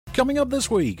Coming up this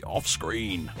week, off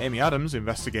screen. Amy Adams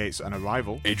investigates an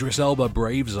arrival. Idris Elba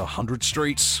braves 100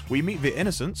 streets. We meet the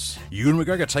Innocents. Ewan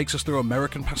McGregor takes us through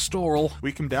American Pastoral.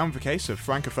 We come down with a case of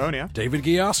Francophonia. David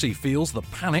Gyasi feels the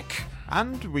panic.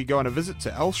 And we go on a visit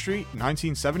to L Street,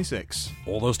 1976.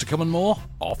 All those to come and more,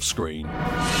 off screen.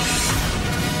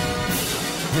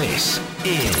 This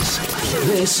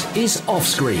is Off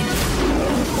Screen.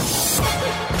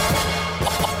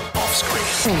 Off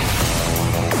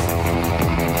Screen.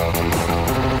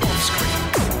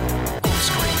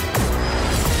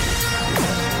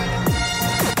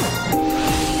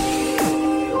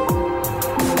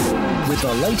 With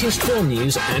the latest film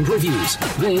news and reviews,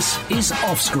 this is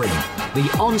Off Screen, the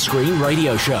on-screen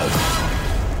radio show.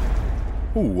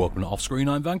 Ooh, welcome to Off Screen.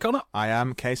 I'm Van Connor. I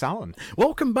am Case Allen.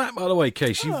 Welcome back, by the way,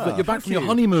 Case. You're back thank from your you.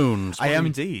 honeymoon. I am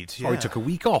indeed. Sorry, took a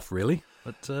week off, really.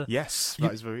 But Yes,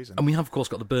 that is the reason. And we have, of course,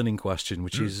 got the burning question,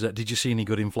 which is, did you see any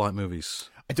good in-flight movies?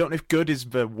 I don't know if good is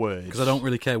the word. Because I don't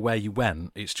really care where you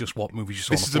went. It's just what movies you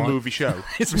saw. This on is the a flight. movie show.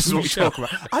 It's a This is movie what we show. talk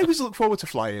about. I always look forward to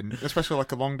flying, especially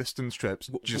like a long-distance trips,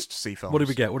 just to see films. What did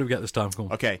we get? What did we get this time? Come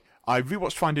on. Okay, I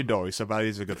rewatched Finding Dory, so that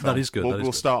is a good film. That is good,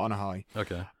 We'll start on a high.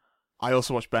 Okay. I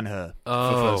also watched Ben-Hur for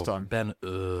the first time. Ben.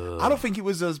 I don't think it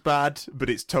was as bad, but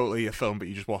it's totally a film that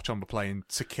you just watch on the plane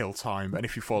to kill time, and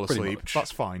if you fall Pretty asleep, much.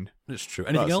 that's fine. It's true.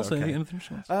 Anything That's else? okay. Anything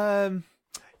else?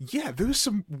 Yeah, there was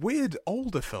some weird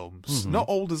older films. Mm-hmm. Not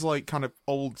old as like kind of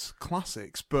old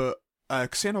classics, but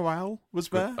Casino Royale was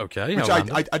there. Okay, Which how I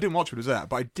random. didn't watch when it was there,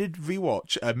 but I did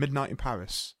rewatch Midnight in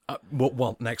Paris.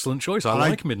 Well, an excellent choice. I And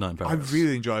like Midnight in Paris. I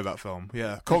really enjoy that film.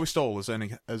 Yeah, Corey Stoll as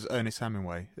Ernest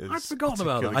Hemingway. I'd forgotten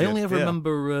about that. particularly I only good. ever Yeah.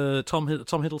 remember Tom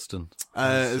Hiddleston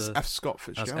as F. Scott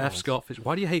Fitzgerald. as F. Scott Fitzgerald.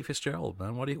 Why do you hate Fitzgerald,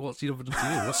 man? What's he ever done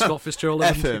to you? What's Scott Fitzgerald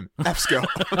ever F done to him. F. Scott.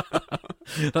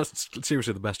 you? That's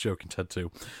seriously the best joke in Ted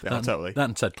 2. Yeah, totally. That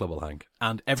and Ted Club will hang.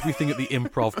 And everything at the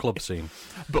improv club scene.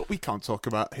 But we can't talk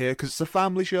about here because it's a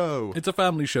family show. It's a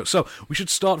family show. So we should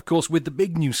start, of course, with the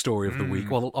big news story of the week,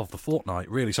 well, of the fortnight,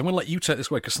 really. So I'm going to let you take this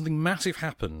away because something massive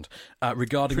happened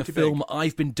regarding Pretty a film big.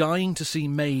 I've been dying to see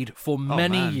made for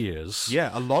many man. years. Yeah,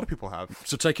 a lot of people have.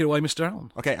 So take it away, Mr.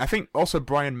 Allen. Okay, I think also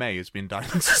Brian May has been dying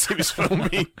to see this film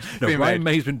being No, Brian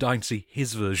made. May's been dying to see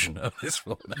his version of this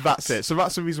film. That's it. So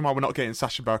that's the reason why we're not getting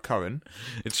Sacha Baron Cohen,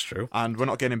 It's true. and we're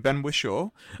not getting Ben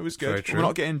Whishaw, who was Very good. true. We're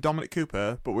not getting Dominic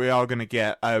Cooper, but we are going to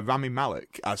get Rami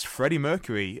Malek as Freddie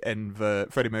Mercury in the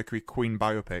Freddie Mercury Queen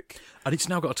biopic. And it's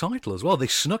now got a title as well. They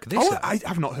snuck this Oh, out. I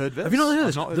have not heard this. Have you not heard I've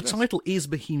this? not heard The this. title is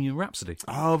Bohemian Rhapsody.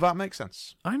 Oh, that makes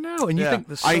sense. I know, and you Yeah, think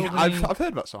there's so many... I've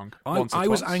heard that song. once or I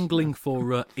was twice. angling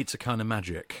for It's a Kind of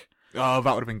Magic. Oh,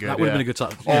 that would have been good. That would have yeah. been a good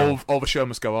title. Yeah. All the show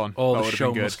must go on. All That the would have show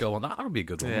been good. must go on. That would be a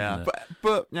good one, Yeah, wouldn't it?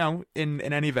 but you know, in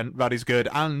any event, that is good,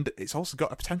 and it's also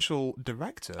got a potential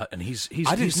director. And he's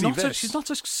I didn't see not this. he's not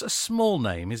a small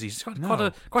name, is he? He's got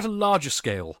No. quite a larger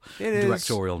scale It is.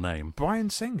 directorial name. Brian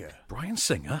Singer. Brian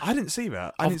Singer. I didn't see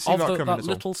that. I Of- didn't see of that the- coming that at all.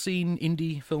 little scene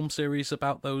indie film series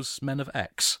about those men of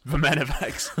X. The Men of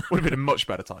X would have been a much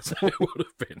better title. It would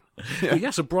have been. But yeah,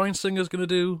 so Brian Singer's going to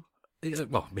do.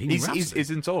 Well, Bohemian He's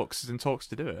Rhapsody. in talks. He's in talks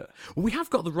to do it. We have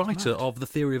got the writer of The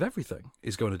Theory of Everything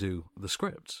is going to do the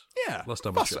script. Yeah, Last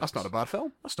time I that's, checked. that's not a bad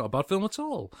film. That's not a bad film at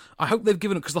all. I hope they've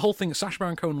given it, because the whole thing, Sacha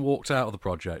Baron Cohen walked out of the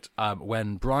project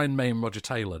when Brian May and Roger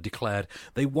Taylor declared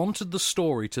they wanted the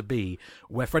story to be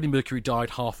where Freddie Mercury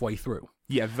died halfway through.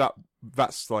 Yeah,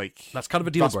 that's like That's kind of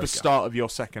a deal that's breaker. the start of your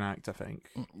second act, I think.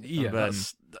 Yeah, And then-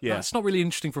 that's not really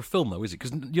interesting for a film, though, is it?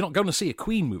 Because you're not going to see a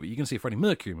Queen movie, you're going to see a Freddie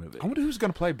Mercury movie. I wonder who's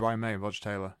going to play Brian May and Roger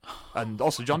Taylor, and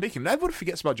also John Deacon. Everybody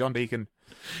forgets about John Deacon.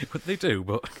 But they do,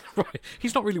 but right,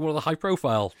 he's not really one of the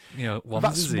high-profile, ones,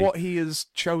 That's is he? what he has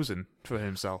chosen for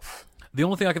himself. The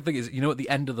only thing I can think is, at the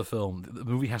end of the film, the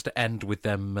movie has to end with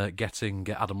them getting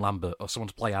Adam Lambert, or someone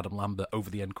to play Adam Lambert over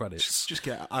the end credits. Just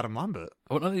get Adam Lambert.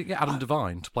 Oh, no, they get Adam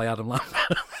Devine to play Adam Lambert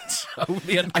over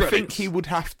the end I credits. think he would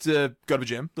have to go to the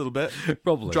gym a little bit,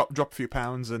 Probably. drop a few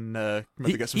pounds, and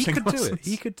maybe get some he singing could do it. lessons.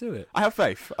 He could do it. I have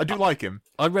faith. I do like him.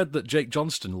 I read that Jake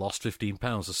Johnston lost 15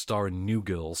 pounds to star in New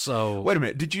Girl, so... Wait a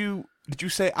minute. Did you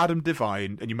say Adam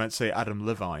Devine and you meant to say Adam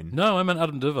Levine? No, I meant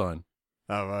Adam Devine.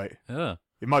 Oh right. Yeah.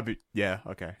 It might be. Yeah.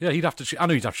 Okay. Yeah, he'd have to... I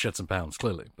know he'd have to shed some pounds,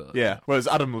 clearly, but Yeah. Whereas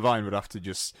Adam Levine would have to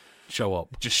just show up.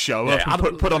 show Yeah, up and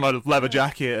Adam- put on a leather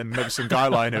jacket and maybe some guy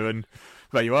liner, and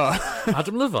there you are.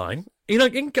 Adam Levine?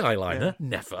 In Guy Liner?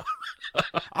 Never.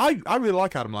 I really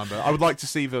like Adam Lambert. I would like to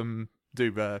see them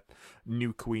do the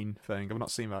new Queen thing. I've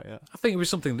not seen that yet. I think it was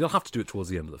something they'll have to do it towards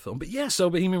the end of the film. But yeah, so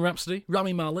Bohemian Rhapsody,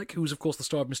 Rami Malek, who's of course the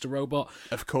star of Mr. Robot.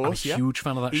 Of course, I'm a huge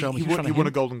fan of that show. He won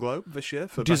a Golden Globe this year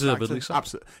for deservedly Best so.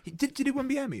 Actor. Absolutely. Did he win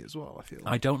the Emmy as well? I feel.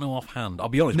 I don't know offhand. I'll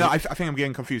be honest. No, I think I'm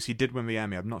getting confused. He did win the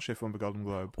Emmy. I'm not sure if he won the Golden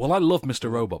Globe. Well, I love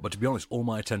Mr. Robot, but to be honest, all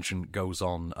my attention goes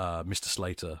on Mr.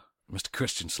 Slater. Mr.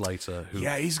 Christian Slater, who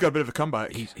he's got a bit of a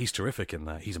comeback. He's terrific in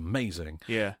there. He's amazing.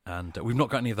 Yeah, and we've not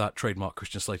got any of that trademark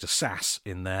Christian Slater sass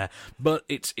in there, but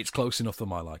it's close enough for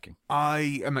my liking.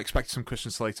 I am expecting some Christian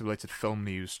Slater related film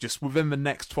news just within the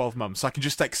next 12 months. I can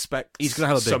just expect he's going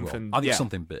to have a big something. Role. I think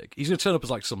something big. He's going to turn up as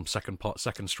like some second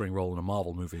string role in a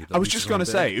Marvel movie. I was just going to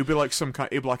say it'd be like it'd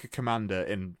be like a commander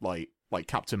in like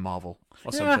Captain Marvel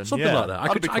or something. Something like that.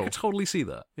 I could totally see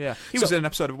that. Yeah, he was in an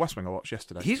episode of West Wing I watched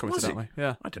yesterday. Was he?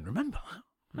 Yeah, I didn't remember that.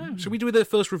 Should we do the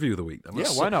first review of the week then? Yeah,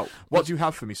 why not? What do you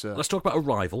have for me, sir? Let's talk about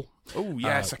Arrival. Oh,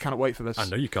 yes, I cannot wait for this. I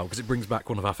know you can't, because it brings back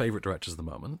one of our favourite directors at the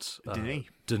moment. Denis,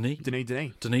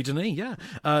 yeah.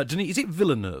 Denis, is it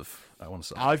Villeneuve? I want to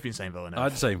say. I've been saying Villeneuve.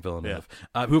 I'd say Villeneuve,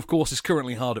 who of course is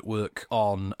currently hard at work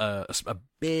on a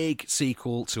big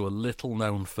sequel to a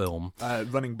little-known film,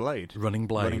 Running Blade.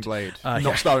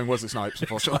 Not starring Wesley Snipes,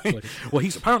 unfortunately. Exactly.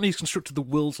 Well, he's constructed the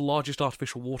world's largest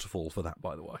artificial waterfall for that,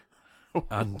 by the way.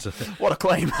 And what a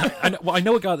claim! I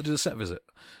know a guy that did a set visit.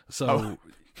 So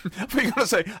I think you're going to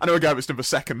say I know a guy that's done the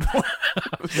second.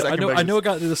 I know a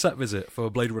guy that did a set visit for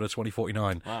Blade Runner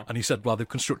 2049, and he said, "Well, they've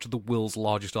constructed the world's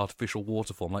largest artificial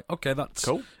waterfall." I'm like, okay, that's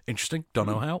cool, interesting. Don't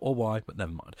know how or why, but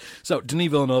never mind. So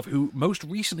Denis Villeneuve, who most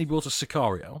recently brought us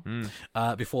Sicario.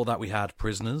 Before that, we had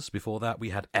Prisoners. Before that,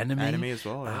 we had Enemy as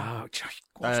well. Yeah.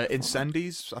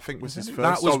 Incendies, I think was his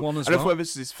first. That was one as well. I don't know whether this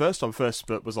is his first or first,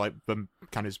 but was like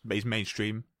kind of his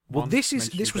mainstream. Well, this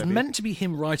was meant to be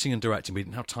him writing and directing, but he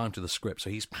didn't have time to the script,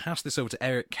 so he's passed this over to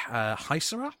Eric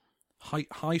Heisserer.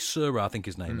 I think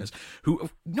his name is, who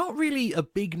not really a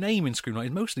big name in screenwriting,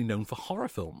 he's mostly known for horror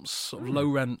films, sort of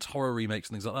low-rent horror remakes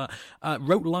and things like that.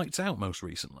 Wrote Lights Out most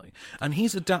recently, and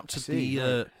he's adapted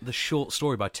the short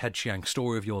story by Ted Chiang,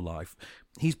 Story of Your Life.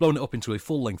 He's blown it up into a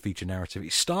full-length feature narrative.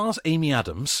 It stars Amy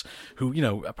Adams,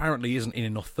 who, apparently isn't in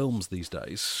enough films these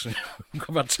days. We've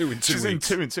about 2 in 2 weeks. She's in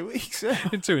 2 in 2 weeks, yeah.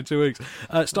 In 2 in 2 weeks.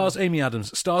 Stars Amy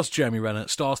Adams, stars Jeremy Renner,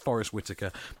 stars Forrest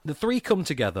Whitaker. The three come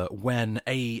together when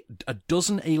a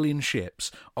dozen alien ships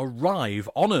arrive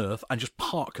on Earth and just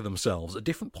park themselves at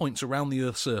different points around the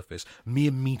Earth's surface,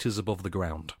 mere meters above the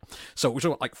ground. So we're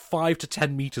talking like 5 to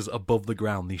 10 meters above the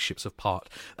ground these ships have parked.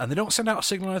 And they don't send out a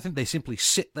signal or anything, they simply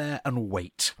sit there and wait.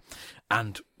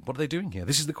 And what are they doing here?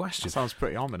 This is the question. That sounds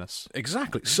pretty ominous.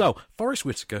 Exactly. So, Forrest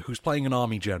Whitaker, who's playing an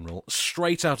army general,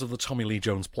 straight out of the Tommy Lee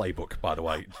Jones playbook, by the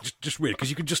way. Just really, because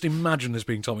you can just imagine this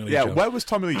being Tommy Lee Jones. Yeah, where was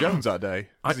Tommy Lee Jones that day?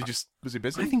 Was he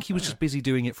busy? I think he was just busy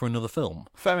doing it for another film.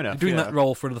 Fair enough. Doing that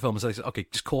role for another film. So they said, okay,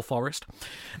 just call Forrest.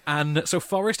 And so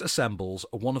Forrest assembles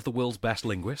one of the world's best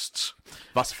linguists.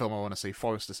 That's the film I want to see,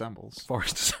 Forrest Assembles.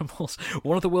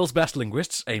 One of the world's best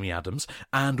linguists, Amy Adams,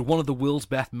 and one of the world's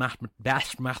best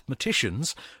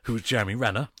mathematicians, who's Jeremy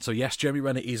Renner. So yes, Jeremy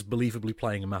Renner is believably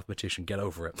playing a mathematician. Get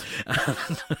over it.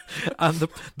 And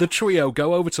the trio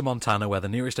go over to Montana, where the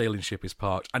nearest alien ship is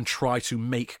parked, and try to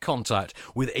make contact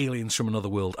with aliens from another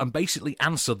world, and basically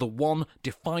answer the one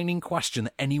defining question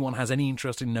that anyone has any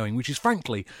interest in knowing, which is,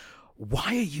 frankly,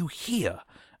 why are you here?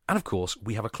 And of course,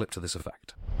 we have a clip to this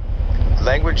effect.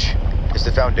 Language is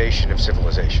the foundation of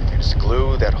civilization. It is the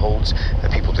glue that holds the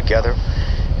people together.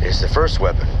 It is the first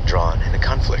weapon drawn in a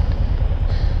conflict.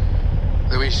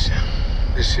 Louise,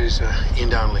 this is Ian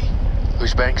Donnelly.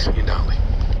 Louise Banks, Ian Donnelly.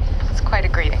 It's quite a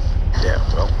greeting. Yeah,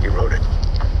 well, you wrote it.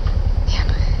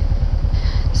 Yeah.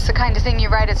 It's the kind of thing you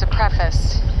write as a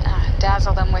preface.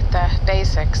 Dazzle them with the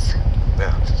basics.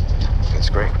 Yeah, it's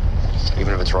great.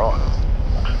 Even if it's wrong.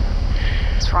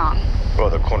 It's wrong. Well,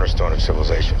 the cornerstone of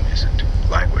civilization isn't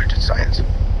language, it's science.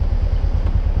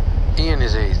 Ian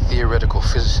is a theoretical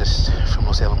physicist from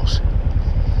Los Alamos.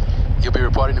 You'll be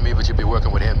reporting to me, but you'll be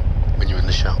working with him when you're in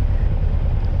the show.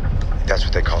 That's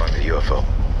what they call him, the UFO.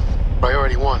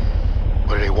 Priority 1.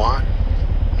 What do they want?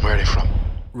 Where are they from?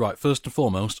 Right, first and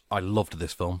foremost, I loved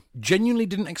this film. Genuinely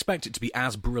didn't expect it to be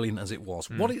as brilliant as it was.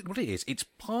 What it is, it's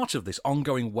part of this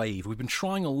ongoing wave. We've been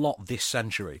trying a lot this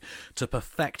century to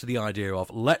perfect the idea of,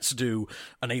 let's do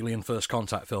an alien first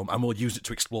contact film and we'll use it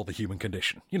to explore the human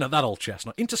condition. that old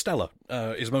chestnut. Interstellar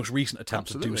is the most recent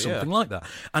attempt to do something like that.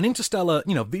 And Interstellar,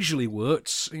 visually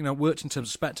worked in terms of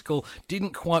spectacle,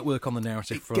 didn't quite work on the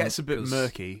narrative front. It gets a bit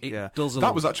murky. It does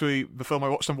that was actually the film I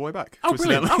watched on the way back. Oh,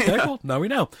 brilliant. Okay, well, now we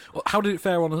know. Well, how did it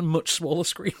fare on a much smaller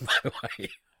screen, by the way?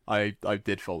 I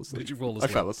did fall asleep. Did you fall asleep?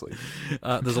 I fell asleep.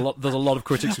 There's a lot of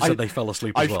critics who said they fell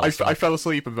asleep as well. I fell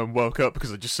asleep and then woke up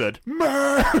because I just said,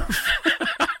 Murph!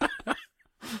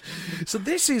 So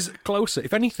this is closer,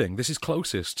 if anything, this is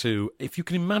closest to, if you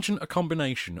can imagine a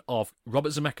combination of Robert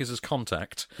Zemeckis'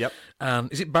 Contact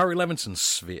and, is it Barry Levinson's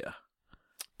Sphere?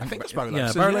 I think that's Barry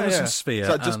Levinson. Yeah, Barry Levinson's Sphere.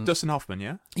 So just Dustin Hoffman,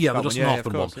 yeah? Yeah, the Dustin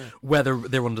Hoffman one, yeah. where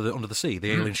they're under the sea,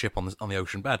 the alien ship on the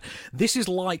ocean bed. This is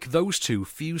like those two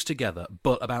fused together,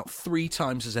 but about 3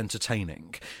 times as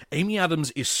entertaining. Amy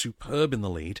Adams is superb in the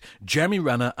lead. Jeremy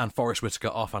Renner and Forrest Whitaker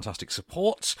are fantastic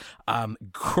support.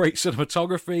 Great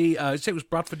cinematography. It was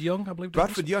Bradford Young, I believe.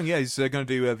 Bradford Young, yeah, he's going to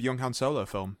do a Young Han Solo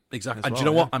film. Exactly. Well, And do you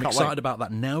know what? I'm Can't excited wait. about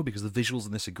that now because the visuals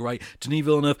in this are great. Denis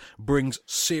Villeneuve brings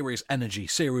serious energy,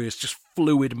 serious, just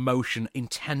fluid motion,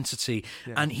 intensity,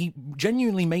 and he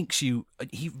genuinely makes you,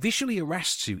 he visually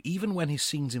arrests you, even when his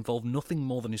scenes involve nothing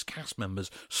more than his cast members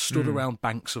stood around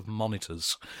banks of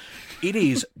monitors. It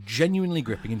is genuinely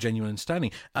gripping and genuinely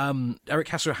entertaining. Eric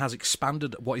Hesser has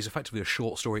expanded what is effectively a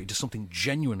short story into something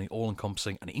genuinely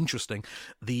all-encompassing and interesting.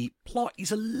 The plot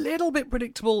is a little bit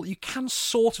predictable. You can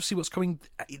sort of see what's coming.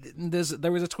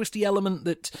 There is a twisty element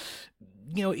that,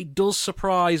 you know, it does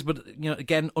surprise, but, you know,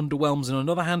 again, underwhelms. And on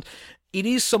the other hand, it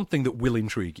is something that will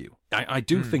intrigue you. I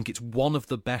do think it's one of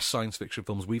the best science fiction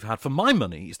films we've had. For my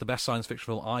money, it's the best science fiction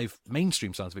film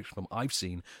mainstream science fiction film I've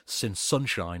seen since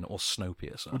Sunshine or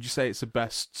Snowpiercer. Would you say it's the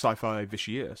best sci-fi this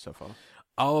year so far?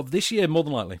 Of this year, more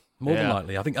than likely. More than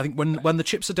likely. I think when the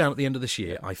chips are down at the end of this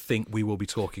year, I think we will be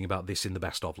talking about this in the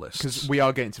best of lists. Because we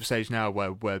are getting to the stage now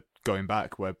where we're going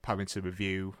back, we're having to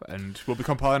review, and we'll be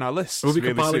compiling our lists. We'll be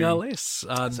really compiling soon. our lists.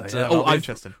 And, So, that'll be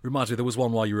interesting. Reminds me, there was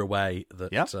one while you were away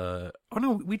that... oh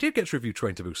no, we did get to review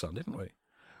Train to Busan, didn't we?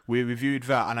 We reviewed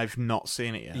that, and I've not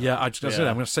seen it yet. Yeah, I said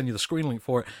I'm going to send you the screen link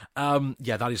for it. That's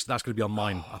going to be on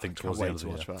mine, I think, towards the end of the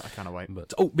year. I can't wait.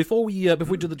 But before we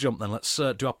do the jump, then let's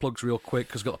do our plugs real quick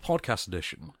because we've got a podcast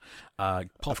edition.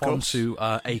 Pop on to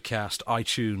Acast,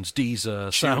 iTunes, Deezer,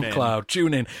 SoundCloud,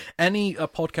 TuneIn, any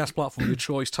podcast platform of your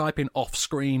choice. Type in Off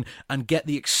Screen and get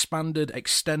the extended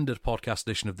podcast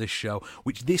edition of this show,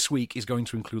 which this week is going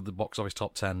to include the box office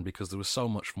top 10 because there was so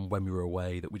much from when we were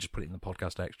away that we just put it in the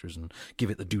podcast extras and give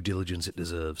it the due diligence it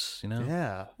deserves. You know?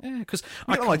 Yeah, because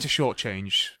I don't like to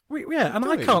shortchange.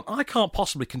 I can't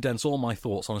possibly condense all my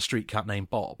thoughts on a street cat named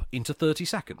Bob into 30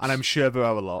 seconds. And I'm sure there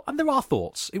are a lot. And there are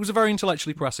thoughts. It was a very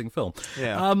intellectually pressing film.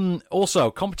 Yeah.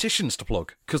 Also, competitions to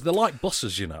plug, because they're like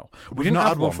buses, you know. We've not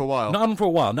had one for a while. Not had one for a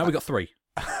while. Now we've got 3.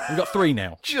 We've got 3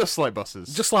 now. Just like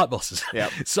buses. Just like buses. Yeah.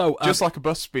 So, just like a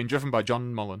bus being driven by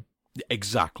John Mullen.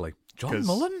 Exactly. John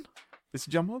Mullen? It's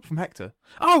John Mullen from Hector.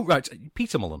 Oh, right.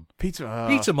 Peter Mullen. Peter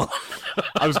Mullen.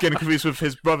 I was getting confused with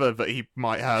his brother that he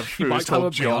might have, who is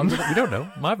called John. We don't know.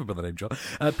 Might have a brother named John.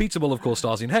 Peter Mullen, of course,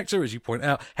 stars in Hector, as you point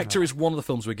out. Hector is one of the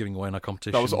films we're giving away in our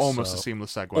competition. That was almost a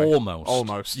seamless segue.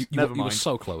 Almost. Never mind. You were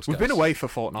so close, We've guys. been away for a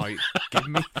fortnight.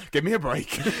 give me a break.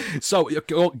 So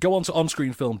go on to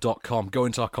onscreenfilm.com, go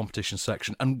into our competition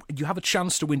section, and you have a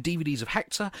chance to win DVDs of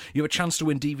Hector. You have a chance to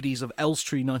win DVDs of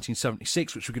Elstree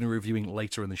 1976, which we're going to be reviewing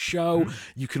later in the show.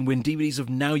 You can win DVDs of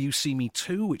Now You See Me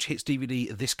 2, which hits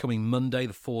DVD this coming Monday,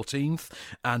 the 14th.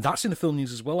 And that's in the film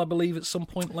news as well, I believe, at some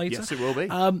point later. Yes, it will be.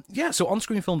 So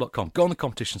onscreenfilm.com, go on the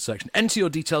competition section, enter your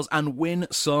details, and win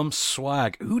some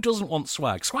swag. Who doesn't want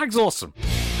swag? Swag's awesome.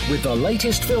 With the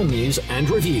latest film news and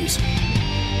reviews.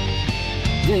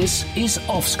 This is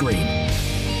Offscreen,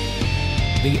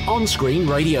 the on-screen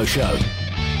radio show.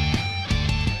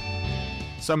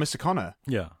 So, Mr. Connor,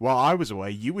 while I was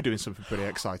away, you were doing something pretty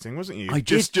exciting, wasn't you? I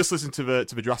did. Just listen to the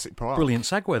Jurassic Park. Brilliant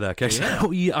segue there, Casey.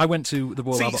 Yeah. I went to the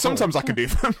Royal Albert Hall. Sometimes I can do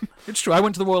them. It's true. I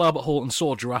went to the Royal Albert Hall and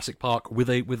saw Jurassic Park with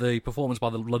a performance by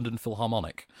the London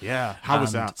Philharmonic. Yeah, how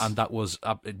was that? And that was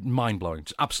mind-blowing,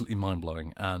 absolutely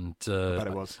mind-blowing. And I bet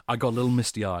it was. I got a little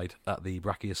misty-eyed at the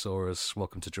Brachiosaurus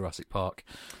Welcome to Jurassic Park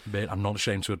bit, I'm not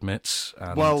ashamed to admit.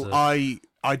 And,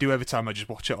 I do every time. I just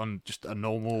watch it on just a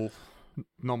normal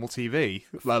TV,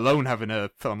 let alone having a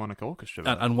Philharmonic Orchestra.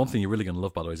 And one thing you're really going to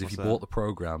love, by the way, is if you bought the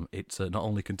programme, it not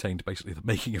only contained basically the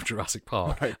making of Jurassic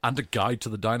Park and a guide to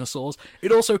the dinosaurs,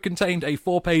 it also contained a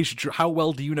 4-page How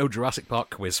Well Do You Know Jurassic Park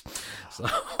quiz. So,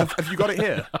 have you got it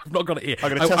here? I've not got it here. I'm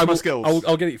going to test my skills.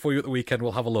 I'll get it for you at the weekend.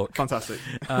 We'll have a look. Fantastic.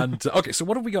 And okay, so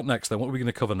what have we got next then? What are we going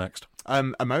to cover next?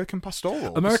 American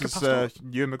Pastoral. Pastoral.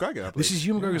 Ewan McGregor, I believe. This is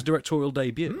Ewan McGregor's directorial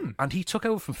debut, and he took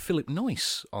over from Philip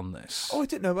Noyce on this. Oh, I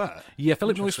didn't know that. Yeah,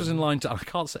 Philip Noyce was in line to... I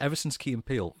can't say... Ever since Key and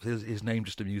Peele, his name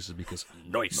just amuses me because...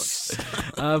 Noyce!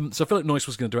 So Philip Noyce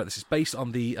was going to direct this. It's based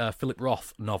on the Philip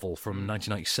Roth novel from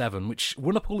 1997, which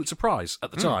won a Pulitzer Prize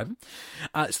at the time.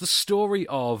 It's the story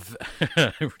of...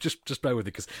 just bear with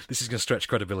it, because this is going to stretch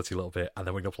credibility a little bit, and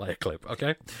then we're going to play a clip,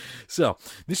 okay? So,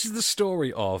 this is the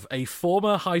story of a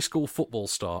former high school football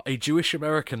star, a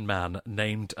Jewish-American man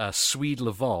named Swede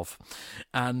Lvov,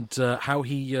 and how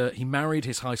he married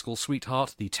his high school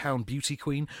sweetheart, the town beauty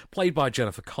queen, played by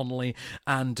Jennifer Connelly,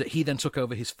 and he then took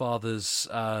over his father's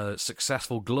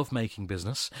successful glove-making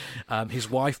business. His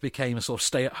wife became a sort of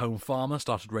stay-at-home farmer,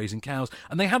 started raising cows,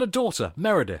 and they had a daughter,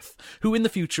 Meredith, who in the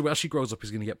future, as she grows up,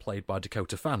 is going to get played by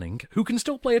Dakota Fanning, who can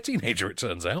still play a teenager, it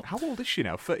turns out. How old is she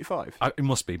now? 35? It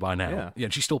must be by now. Yeah,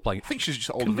 she's still playing. I think she's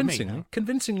just older than me now.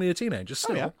 Convincingly a teenager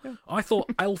still. Yeah. I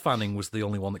thought Elle Fanning was the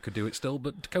only one that could do it still,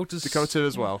 but Dakota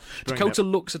as well. Dakota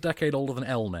looks a decade older than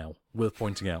Elle now, worth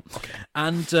pointing out. Okay.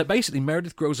 And basically,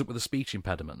 Meredith grows up with a speech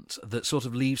impediment that sort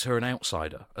of leaves her an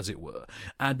outsider, as it were.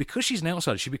 And because she's an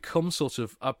outsider, she becomes sort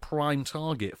of a prime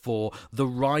target for the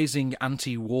rising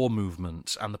anti-war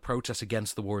movement and the protests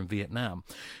against the war in Vietnam.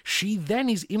 She then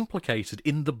is implicated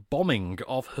in the bombing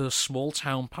of her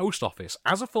small-town post office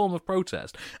as a form of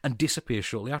protest and disappears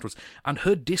shortly afterwards. And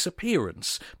her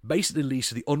disappearance basically leads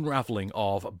to the unravelling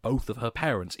of both of her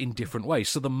parents in different ways.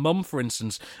 So the mum, for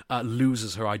instance,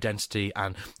 loses her identity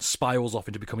and spirals off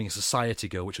into becoming a society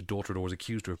girl, which her daughter had always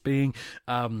accused her of being,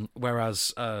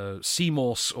 whereas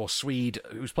Seymour, or Swede,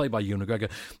 who's played by Ewan McGregor,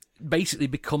 basically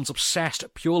becomes obsessed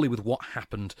purely with what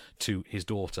happened to his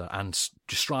daughter and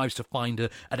strives to find her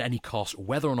at any cost,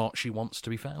 whether or not she wants to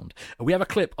be found. We have a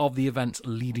clip of the events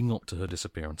leading up to her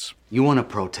disappearance. You want to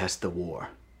protest the war.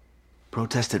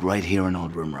 Protest it right here in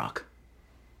Old Rimrock.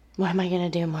 What am I going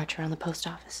to do, march around the post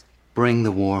office? Bring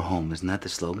the war home, isn't that the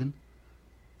slogan?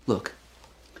 Look,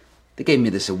 they gave me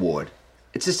this award.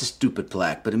 It's just a stupid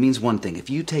plaque, but it means one thing. If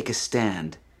you take a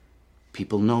stand,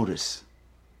 people notice.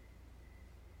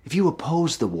 If you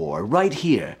oppose the war right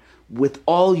here with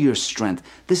all your strength,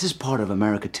 this is part of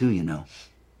America too, you know.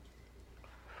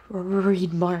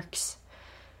 Read Marx.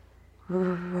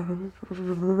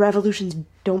 Revolutions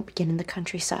don't begin in the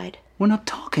countryside. We're not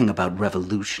talking about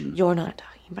revolution. You're not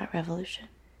talking about revolution.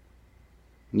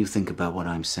 You think about what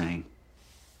I'm saying.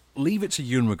 Leave it to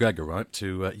Ewan McGregor, right,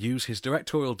 to use his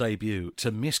directorial debut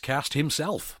to miscast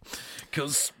himself.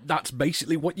 Because that's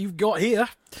basically what you've got here.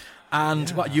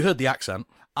 And well, you heard the accent.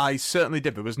 I certainly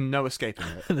did, but there was no escaping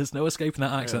it. There's no escaping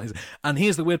that accent. Yeah. And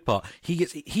here's the weird part.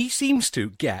 He seems to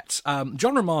get...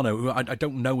 John Romano, who I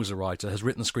don't know as a writer, has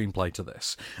written the screenplay to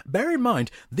this. Bear in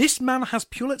mind, this man has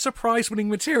Pulitzer Prize-winning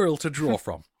material to draw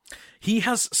from. He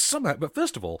has somehow... But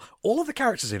first of all of the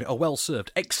characters in it are well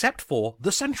served, except for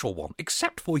the central one,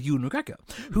 except for Ewan McGregor,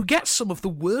 who gets some of the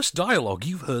worst dialogue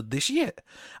you've heard this year.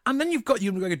 And then you've got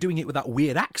Ewan McGregor doing it with that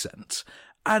weird accent...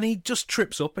 And he just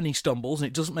trips up and he stumbles and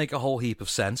it doesn't make a whole heap of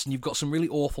sense. And you've got some really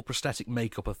awful prosthetic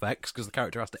makeup effects because the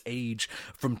character has to age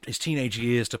from his teenage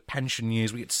years to pension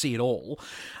years. We get to see it all.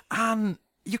 And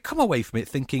you come away from it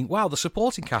thinking, wow, the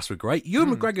supporting cast were great.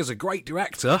 Ewan McGregor's a great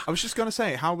director. I was just going to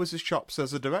say, how was his chops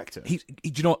as a director? Do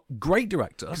you know what? Great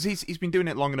director. Because he's been doing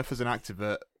it long enough as an actor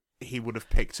that he would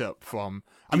have picked up from...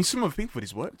 I mean, some of the people that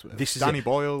he's worked with. This is Danny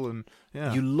Boyle and...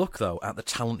 Yeah. You look, though, at the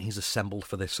talent he's assembled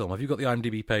for this film. Have you got the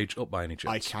IMDb page up by any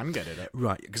chance? I can get it up.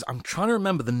 Right, because I'm trying to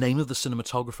remember the name of the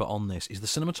cinematographer on this. Is the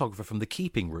cinematographer from The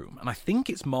Keeping Room, and I think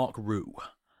it's Mark Rue.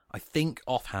 I think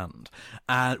offhand.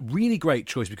 Really great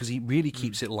choice because he really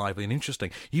keeps it lively and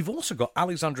interesting. You've also got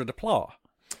Alexandra Desplat.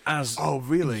 Oh,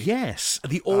 really? Yes,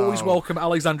 the always welcome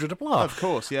Alexandra Desplat. Of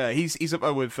course, yeah. He's up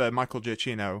there with Michael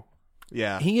Giacchino.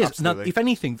 Yeah, he is. Absolutely. Now, if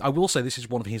anything, I will say this is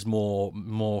one of his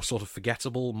more sort of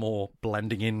forgettable, more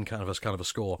blending in kind of a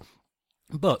score.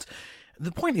 But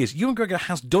the point is, Ewan McGregor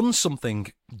has done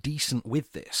something decent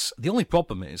with this. The only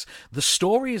problem is the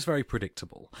story is very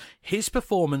predictable. His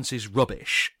performance is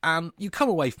rubbish, and you come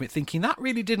away from it thinking that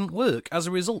really didn't work. As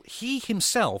a result, he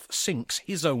himself sinks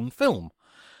his own film.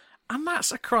 And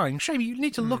that's a crying shame. You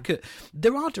need to look at...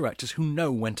 There are directors who know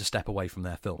when to step away from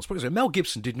their films. For example, Mel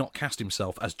Gibson did not cast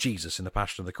himself as Jesus in The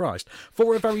Passion of the Christ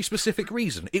for a very specific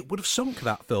reason. It would have sunk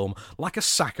that film like a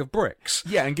sack of bricks.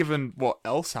 Yeah, and given what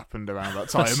else happened around that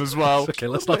time as well. Okay,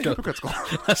 let's not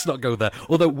go there.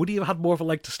 Although, would he have had more of a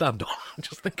leg to stand on?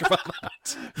 Just think about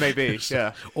that. Maybe,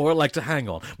 yeah. Or a leg to hang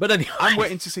on. But anyway... I'm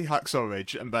waiting to see Hacksaw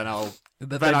Ridge, and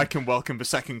then I can welcome the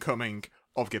second coming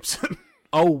of Gibson.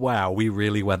 Oh, wow, we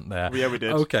really went there. Yeah, we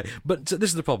did. Okay, but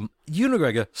this is the problem. Ewan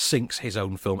McGregor sinks his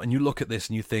own film, and you look at this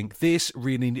and you think, this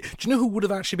really... Do you know who would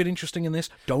have actually been interesting in this?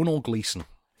 Domhnall Gleeson.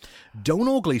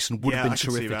 Domhnall Gleeson would have been I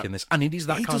can see terrific that. in this, and it is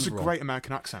that He kind does of a role. great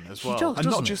American accent as well. does, and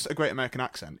doesn't not he? just a great American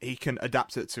accent, he can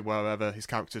adapt it to wherever his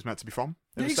character is meant to be from.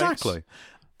 in Yeah, the States. exactly.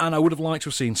 And I would have liked to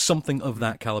have seen something of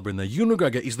that caliber in there. Ewan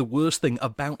McGregor is the worst thing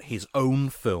about his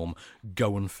own film.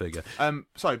 Go and figure.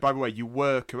 Sorry, by the way, you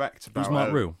were correct about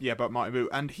Martin Rue? Yeah, about Martin Rue,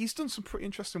 and he's done some pretty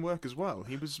interesting work as well.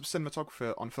 He was a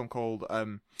cinematographer on a film called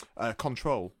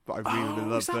Control that I really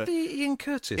love. Is that the Ian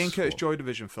Curtis? Ian Curtis one? Joy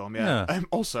Division film, yeah. Yeah.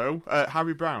 Also,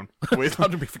 Harry Brown. With How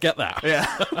did we forget that?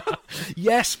 yeah,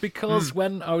 Yes, because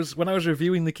when I was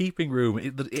reviewing The Keeping Room,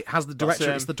 it has the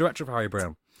director. It's the director of Harry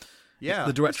Brown. yeah,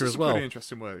 The director this is as well. Pretty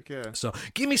interesting work, yeah. So,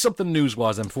 give me something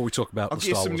news-wise then before we talk about I'll the give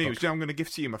you Star some Wars news. doc. Yeah, I'm going to give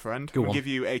to you, my friend. Go I'll on. give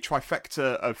you a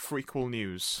trifecta of frequel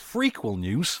news. Frequel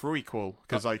news. Frequel,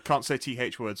 because I can't say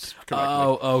TH words correctly.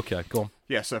 Oh, okay, go on.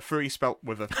 Yeah, so 3 spelt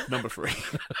with a number 3.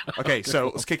 Okay, so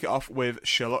let's kick it off with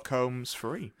Sherlock Holmes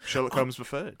 3. Sherlock Holmes the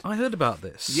Third. I heard about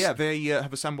this. Yeah, they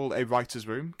have assembled a writer's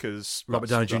room because Robert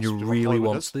Downey Jr. really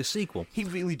wants this sequel. He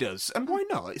really does, and why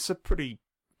not? It's a pretty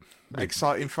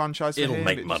exciting franchise. For It'll him.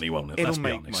 make It's- money, won't it? It'll Let's be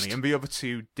make honest. money, and the other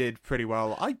two did pretty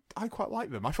well. I quite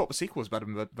like them. I thought the sequel was better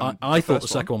than I thought the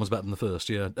first second one was better than the first,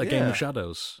 yeah. A Game Yeah. of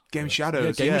Shadows. Game of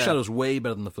Shadows, Game of yeah. Shadows way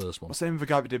better than the first one. What's the name of the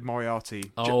guy that did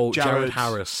Moriarty? Oh, Jared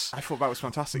Harris. I thought that was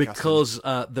fantastic. Because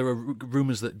there are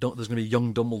rumours that there's going to be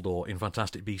young Dumbledore in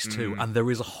Fantastic Beasts 2, and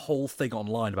there is a whole thing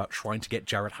online about trying to get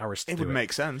Jared Harris to it do would it.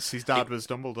 make sense. His dad was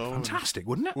Dumbledore. Fantastic,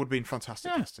 wouldn't it? Would have been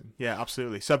fantastic Yeah. casting. Yeah,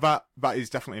 absolutely. So that is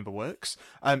definitely in the works.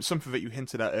 Something that you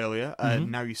hinted at earlier.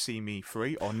 Now You See Me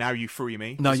Free, or Now You Free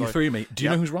Me. Now as you I- free me. Do you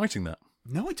Yeah. know who's writing that?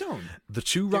 No, I don't. The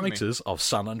two Give me. writers of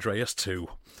San Andreas 2.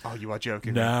 Oh, you are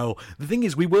joking. No, the thing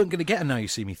is, we weren't going to get a Now You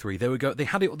See Me 3. They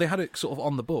had it sort of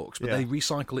on the books, but Yeah. they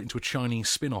recycled it into a Chinese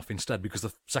spin-off instead because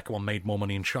the second one made more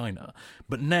money in China.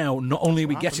 But now, not only are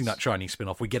we getting that Chinese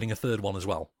spin-off, we're getting a third one as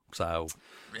well. So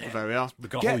There we are. we've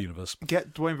got a whole universe.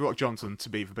 Get Dwayne The Rock Johnson to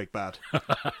be the big bad.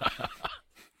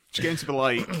 Just get him to be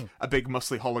like a big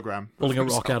muscly hologram. Pulling a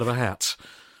rock out of a hat,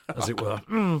 as it were.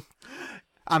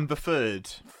 And the third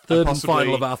Third and possibly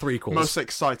final of our threequels. most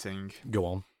exciting. Go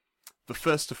on. The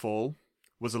first to fall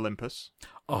was Olympus,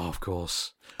 Oh, of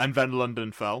course. and then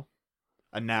London fell,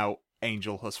 and now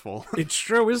Angel has fallen. It's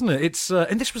true, isn't it? It's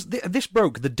and this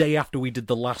broke the day after we did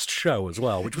the last show as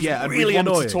well, which was Yeah, and really we wanted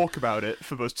annoying. to talk about it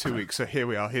for those 2 weeks, so here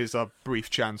we are. Here's our brief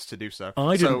chance to do so.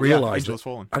 I didn't So, realise Angel has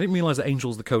fallen. I didn't realise that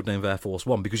Angel's the codename of Air Force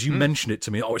One because you mentioned it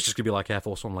to me. Oh, it's just going to be like Air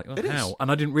Force One. I'm like, It is. how?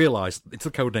 And I didn't realise it's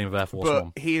the codename of Air Force But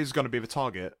One. he is going to be the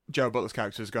target. Joe Butler's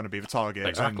character is going to be the target.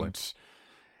 Exactly. And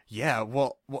yeah,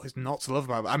 what is not to love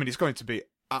about it? I mean, it's going to be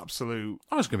absolute.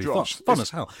 Oh, it's going to be dross. fun It's- as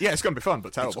hell. Yeah, it's going to be fun, but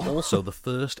It's terrible. also the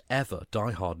first ever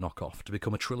Die Hard knockoff to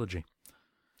become a trilogy.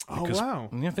 Because, wow.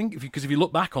 I think if you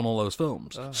look back on all those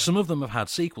films, some of them have had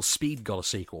sequels. Speed got a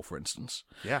sequel, for instance.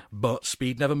 Yeah. But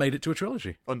Speed never made it to a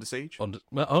trilogy. Under Siege.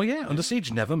 Under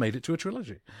Siege never made it to a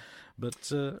trilogy. But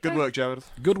Good work, Gerald.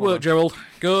 Good Well work, Gerald.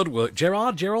 Good work,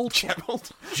 Gerard. Gerald.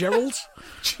 Gerald. Gerald.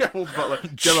 Gerald Butler.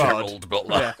 Gerard. Gerald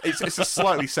Butler. Yeah, it's a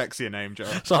slightly sexier name,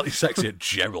 Gerald. Slightly sexier,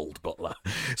 Gerald Butler.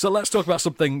 So let's talk about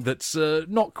something that's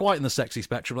not quite in the sexy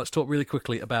spectrum. Let's talk really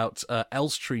quickly about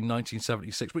Elstree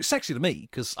 1976. But it's sexy to me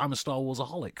because I'm a Star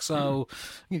Wars-aholic. So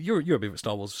you're a bit of a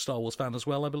Star Wars fan as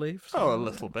well, I believe. So, Oh, a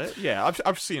little bit. Yeah,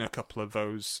 I've seen a couple of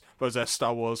those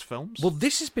Star Wars films. Well,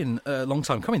 this has been a long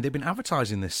time coming. They've been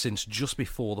advertising this since just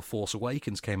before The Force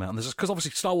Awakens came out. And because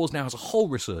obviously Star Wars now has a whole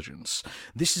resurgence.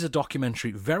 This is a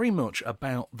documentary very much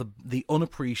about the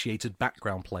unappreciated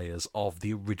background players of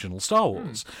the original Star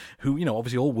Wars, who,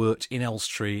 obviously all worked in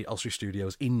Elstree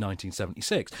Studios in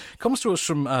 1976. Comes to us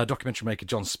from documentary maker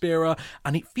John Spira,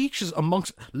 and it features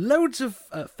amongst loads of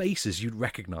faces you'd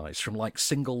recognise from like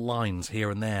single lines here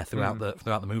and there throughout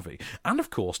the movie. And of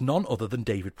course, none other than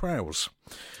David Prowse,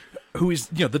 who is,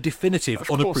 the definitive Of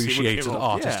course he would unappreciated kill off,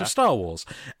 artist yeah. of Star Wars.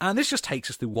 And this just takes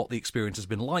us through what the experience has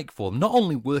been like for them, not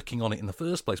only working on it in the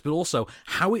first place, but also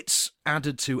how it's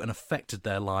added to and affected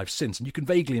their lives since. And you can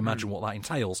vaguely imagine what that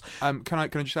entails. Can I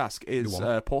just ask, is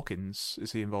Porkins,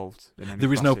 is he involved in any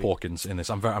There is no capacity? Porkins in this.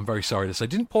 I'm very sorry to say.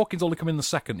 Didn't Porkins only come in the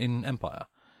second in Empire?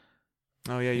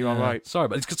 Oh yeah, you are right. This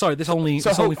only So this only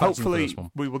factors in the hopefully first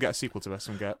one. we will get a sequel to this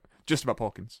and get just about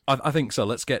Porkins. I think so.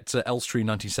 Let's get Elstree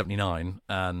 1979,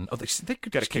 and they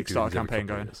could Get a just keep doing Kickstarter these every campaign couple of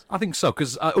going. years. I think so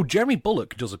because Jeremy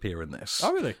Bulloch does appear in this.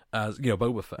 Oh really? As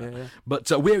Boba Fett. Yeah.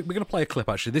 But we're going to play a clip.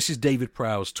 Actually, this is David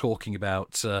Prowse talking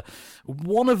about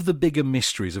one of the bigger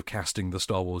mysteries of casting the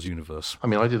Star Wars universe. I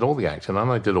mean, I did all the acting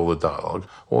and I did all the dialogue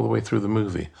all the way through the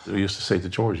movie. We used to say to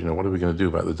George, what are we going to do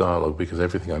about the dialogue? Because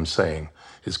everything I'm saying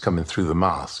is coming through the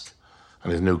mask.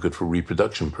 and is no good for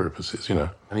reproduction purposes, you know.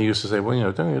 And he used to say, well, you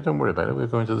know, don't worry about it. We're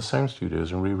going to the sound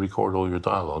studios and re-record all your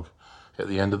dialogue at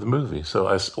the end of the movie. So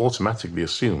I automatically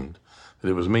assumed that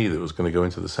it was me that was going to go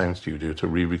into the sound studio to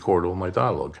re-record all my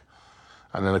dialogue.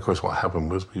 And then, of course, what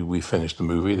happened was we finished the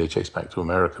movie. They chased back to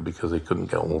America because they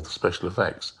couldn't get all the special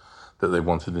effects that they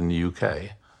wanted in the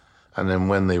UK. And then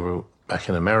when they were back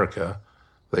in America,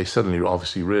 they suddenly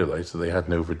obviously realized that they hadn't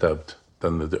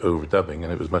done the overdubbing,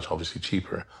 and it was much obviously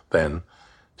cheaper then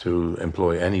to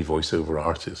employ any voiceover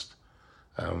artist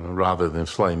rather than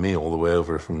fly me all the way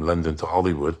over from London to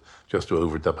Hollywood just to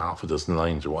overdub half a dozen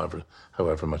lines or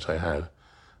however much I had.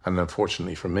 And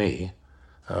unfortunately for me,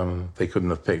 they couldn't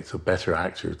have picked a better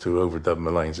actor to overdub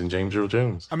my lines than James Earl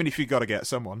Jones. I mean, if you've got to get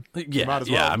someone, you might as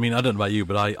well. Yeah, I mean, I don't know about you,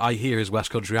 but I hear his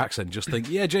West Country accent and just think,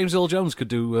 yeah, James Earl Jones could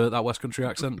do that West Country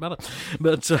accent better.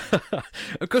 But,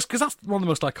 of course, because that's one of the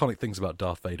most iconic things about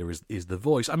Darth Vader is the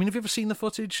voice. I mean, have you ever seen the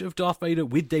footage of Darth Vader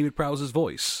with David Prowse's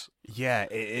voice? Yeah,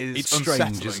 it is. It's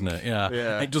strange, isn't it?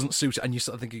 Yeah. It doesn't suit it, and you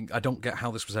start thinking, I don't get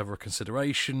how this was ever a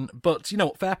consideration. But, you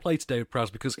know, fair play to David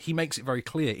Prowse, because he makes it very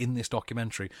clear in this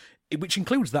documentary, which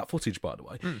includes that footage, by the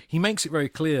way, he makes it very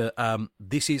clear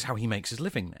this is how he makes his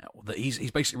living now. That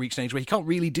he's basically reached an age where he can't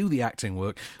really do the acting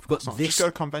work. But this just go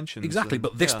to conventions. Exactly,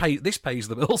 but this pays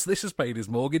the bills. This has paid his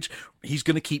mortgage. He's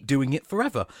going to keep doing it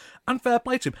forever. And fair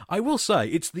play to him. I will say,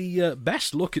 it's the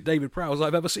best look at David Prowse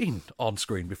I've ever seen on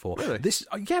screen before. Really?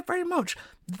 Yeah, very much.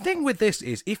 The thing with this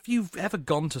is, if you've ever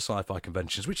gone to sci-fi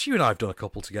conventions, which you and I have done a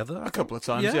couple together. A couple of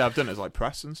times, yeah. I've done it as like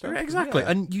press and stuff. Exactly. Yeah.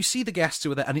 And you see the guests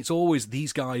who are there, and it's always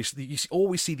these guys, you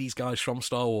always see these guys from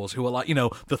Star Wars who are like, you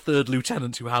know, the third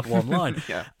lieutenant who had one line.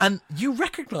 Yeah. And you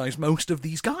recognise most of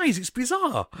these guys. It's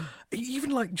bizarre.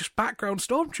 Even like just background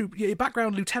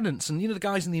background lieutenants and, you know, the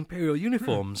guys in the Imperial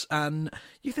uniforms. And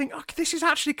you think, oh, this is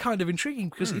actually kind of intriguing,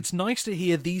 because it's nice to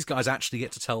hear these guys actually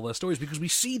get to tell their stories, because we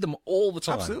see them all the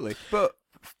time. Absolutely. But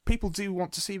people do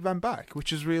want to see them back,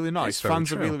 which is really nice.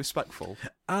 Fans are really respectful.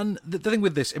 And the thing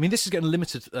with this, I mean, this is getting a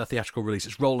limited theatrical release.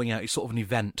 It's rolling out. It's sort of an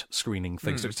event screening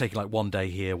thing. So it's taking like one day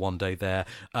here, one day there.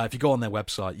 If you go on their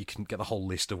website, you can get the whole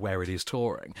list of where it is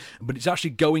touring. But it's actually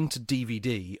going to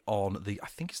DVD on I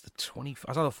think it's the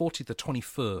 40th or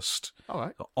 21st. All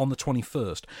right. On the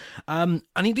 21st. And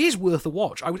it is worth a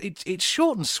watch. It's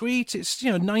short and sweet. It's,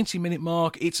 90-minute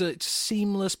mark. It's a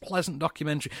seamless, pleasant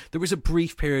documentary. There is a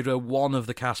brief period where one of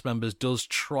the cast members does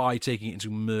try taking it into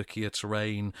murkier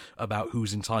terrain about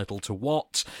who's entitled to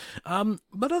what.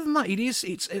 But other than that,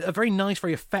 it's a very nice,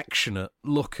 very affectionate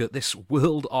look at this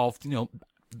world of,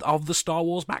 of the Star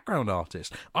Wars background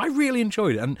artist. I really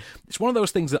enjoyed it, and it's one of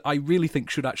those things that I really think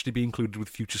should actually be included with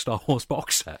future Star Wars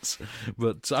box sets.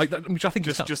 But which I think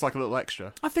just like a little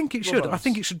extra. I think it should. I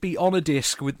think it should be on a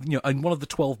disc with and one of the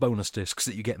 12 bonus discs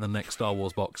that you get in the next Star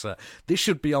Wars box set. This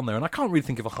should be on there, and I can't really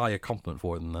think of a higher compliment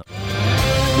for it than that.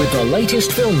 With the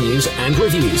latest film news and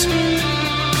reviews,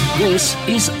 this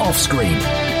is Offscreen.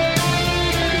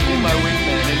 Be my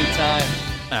wingman anytime.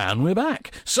 And we're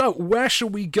back. So, where shall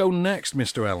we go next,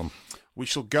 Mr. Ellum? We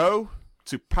shall go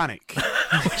to Panic.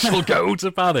 We shall go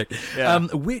to Panic. Yeah.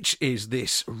 Which is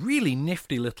this really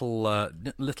nifty little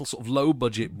sort of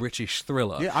low-budget British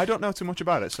thriller. Yeah, I don't know too much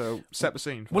about it, so set the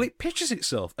scene. Well, it pitches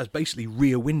itself as basically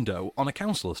Rear Window on a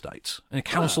council estate, in a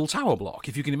council tower block,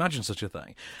 if you can imagine such a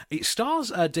thing. It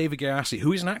stars David Gyasi,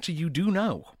 who is an actor you do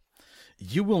know.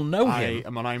 You will know him. I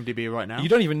am on IMDb right now. You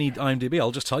don't even need IMDb.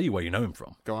 I'll just tell you where you know him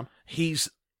from. Go on. He's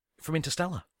from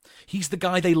Interstellar. He's the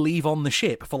guy they leave on the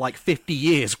ship for like 50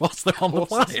 years whilst they're on the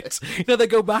planet. They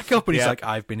go back up and he's like,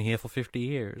 I've been here for 50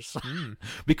 years.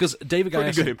 Because David Gyasi...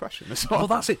 Pretty good impression as well. Well,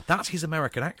 that's it. That's his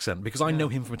American accent, because I know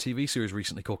him from a TV series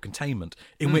recently called Containment,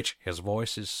 in which his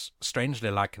voice is strangely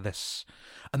like this.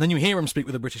 And then you hear him speak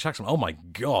with a British accent. Oh my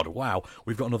God, wow.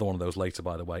 We've got another one of those later,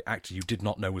 by the way. Actor you did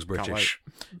not know was British.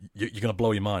 You're going to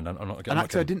blow your mind. An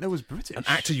actor I didn't know was British? An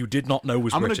actor you did not know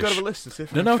was British. I'm going to go to the list and see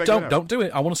if No, don't do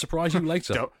it. I want to surprise you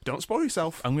later. Don't spoil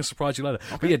yourself. I'm going to surprise you later.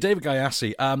 Okay. But yeah, David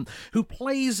Gyasi, who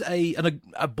plays a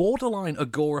borderline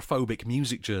agoraphobic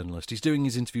music journalist. He's doing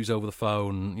his interviews over the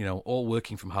phone, all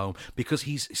working from home, because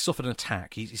he's suffered an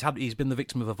attack. He's been the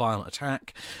victim of a violent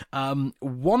attack.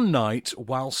 One night,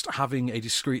 whilst having a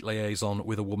discreet liaison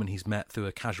with a woman he's met through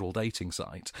a casual dating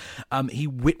site, he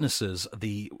witnesses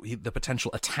the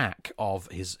potential attack of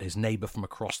his neighbour from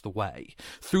across the way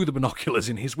through the binoculars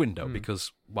in his window,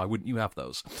 because why wouldn't you have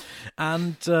those?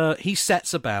 And he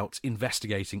sets about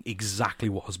investigating exactly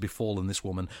what has befallen this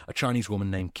woman, a Chinese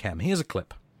woman named Kem. Here's a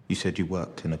clip. You said you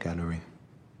worked in a gallery.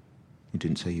 You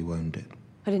didn't say you owned it.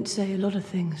 I didn't say a lot of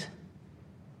things.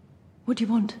 What do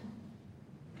you want?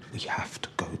 We have to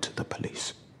go to the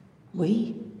police.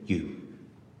 We? You.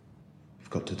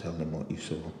 got to tell them what you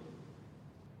saw.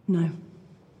 No.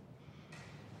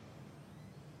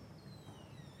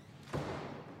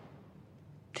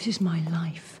 This is my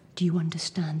life. Do you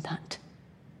understand that?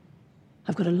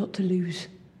 I've got a lot to lose.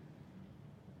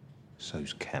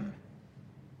 So's Kem,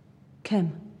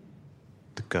 Kem.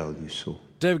 the girl you saw.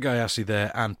 David Gayassi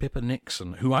there, and Pippa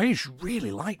Nixon, who I really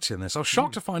liked in this. I was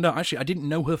shocked to find out, actually, I didn't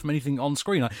know her from anything on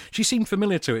screen. She seemed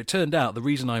familiar to it. It turned out the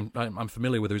reason I'm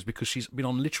familiar with her is because she's been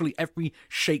on literally every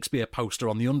Shakespeare poster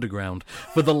on the Underground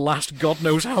for the last God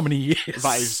knows how many years.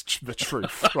 That is the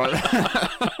truth. Right?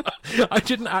 I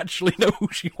didn't actually know who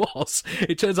she was.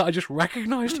 It turns out I just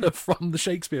recognised her from the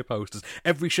Shakespeare posters.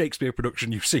 Every Shakespeare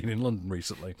production you've seen in London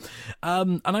recently.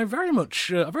 And I very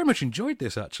much enjoyed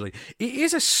this, actually. It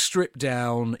is a stripped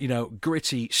down,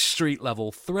 gritty street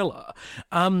level thriller.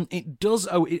 It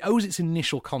owes its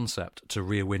initial concept to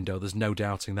Rear Window. There's no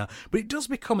doubting that, but it does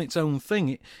become its own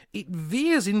thing. It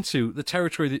veers into the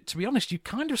territory that, to be honest, you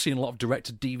kind of see in a lot of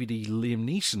direct-to-DVD Liam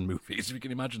Neeson movies, if you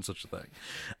can imagine such a thing.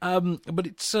 But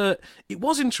it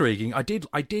was intriguing. I did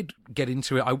get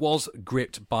into it. I was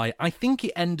gripped by. I think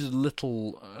it ended a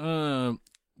little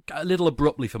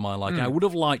abruptly for my liking. I would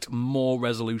have liked more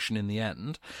resolution in the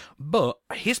end, but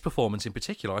his performance in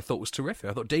particular I thought was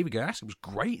terrific. I thought David Gayassi was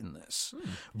great in this.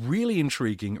 Really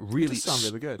intriguing, really sound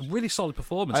really good. Really solid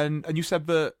performance. And you said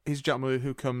that he's a gentleman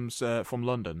who comes from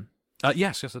London.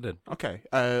 Yes, I did. Okay,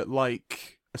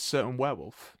 like a certain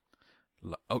werewolf.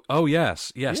 Oh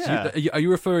yes. Yeah. Are you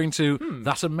referring to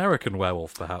that American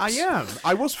werewolf, perhaps? I am.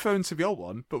 I was referring to the old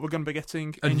one, but we're going to be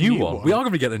getting a new one. We are going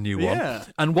to be getting a new one. Yeah.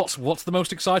 And what's the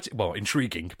most exciting? Well,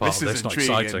 intriguing part of this. Not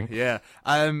exciting. Yeah.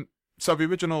 So the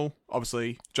original,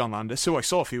 obviously, John Landis, who I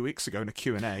saw a few weeks ago in a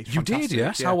Q&A. You did,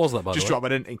 yes? Yeah. How was that, by the way? Just dropped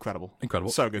it in. Incredible.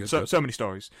 So good. So many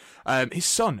stories. His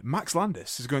son, Max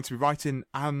Landis, is going to be writing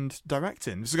and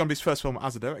directing. This is going to be his first film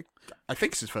as a director. I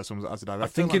think it's his first film as a director. I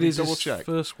think it is his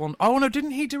first one. Oh, no,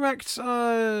 didn't he direct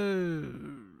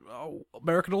American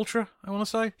Ultra, I want to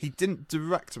say? He didn't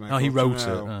direct American Ultra. Oh, he wrote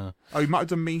it. Oh, he might have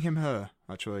done Me, Him, Her,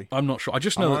 actually. I'm not sure. I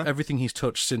just know that everything he's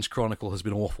touched since Chronicle has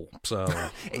been awful. So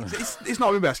it's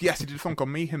not the best. Yes, he did a film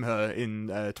called Me, Him, Her in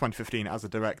 2015 as a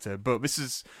director, but this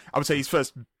is, I would say, his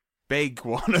first big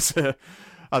one as a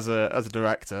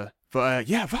director. But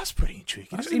yeah, that's pretty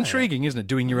intriguing. That's intriguing, isn't it?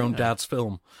 Doing your own dad's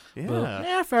film. Yeah,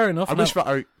 but, fair enough. I wish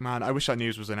that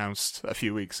news was announced a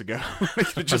few weeks ago. I know,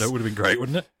 it would have been great,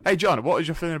 wouldn't it? Hey, John, what is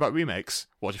your feeling about remakes?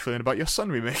 What are you feeling about your son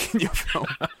remaking your film?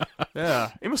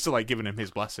 Yeah, he must have given him his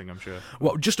blessing, I'm sure.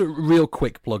 Well, just a real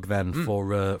quick plug then for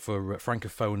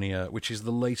Francophonia, which is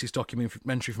the latest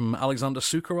documentary from Alexander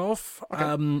Sukharov.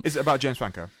 Okay. Is it about James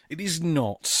Franco? It is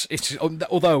not.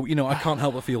 Although I can't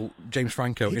help but feel James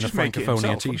Franco in a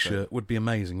Francophonia t-shirt would be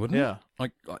amazing, wouldn't it?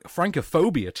 Like a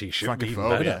Francophobia t-shirt would be even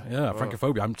better. Yeah,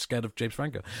 Francophobia. I'm scared of James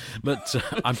Franco. But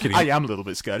I'm kidding. I am a little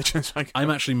bit scared of James Franco. I'm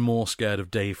actually more scared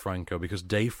of Dave Franco because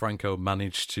Dave Franco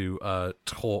managed to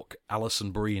talk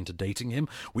Alison Brie into dating him,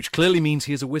 which clearly means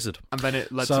he is a wizard. And then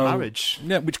it led to marriage.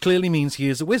 Yeah, which clearly means he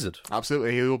is a wizard.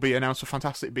 Absolutely. He will be announced for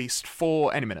Fantastic Beasts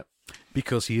 4 any minute.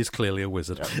 Because he is clearly a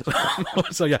wizard. Yeah.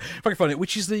 So yeah, Francophonia,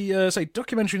 which is the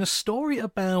documentary and a story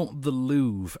about the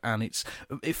Louvre, and it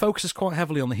focuses quite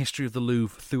heavily on the history of the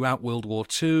Louvre throughout World War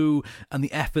II and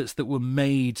the efforts that were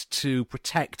made to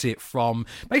protect it from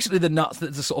basically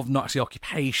the sort of Nazi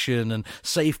occupation and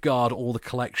safeguard all the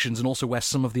collections, and also where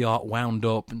some of the art wound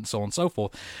up and so on and so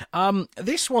forth.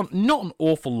 This one, not an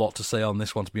awful lot to say on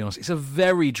this one, to be honest. It's a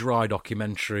very dry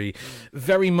documentary,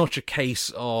 very much a case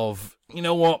of, you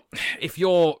know what, if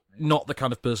you're not the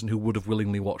kind of person who would have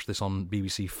willingly watched this on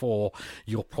BBC 4,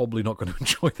 you're probably not going to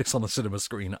enjoy this on the cinema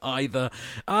screen either.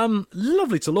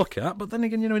 Lovely to look at, but then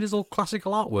again, it is all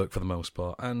classical artwork for the most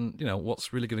part, and,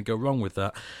 what's really going to go wrong with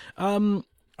that?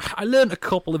 I learned a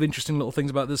couple of interesting little things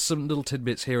about this, some little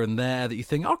tidbits here and there that you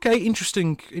think, okay,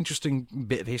 interesting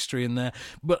bit of history in there,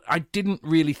 but I didn't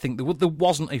really think there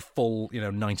wasn't a full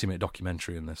 90-minute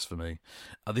documentary in this for me.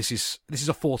 This is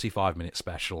a 45-minute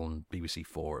special on BBC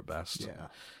 4 at best. Yeah,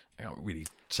 I can't really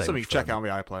say something. Check out the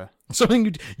iPlayer. Something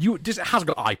it has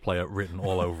got iPlayer written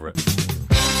all over it.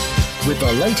 With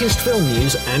the latest film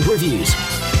news and reviews,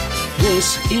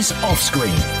 this is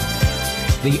Offscreen,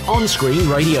 the on-screen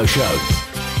radio show.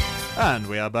 And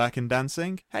we are back in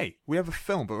dancing. Hey, we have a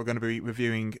film, but we're going to be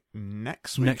reviewing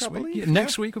next week, I believe. Yeah,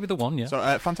 next week will be the one, yeah.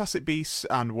 So, Fantastic Beasts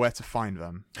and Where to Find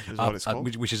Them is what it's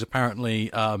called. Which is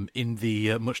apparently in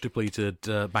the much-depleted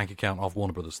bank account of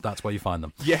Warner Brothers. That's where you find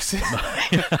them. Yes.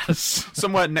 Yes.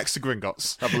 Somewhere next to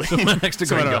Gringotts, I believe. Somewhere next to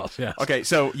Gringotts, yes. Okay,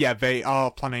 so, yeah, they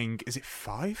are planning, is it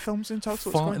 5 films in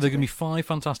total? There are going to be 5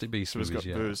 Fantastic Beasts movies,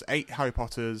 There's 8 Harry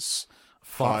Potters,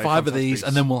 5 of these,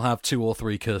 and then we'll have 2 or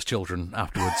 3 cursed children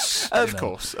afterwards. Of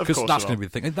course, because that's going to be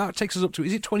the thing. That takes us up to,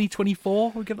 is it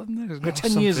 2024? We get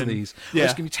 10 years of these. Yeah.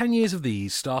 It's going to be 10 years of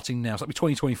these starting now. So that'll be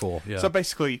 2024. Yeah. So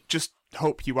basically, just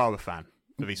hope you are a fan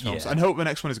of these films, and hope the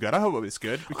next one is good. I hope it's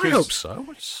good. Because I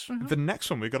hope so. The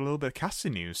next one, we've got a little bit of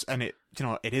casting news, and it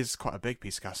is quite a big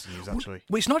piece of casting news, actually.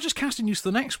 Well, it's not just casting news for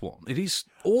the next one. It is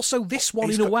also this one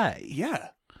in a way. Yeah.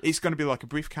 It's going to be like a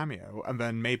brief cameo, and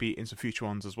then maybe in some future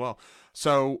ones as well.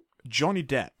 So, Johnny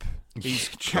Depp.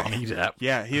 Johnny Depp.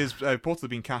 Yeah, he has reportedly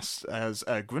been cast as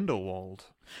Grindelwald,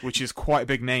 which is quite a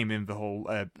big name in the whole...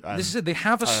 this is it. They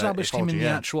have established him in the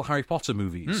yeah. actual Harry Potter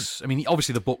movies. I mean,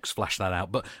 obviously the books flesh that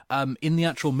out, but in the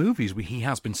actual movies, he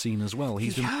has been seen as well.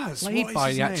 He's been played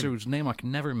by the actor whose name I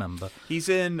can never remember. He's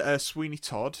in Sweeney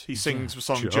Todd. He sings the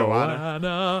song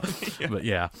Joanna. Yeah. But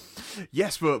yeah.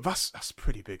 Yes, but that's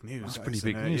pretty big news. That's pretty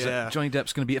big news. Yeah. Johnny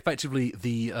Depp's going to be effectively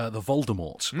the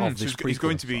Voldemort of this prequel. He's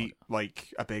going to be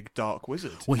like a big dark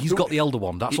wizard. Well, he's got the Elder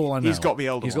Wand. That's all I know. He's got the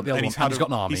Elder Wand. He's got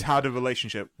an army. He's had a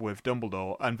relationship with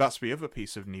Dumbledore, and that's the other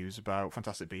piece of news about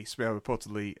Fantastic Beasts. We are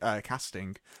reportedly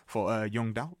casting for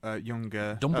young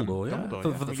Dumbledore,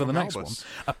 Dumbledore for the next one.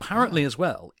 Apparently, as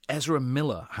well, Ezra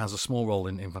Miller has a small role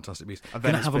in Fantastic Beasts.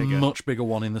 Going to have a much bigger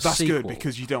one in the sequel. That's good,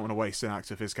 because you don't want to waste an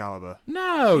actor of his caliber.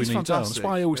 No, he's fantastic. That's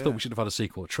why I always thought we should have had a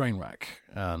sequel, Trainwreck,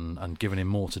 and given him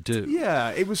more to do.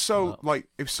 Yeah, it was so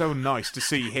nice to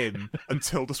see him and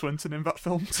Tilda Swinton in that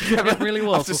film together. It really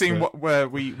was. After seeing where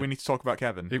we need to talk about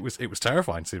Kevin, it was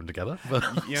terrifying to see them together. But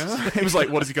yeah, it was like,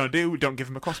 what is he going to do? Don't give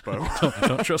him a crossbow.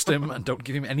 don't trust him, and don't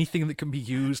give him anything that can be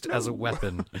used as a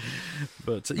weapon.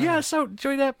 But so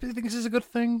Johnny Depp, do you think this is a good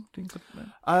thing?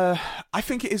 I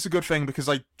think it is a good thing, because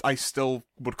I still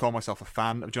would call myself a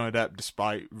fan of Johnny Depp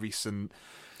despite recent...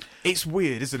 It's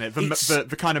weird, isn't it?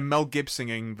 The kind of Mel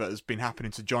Gibsoning that has been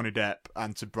happening to Johnny Depp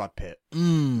and to Brad Pitt.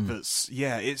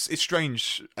 It's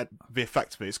strange the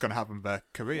effect of it's going to have on their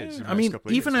careers. Yeah. I mean,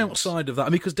 even outside of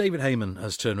that, because David Heyman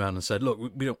has turned around and said, "Look,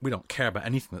 we don't care about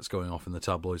anything that's going off in the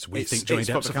tabloids. We think Johnny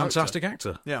Depp's a fantastic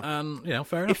actor." Yeah, and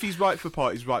fair enough. If he's right for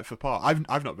part, he's right for part.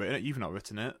 I've not written it. You've not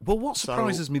written it. Well, what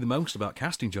surprises me the most about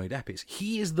casting Johnny Depp is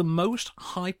he is the most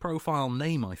high-profile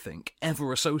name, I think,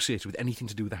 ever associated with anything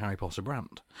to do with the Harry Potter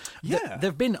brand. Yeah.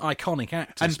 They've been iconic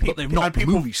actors, but they're not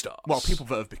movie stars. Well, people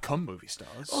that have become movie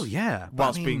stars. Oh, yeah.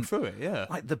 Whilst being through it, yeah.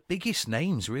 Like, the biggest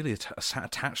names, really,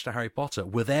 attached to Harry Potter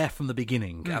were there from the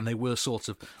beginning, and they were sort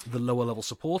of the lower-level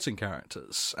supporting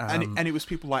characters. And it was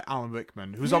people like Alan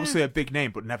Rickman, who's obviously a big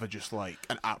name, but never just, like,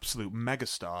 an absolute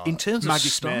megastar. In terms Maggie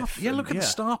of star... Smith, look at the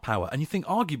star power, and you think,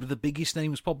 arguably, the biggest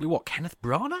name was probably, Kenneth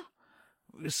Branagh?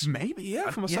 Maybe,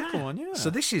 from a second one, yeah. So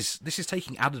this is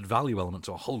taking added value element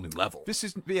to a whole new level. This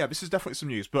is definitely some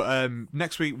news. But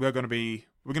next week we're going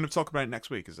to talk about it next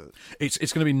week, is it? It's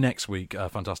going to be next week.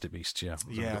 Fantastic Beasts, yeah.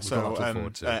 Yeah. So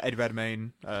Eddie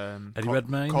Redmayne,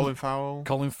 Colin Farrell,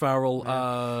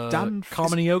 Dan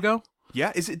Carmen Eogo.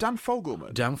 Yeah, is it Dan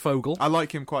Fogelman? Dan Fogel. I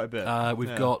like him quite a bit.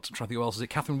 We've got, I'm trying to think who else is it.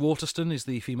 Catherine Waterston is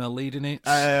the female lead in it.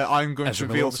 I'm going to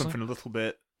reveal something a little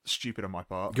bit stupid on my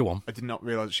part. Go on. I did not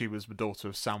realise she was the daughter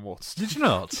of Sam Waterston. Did you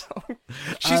not?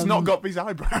 She's not got these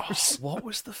eyebrows. What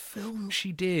was the film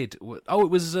she did? Oh,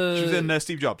 it was... she was in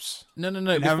Steve Jobs. No.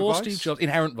 Before Steve Jobs.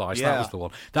 Inherent Vice, that was the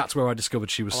one. That's where I discovered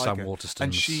she was Sam Waterston.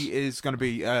 And she is going to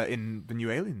be in the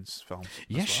new Aliens film.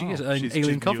 Yes, she is.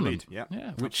 Alien Covenant. Yeah,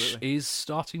 which is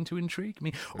starting to intrigue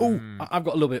me. Oh, I've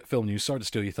got a little bit of film news. Sorry to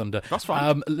steal your thunder. That's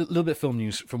fine. A little bit of film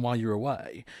news from while you're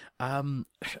away.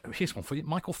 Here's one for you.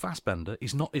 Michael Fassbender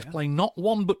is playing not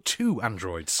one but 2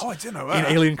 androids. Oh, I didn't know that.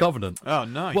 In Alien Covenant. Oh,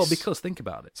 nice. Well, because think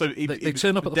about it. So they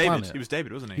turn up at the planet. He was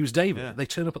David, wasn't he? He was David. Yeah. They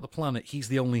turn up at the planet. He's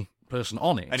the only person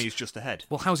on it. And he's just ahead.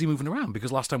 Well, how's he moving around?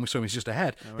 Because last time we saw him, he's just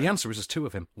ahead. Oh, right. The answer is there's 2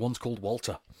 of him. One's called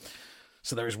Walter.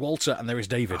 So there is Walter and there is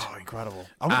David. Oh, incredible.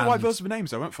 I wonder why those are the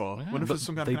names I went for. Yeah, wonder if there's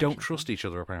some kind they of don't trust each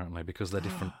other, apparently, because they're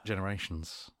different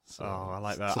generations. So I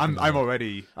like that.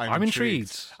 I'm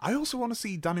intrigued. I also want to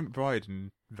see Danny McBride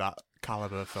in that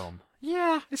caliber film.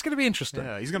 Yeah, it's going to be interesting.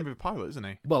 Yeah, he's going to be a pilot, isn't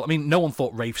he? Well, I mean, no one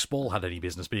thought Rafe Spall had any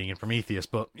business being in Prometheus,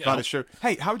 but... That is true.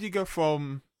 Hey, how do you go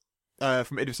from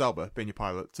Idris Elba being your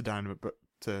pilot to Danny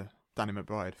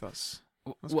McBride? That's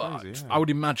crazy, yeah. I would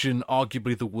imagine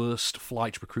arguably the worst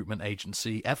flight recruitment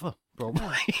agency ever,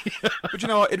 probably. But you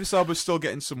know what? Idris Elba's still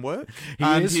getting some work.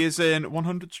 He is in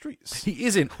 100 Streets. He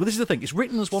is in. Well, this is the thing. It's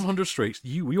written as 100 Streets.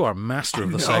 You are a master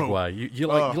of the segue.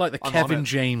 You're like the Kevin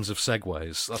James of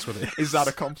segues. That's what it is. Is that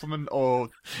a compliment, or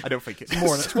I don't think it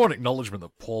is. It's more an acknowledgement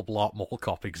that Paul Blart Mall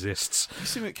Cop exists. You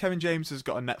see that Kevin James has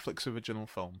got a Netflix original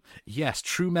film? Yes,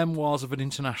 True Memoirs of an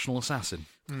International Assassin.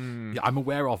 Yeah, I'm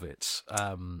aware of it.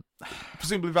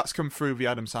 Presumably that's come through the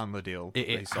Adam Sandler deal.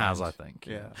 It has, I think.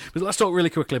 Yeah. But let's talk really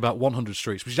quickly about 100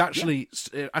 Streets, which is actually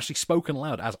spoken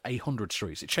aloud as 100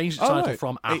 Streets. It changed its title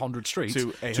from 100 Streets to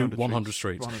 100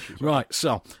 Streets. Right,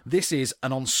 so this is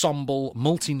an ensemble,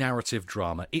 multi-narrative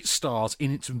drama. It stars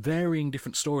in its varying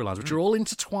different storylines, which are all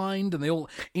intertwined and they all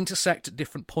intersect at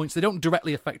different points. They don't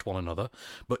directly affect one another,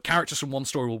 but characters from one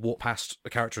story will walk past a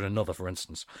character in another, for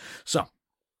instance. So,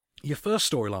 your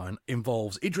first storyline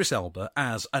involves Idris Elba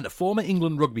as a former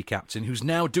England rugby captain who's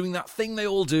now doing that thing they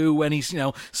all do when he's,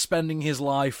 spending his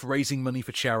life raising money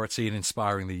for charity and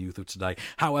inspiring the youth of today.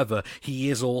 However,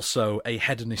 he is also a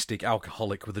hedonistic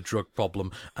alcoholic with a drug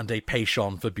problem and a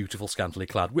penchant for beautiful, scantily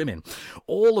clad women.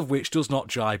 All of which does not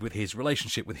jibe with his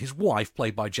relationship with his wife,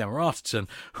 played by Gemma Arterton,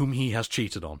 whom he has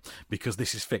cheated on, because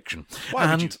this is fiction. Why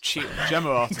would you cheat on Gemma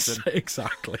Arterton?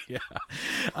 Exactly,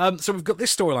 yeah. So we've got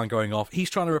this storyline going off.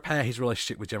 He's trying to repair his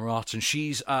relationship with Gemma Arterton.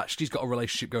 She's got a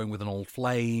relationship going with an old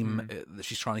flame that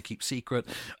she's trying to keep secret,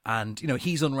 and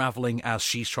he's unraveling as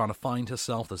she's trying to find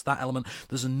herself. There's that element.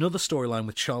 There's another storyline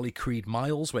with Charlie Creed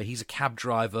Miles where he's a cab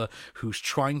driver who's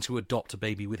trying to adopt a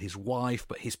baby with his wife,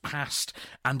 but his past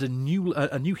and a new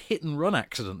hit and run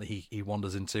accident that he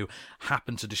wanders into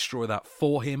happen to destroy that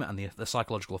for him, and the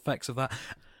psychological effects of that.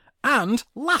 And,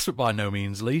 last but by no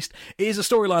means least, is a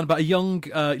storyline about a young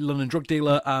London drug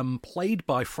dealer played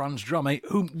by Franz Drame,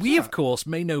 whom we, of course,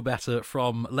 may know better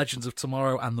from Legends of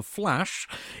Tomorrow and The Flash,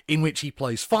 in which he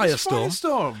plays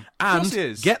Firestorm.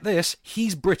 And, get this,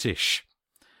 he's British.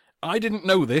 I didn't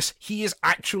know this. He is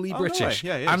actually British. No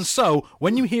way. Yeah, he is. And so,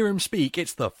 when you hear him speak,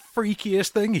 it's the freakiest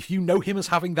thing if you know him as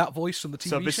having that voice from the TV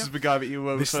show. So this is the guy that you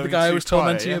were This is the guy I was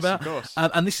tormenting you about. Of course.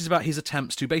 And this is about his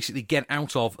attempts to basically get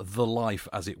out of the life,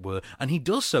 as it were. And he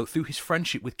does so through his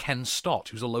friendship with Ken Stott,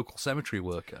 who's a local cemetery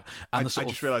worker. And I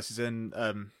just realised he's in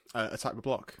Attack the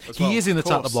Block as he well. is in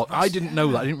Attack the Block. I didn't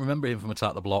know that. I didn't remember him from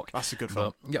Attack the Block. That's a good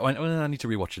film. Yeah, I need to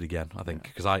rewatch it again, I think,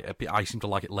 because I seem to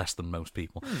like it less than most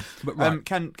people. But right.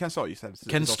 Ken Stott, you said.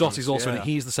 Ken Stott is also in it.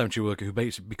 He's the cemetery worker who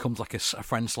basically becomes like a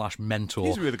friend/mentor.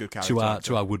 He's a really good character.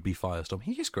 To our would-be Firestorm.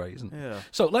 He is great, isn't he? Yeah.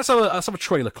 So let's have a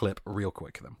trailer clip real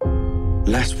quick then.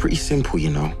 Life's pretty simple,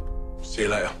 See you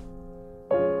later.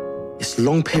 It's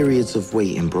long periods of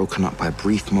waiting broken up by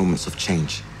brief moments of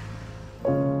change.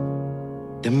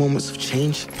 Them moments of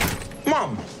change,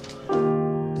 Mom,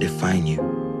 define you.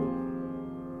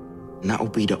 And that'll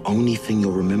be the only thing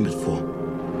you're remembered for.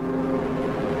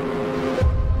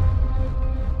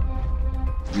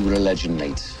 You were a legend,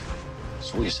 mate.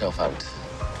 Sort yourself out.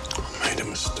 I made a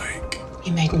mistake.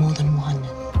 You made more than one.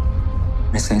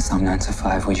 This ain't some 9 to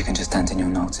 5 where you can just hand in your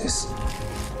notice.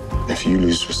 If you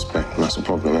lose respect, that's a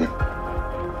problem, innit?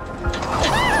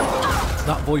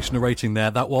 That voice narrating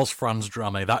there, that was Franz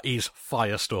Drame. That is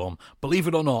Firestorm. Believe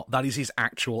it or not, that is his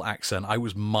actual accent. I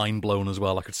was mind blown as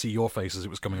well. I could see your face as it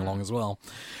was coming along as well.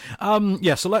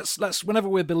 So let's whenever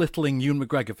we're belittling Ewan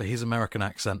McGregor for his American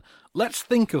accent, let's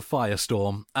think of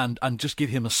Firestorm and just give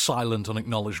him a silent,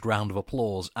 unacknowledged round of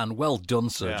applause. And well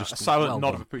done, sir. Yeah, just a silent well nod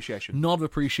done. of appreciation. Nod of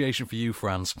appreciation for you,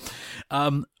 Franz.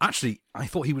 Actually, I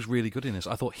thought he was really good in this.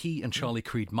 I thought he and Charlie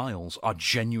Creed Miles are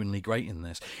genuinely great in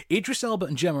this. Idris Elba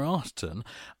and Gemma Arterton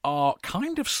are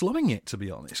kind of slumming it, to be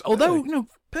honest. Although,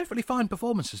 perfectly fine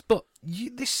performances. But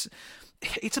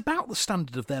it's about the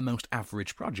standard of their most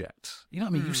average project. You know what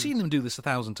I mean? You've seen them do this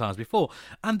 1,000 times before,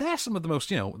 and they're some of the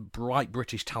most, bright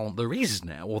British talent there is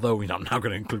now, although I'm now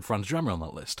going to include Franz Drame on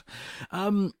that list.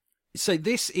 So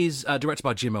this is directed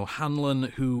by Jim O'Hanlon,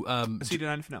 who... Has he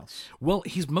done anything else? Well,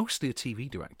 he's mostly a TV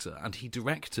director, and he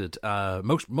directed,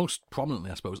 most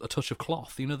prominently, I suppose, A Touch of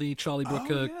Cloth, the Charlie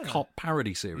Brooker cop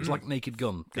parody series, like Naked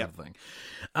Gun kind of thing.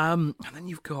 And then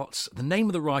you've got... The name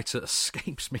of the writer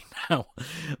escapes me now,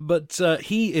 but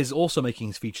he is also making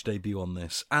his feature debut on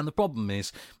this, and the problem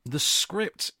is, the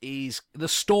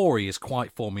story is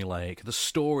quite formulaic, the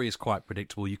story is quite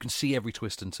predictable, you can see every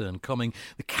twist and turn coming,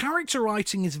 the character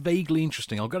writing is vaguely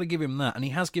interesting. I've got to give him that, and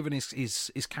he has given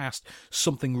his cast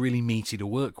something really meaty to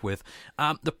work with.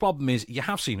 The problem is, you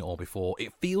have seen it all before.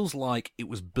 It feels like it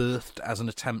was birthed as an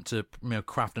attempt to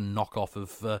craft a knockoff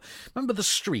of. Remember The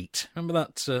Street? Remember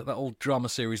that old drama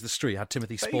series, The Street? It had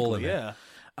Timothy Spall in it.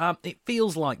 It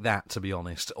feels like that, to be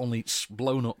honest, only it's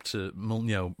blown up to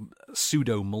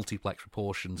pseudo multiplex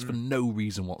proportions for no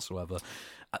reason whatsoever.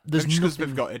 There's just because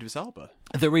they've got Idris Elba.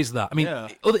 There is that. I mean,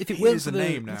 if it weren't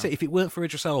for if it weren't for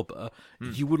Idris Elba,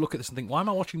 you would look at this and think, "Why am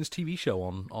I watching this TV show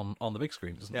on the big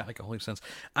screen?" It doesn't make a whole heap of sense.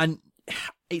 And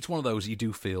it's one of those you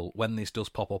do feel when this does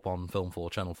pop up on Film 4,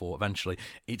 Channel 4. Eventually,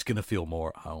 it's going to feel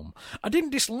more at home. I didn't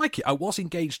dislike it. I was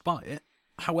engaged by it.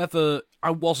 However,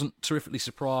 I wasn't terrifically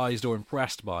surprised or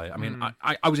impressed by it. I mean,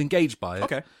 I was engaged by it.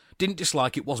 Okay. Didn't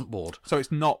dislike it, wasn't bored. So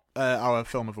it's not our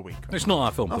film of the week? It's not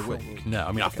our film of the week. No,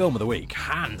 I mean, our film of the week,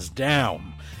 hands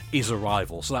down, is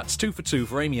Arrival. So that's 2 for 2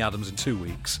 for Amy Adams in 2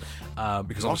 weeks.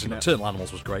 Because obviously Nocturnal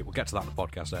Animals was great. We'll get to that in the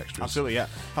podcast extras. Absolutely, yeah.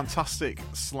 Fantastic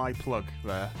sly plug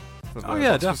there. Oh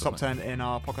yeah, definitely. Top 10 in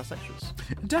our podcast extras.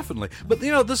 Definitely, but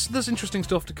there's interesting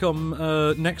stuff to come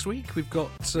next week. We've got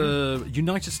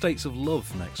United States of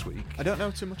Love next week. I don't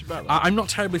know too much about that. I'm not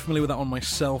terribly familiar with that one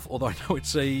myself, although I know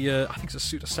it's I think it's a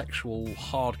pseudosexual,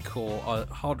 hardcore,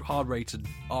 hard-rated,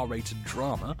 R-rated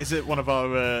drama. Is it one of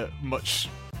our much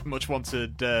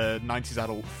wanted 90s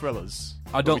adult thrillers?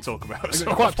 I don't we talk about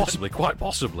quite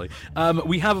possibly.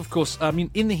 We have, of course, I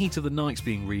mean, In the Heat of the Night's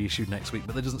being reissued next week,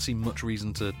 but there doesn't seem much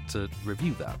reason to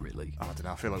review that, really. I don't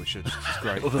know. I feel like we should. It's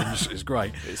great. Other than it's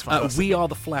great. It's fantastic. We Are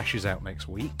the Flesh is out next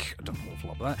week. I don't know an awful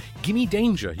lot about that. Gimme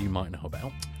Danger, you might know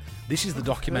about. This is the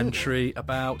documentary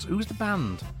about who's the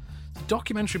band. It's a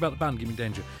documentary about the band Gimme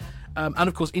Danger. And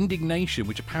of course, Indignation,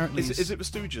 which apparently is it the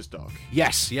Stooges doc?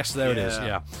 Yes, there it is.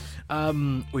 Yeah.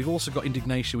 We've also got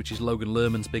Indignation, which is Logan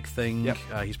Lerman's big thing. Yep.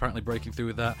 He's apparently breaking through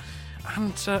with that.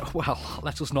 And well,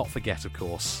 let us not forget, of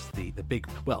course, the big.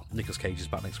 Well, Nicolas Cage is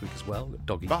back next week as well.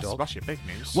 Dog Eat Dog. That's your big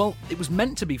news. Well, it was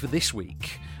meant to be for this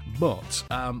week, but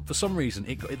for some reason,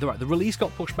 the release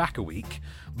got pushed back a week.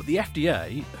 But the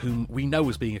FDA, whom we know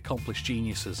as being accomplished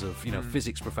geniuses of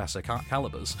physics professor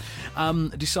calibers,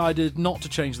 decided not to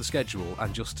change the schedule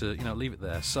and just to leave it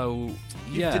there. So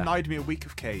you denied me a week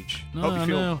of Cage. No, Hope you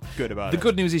feel good about it. The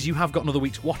good news is you have got another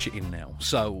week to watch it in now.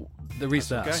 So there is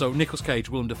that. Okay. So Nicolas Cage,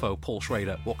 Willem Dafoe, Paul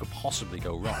Schrader. What could possibly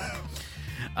go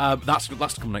wrong? That's to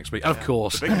come next week. And of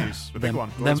course, the big news, the big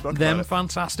one. Them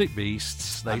Fantastic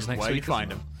Beasts. These next where week. You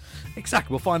find them.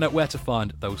 Exactly. We'll find out where to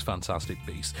find those fantastic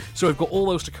beasts. So we've got all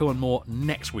those to come and more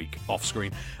next week off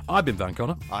screen. I've been Van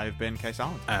Connor. I've been Case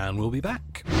Allen. And we'll be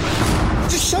back.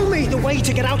 Just show me the way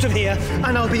to get out of here,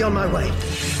 and I'll be on my way.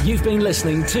 You've been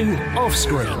listening to Off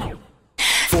Screen.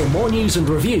 For more news and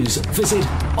reviews, visit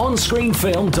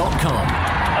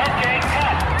onscreenfilm.com.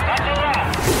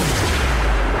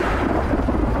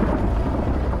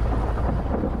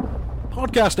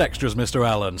 Podcast extras, Mr.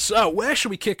 Allen. So, where should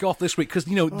we kick off this week? Because,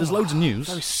 there's loads of news.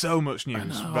 There is so much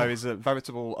news. There is a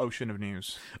veritable ocean of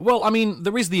news. Well, I mean,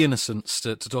 there is The Innocents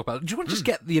to talk about. Do you want to just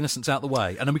get The Innocents out of the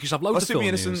way? And then we can just have loads of film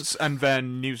news. Let's do The Innocents and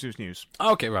then news.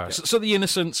 Okay, right. Yeah. So The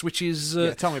Innocents, which is...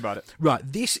 tell me about it. Right,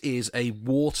 this is a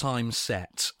wartime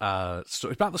set. So it's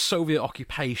about the Soviet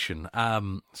occupation.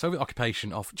 Soviet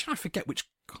occupation of... I forget which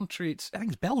country it's... I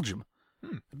think it's Belgium.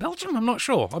 Belgium? I'm not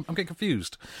sure. I'm getting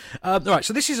confused. Right,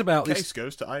 so this is about... Case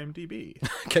goes to IMDb.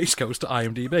 Case goes to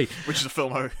IMDb. Which is a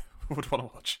film I would want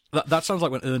to watch. That sounds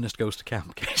like when Ernest goes to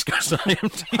camp. Case goes to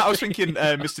IMDb. I was thinking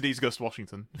Mr. Deeds Goes to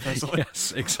Washington.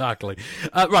 Yes, exactly.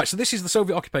 Right, so this is the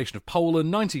Soviet occupation of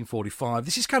Poland, 1945.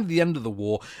 This is kind of the end of the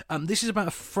war. This is about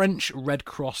a French Red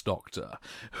Cross doctor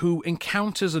who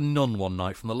encounters a nun one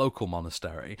night from the local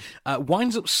monastery,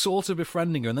 winds up sort of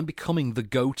befriending her and then becoming the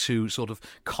go-to sort of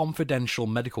confidential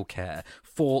medical care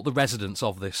for the residents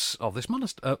of this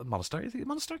monastery. Is it a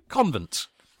monastery? Convent,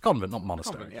 not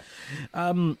monastery. Convent,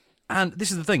 yeah. And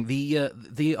this is the thing: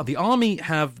 the army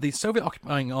the Soviet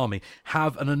occupying army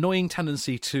have an annoying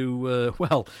tendency to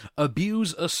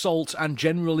abuse, assault, and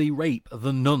generally rape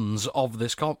the nuns of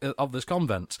this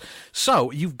convent.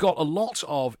 So you've got a lot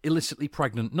of illicitly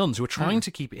pregnant nuns who are trying to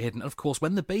keep it hidden. And of course,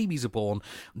 when the babies are born,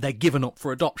 they're given up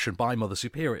for adoption by Mother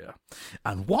Superior.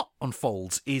 And what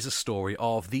unfolds is a story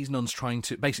of these nuns trying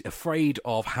to basically afraid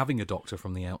of having a doctor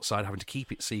from the outside, having to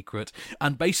keep it secret,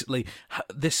 and basically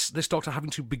this doctor having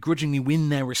to begrudgingly win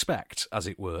their respect, as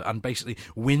it were, and basically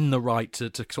win the right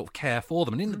to sort of care for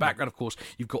them. And in the background, of course,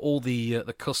 you've got all the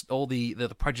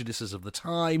prejudices of the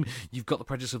time. You've got the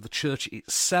prejudice of the church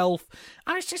itself,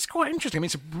 and it's quite interesting. I mean,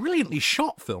 it's a brilliantly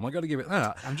shot film. I got to give it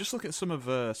that. I'm just looking at some of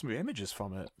the images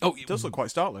from it. Oh, it does look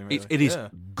quite startling. Really. It is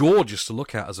gorgeous to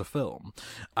look at as a film.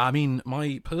 I mean,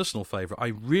 my personal favourite, I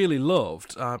really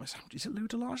loved. Is it Lou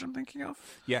Delage I'm thinking of?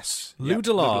 Yes, Lou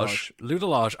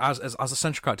Delage as a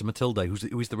central character, Matilda,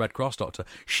 who is the Red Cross doctor.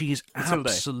 She is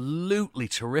absolutely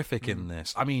terrific in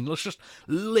this. I mean, let's just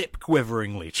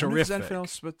lip-quiveringly terrific. Is there anything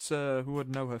else but who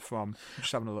would know her from? I'm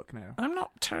just having a look now. I'm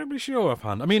not terribly sure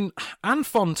offhand. I mean, Anne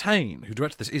Fontaine, who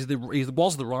directed this,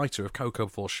 was the writer of Coco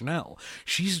Before Chanel.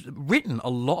 She's written a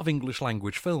lot of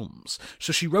English-language films.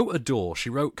 So she wrote Adore, she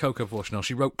wrote Coco Before Chanel,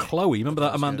 she wrote Chloe. Remember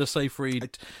that Amanda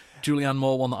Seyfried, Julianne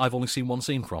Moore one that I've only seen one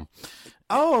scene from?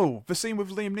 Oh, the scene with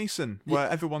Liam Neeson where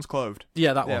everyone's clothed.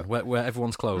 Yeah, that one where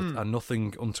everyone's clothed and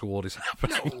nothing untoward is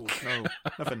happening. No,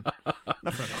 nothing.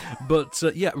 But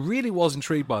really was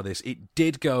intrigued by this.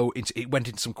 It went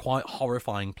into some quite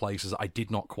horrifying places that I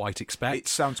did not quite expect. It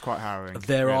sounds quite harrowing.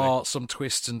 There are some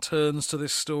twists and turns to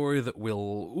this story that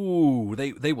will,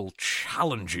 they will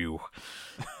challenge you.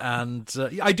 And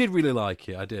I did really like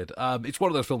it. I did. It's one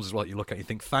of those films as well. You look at it, you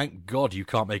think, thank God you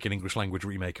can't make an English language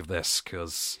remake of this,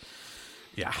 because.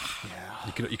 Yeah.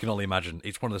 You can only imagine.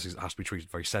 It's one of those things that has to be treated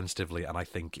very sensitively, and I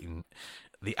think in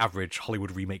the average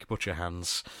Hollywood remake butcher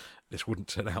hands, this wouldn't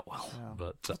turn out well. Yeah.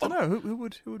 But I don't know who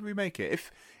would remake it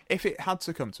if it had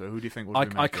to come to it. Who do you think would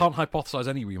remake it? I can't hypothesize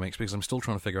any remakes because I'm still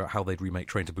trying to figure out how they'd remake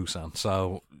Train to Busan.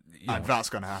 So and that's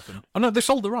going to happen. Oh no, they've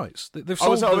sold the rights. They've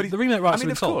sold the remake rights. I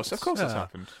mean, of course, that's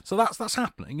happened. So that's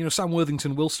happening. Sam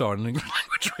Worthington will star in an English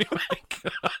language remake.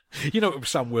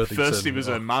 Sam Worthington. First he was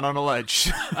a man on a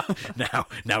ledge.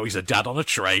 now he's a dad on a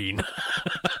train.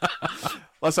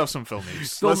 Let's have some film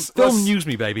news. Film news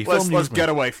me, baby. Let's get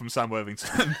away from Sam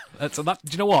Worthington. Do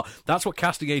you know what? That's what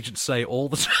casting agents say all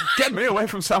the time. Get me away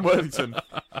from Sam Worthington.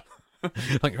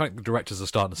 I think the directors are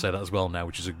starting to say that as well now,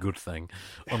 which is a good thing,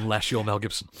 unless you're Mel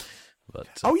Gibson. But,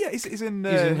 he's in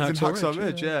Hacksaw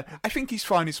Ridge. Yeah, I think he's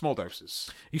fine in small doses.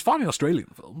 He's fine in Australian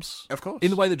films, of course. In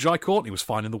the way that Jai Courtney was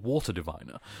fine in The Water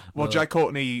Diviner. Well, Jai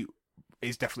Courtney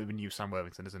is definitely the new Sam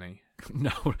Worthington, isn't he? No,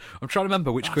 I'm trying to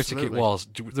remember which critic it was.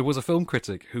 There was a film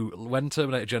critic who, when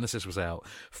Terminator Genesis was out,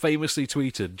 famously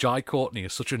tweeted, Jai Courtney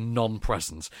is such a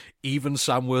non-presence. Even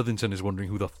Sam Worthington is wondering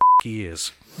who the he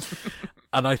is.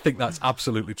 And I think that's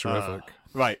absolutely terrific.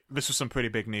 Right, this was some pretty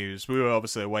big news. We were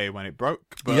obviously away when it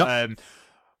broke, but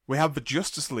we have the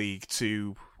Justice League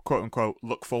to quote-unquote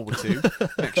look forward to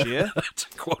next year.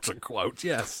 Quote-unquote,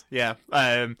 yes. Yeah.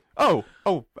 Marvel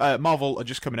are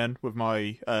just coming in with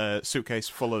my suitcase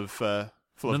full of notes.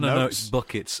 No, it's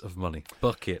buckets of money.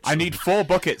 Buckets. I need 4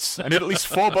 buckets. I need at least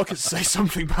 4 buckets to say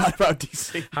something bad about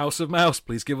DC. House of Mouse,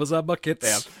 please give us our buckets.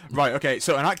 Yeah. Right, okay.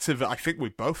 So an actor that I think we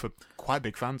both are quite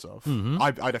big fans of. Mm-hmm.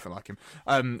 I definitely like him.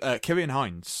 Ciarán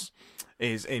Hinds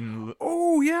is in...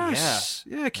 Oh, yes.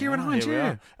 Yeah, Ciarán Hinds,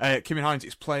 yeah. Ciarán Hinds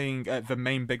is playing the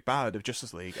main big bad of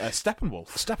Justice League, Steppenwolf.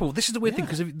 Steppenwolf. This is the weird thing,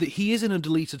 because he is in a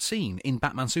deleted scene in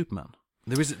Batman Superman.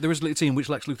 There is a little scene in which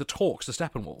Lex Luthor talks to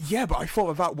Steppenwolf. Yeah, but I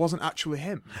thought that wasn't actually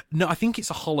him. No, I think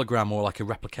it's a hologram or like a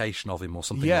replication of him or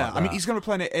something like that. Yeah, I mean, he's going to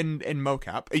play it in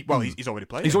mocap. He's already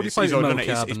played it. He's already played it in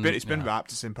mocap. It's been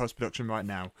wrapped. It's in post-production right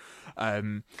now.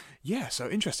 So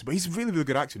interesting. But he's a really, really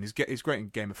good actor. He's great in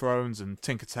Game of Thrones and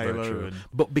Tinker Tailor.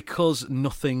 But because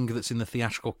nothing that's in the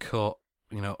theatrical cut,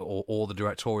 or the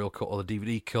directorial cut or the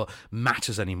DVD cut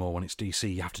matters anymore when it's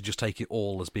DC. You have to just take it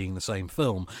all as being the same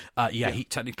film.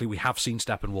 Technically we have seen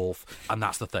Steppenwolf, and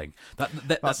that's the thing.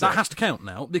 That has to count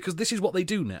now, because this is what they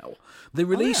do now. They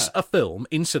release a film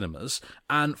in cinemas,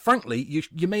 and frankly,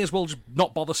 you may as well just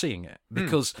not bother seeing it,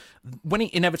 because when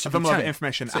it inevitably have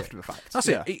information after the fact. That's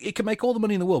it. It can make all the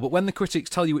money in the world, but when the critics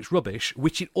tell you it's rubbish,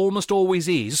 which it almost always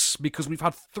is, because we've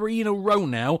had 3 in a row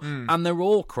now, and they're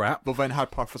all crap. But then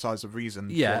hypothesize a reason.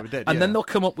 Yeah, then they'll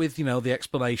come up with, the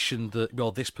explanation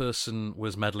that, this person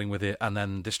was meddling with it, and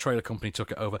then this trailer company took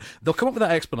it over. They'll come up with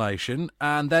that explanation,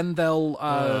 and then they'll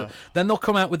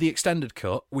come out with the extended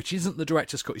cut, which isn't the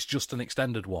director's cut, it's just an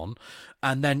extended one,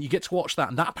 and then you get to watch that,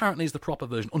 and that apparently is the proper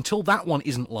version, until that one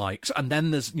isn't liked, and then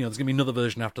there's going to be another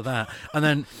version after that, and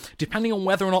then, depending on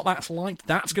whether or not that's liked,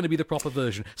 that's going to be the proper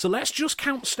version. So let's just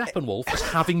count Steppenwolf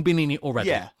as having been in it already.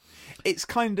 Yeah, it's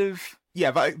kind of...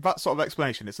 Yeah, that sort of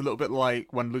explanation, it's a little bit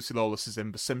like when Lucy Lawless is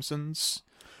in The Simpsons,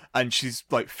 and she's,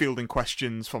 fielding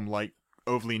questions from,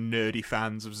 overly nerdy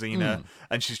fans of Xena,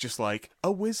 and she's just like, a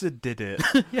wizard did it.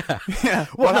 Yeah.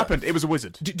 What happened? It was a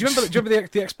wizard. Do you remember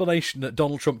the explanation that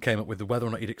Donald Trump came up with, whether or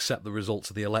not he'd accept the results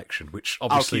of the election, which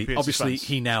obviously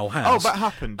he now has. Oh, that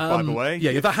happened, by the way.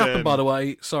 Yeah, that happened, by the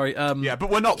way. Sorry. Yeah, but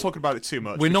we're not talking about it too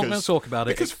much. We're not going to talk about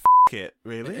it. Because it,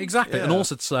 really. Exactly, and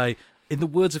also to say, in the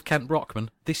words of Kent Brockman,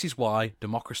 this is why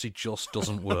democracy just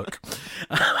doesn't work.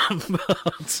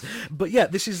 But yeah,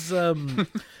 this is...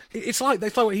 it's like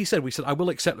what he said. We said, I will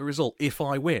accept the result if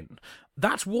I win.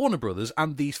 That's Warner Brothers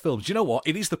and these films. Do you know what?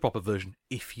 It is the proper version,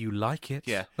 if you like it.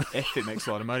 Yeah, if it makes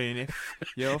a lot of money and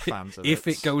if you're fans of it. If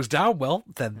it goes down well,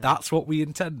 then that's what we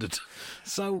intended.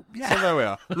 So, yeah. So there we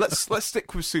are. Let's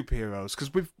stick with superheroes,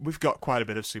 because we've got quite a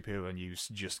bit of superhero news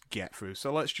to just get through.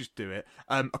 So let's just do it.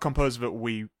 A composer that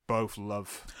we both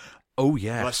love. Oh,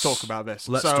 yes. Let's talk about this.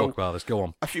 Let's talk about this. Go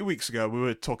on. A few weeks ago, we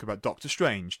were talking about Doctor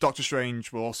Strange. Doctor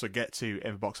Strange will also get to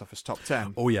in the box office top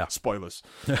 10. Oh, yeah. Spoilers.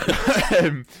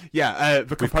 The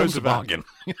composer of bargain.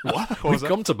 What? We've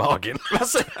come to bargain.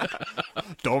 That's it.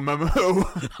 Dormammu.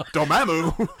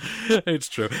 It's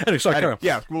true. Anyway, sorry, carry on.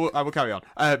 Yeah, I will carry on.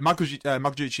 Michael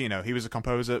Giacchino, he was a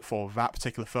composer for that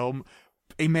particular film.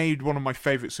 He made one of my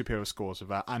favourite superhero scores of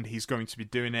that, and he's going to be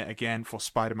doing it again for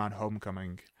Spider-Man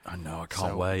Homecoming. I know, I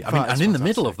can't wait. I mean, and in the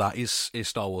middle of that is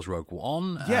Star Wars Rogue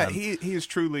One. Yeah, he is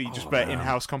truly just an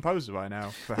in-house composer right now.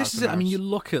 For this is it. I mean, you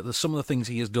look at some of the things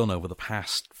he has done over the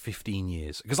past 15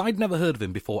 years, because I'd never heard of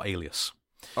him before Alias.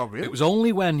 Oh, really? It was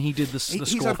only when he did the score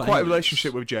He's had for quite Alias. a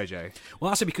relationship with JJ.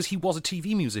 Well, that's it, because he was a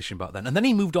TV musician back then. And then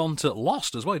he moved on to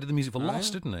Lost as well. He did the music for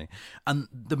Lost, didn't he? And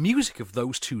the music of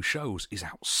those two shows is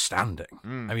outstanding.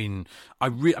 I mean, I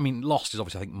mean, Lost is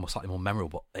obviously, I think, slightly more memorable,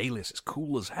 but Alias is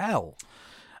cool as hell.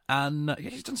 And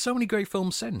he's done so many great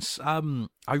films since. I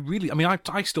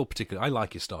still particularly, I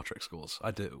like his Star Trek scores.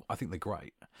 I do. I think they're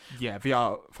great. Yeah, they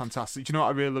are fantastic. Do you know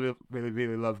what I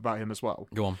really love about him as well?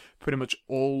 Go on. Pretty much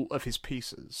all of his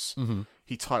pieces,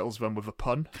 he titles them with a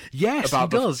pun. Yes, he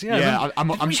does. Yeah, yeah.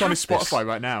 I'm just on his Spotify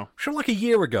right now. Sure, like a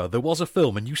year ago, there was a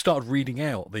film, and you started reading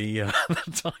out the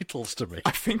titles to me.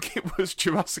 I think it was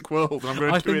Jurassic World. And I'm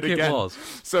going to do it again. It was.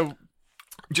 So,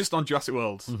 just on Jurassic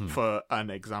World, for an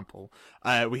example,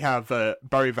 we have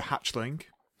Barry the Hatchling,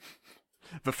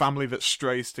 the family that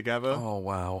strays together. Oh,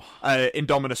 wow.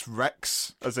 Indominus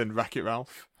Rex, as in Wreck-It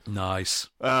Ralph. Nice.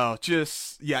 Oh,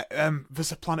 there's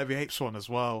a Planet of the Apes one as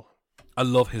well. I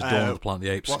love his Dawn of the Planet of the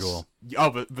Apes score.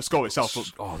 Oh, the score itself.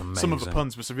 Amazing. Some of the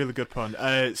puns was a really good pun.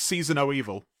 Season O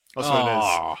Evil. That's what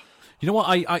it is. You know what?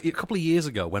 I a couple of years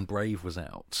ago when Brave was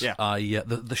out,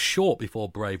 the short before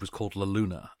Brave was called La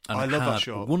Luna, and I it love had that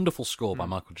short. A wonderful score by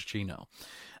Michael Giacchino.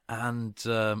 And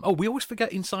we always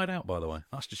forget Inside Out, by the way.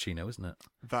 That's Giacchino, isn't it?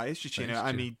 That is Giacchino,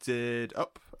 and he did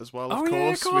Up as well, of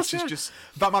course, course, which is just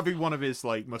that might be one of his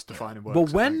most defining works. Well,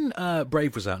 when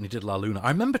Brave was out and he did La Luna, I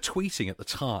remember tweeting at the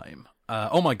time.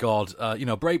 Oh my God!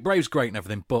 Brave's great and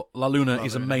everything, but La Luna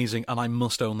is amazing, and I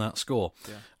must own that score.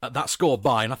 Yeah. That score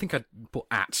by, and I think I put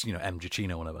at M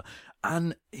Giacchino, whatever.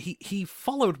 And he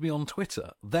followed me on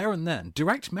Twitter there and then,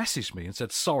 direct messaged me and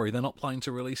said, "Sorry, they're not planning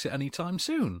to release it anytime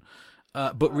soon,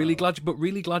 but really glad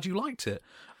you liked it."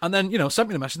 And then sent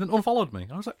me the message and then unfollowed me.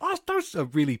 I was like, "Oh, that's a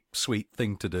really sweet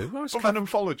thing to do." Well, then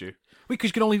unfollowed you. Because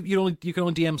you can only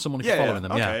DM someone if you're following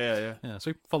them. Okay, yeah.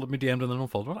 So he followed me, DM'd, and then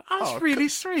unfollowed. I'm like, that's really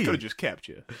sweet. Could have just kept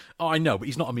you. Oh, I know, but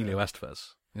he's not Emilio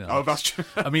Estevez. Oh, that's true.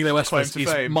 Emilio Estevez is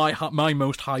fame. my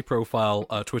most high-profile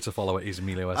Twitter follower is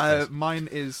Emilio Estevez. Mine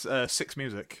is Six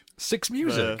Music. Six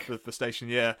Music? The station,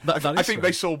 yeah. That I think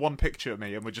they saw one picture of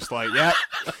me and were just like, yeah.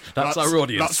 that's our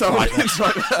audience. That's our audience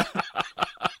right there.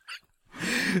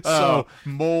 So,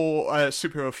 more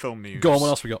superhero film news. Go on, what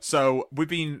else we got? So, we've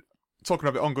been talking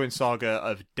about the ongoing saga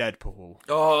of Deadpool.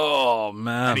 Oh,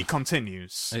 man. And it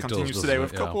continues. It continues does, today doesn't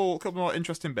with it? a couple more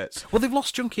interesting bits. Well, they've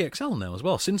lost Junkie XL now as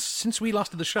well, since we last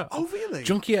did the show. Oh, really?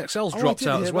 Junkie XL's dropped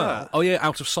out as well. That. Oh, yeah,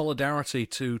 out of solidarity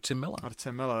to Tim Miller. Out of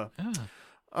Tim Miller.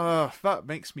 Yeah. That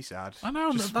makes me sad. I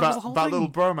know, Just that was the whole thing. little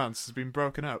bromance has been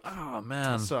broken up. Oh,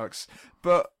 man. That sucks.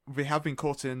 But we have been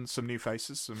caught in some new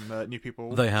faces, some new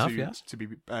people. They have, yes. To be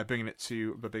bringing it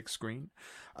to the big screen.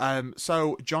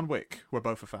 So, John Wick, we're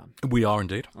both a fan. We are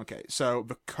indeed. Okay, so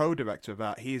the co-director of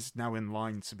that, he is now in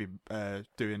line to be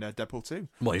doing Deadpool 2.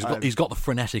 Well, he's got the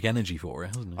frenetic energy for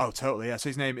it, hasn't he? Oh, totally, yeah. So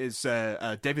his name is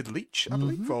David Leitch, I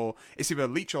believe, or it's either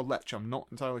Leitch or Lech, I'm not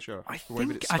entirely sure. I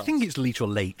think it's Leitch or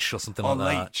Leitch or something like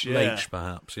that. Leitch, yeah. Leitch,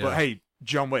 perhaps, yeah. But hey,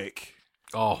 John Wick.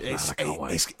 Oh, man, I can't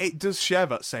wait. It does share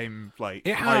that same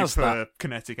it has that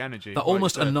kinetic energy. That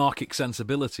almost anarchic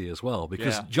sensibility as well,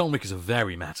 because John Wick is a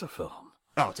very meta film.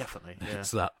 Oh, definitely. Yeah.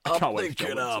 It's that. I can't wait.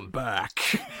 I'm back.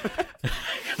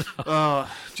 I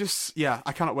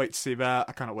cannot wait to see that.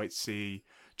 I cannot wait to see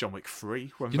John Wick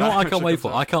 3. You know what I can't wait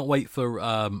for? I can't wait for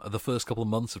the first couple of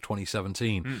months of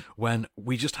 2017 when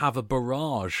we just have a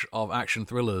barrage of action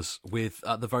thrillers with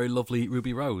the very lovely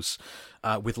Ruby Rose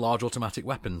with large automatic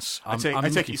weapons. I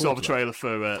take you saw the trailer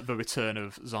for the return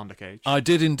of Xander Cage. I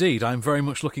did indeed. I'm very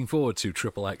much looking forward to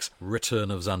XXX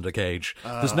Return of Xander Cage.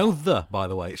 There's no by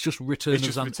the way. It's just Return of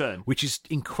Xander, which is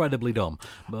incredibly dumb.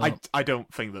 But I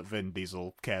don't think that Vin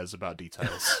Diesel cares about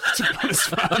details, to be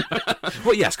honest.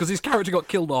 Well, yes, because his character got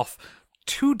killed off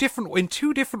in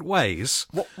two different ways.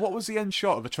 What was the end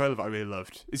shot of a trailer that I really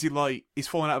loved? Is he like he's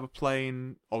falling out of a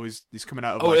plane, or he's coming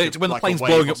out of? It's when the plane's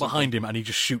blowing up behind him and he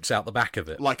just shoots out the back of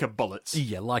it like a bullet.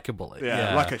 Yeah, like a bullet.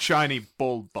 Yeah, like a shiny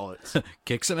bald bullet.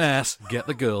 Kick some ass, get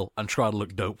the girl, and try to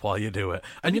look dope while you do it.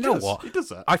 And you know what? He does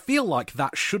that. I feel like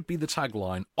that should be the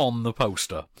tagline on the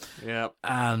poster. Yeah.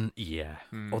 And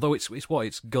although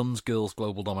it's guns, girls,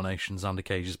 global domination, Xander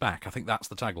Cage's back. I think that's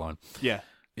the tagline. Yeah.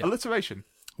 Alliteration.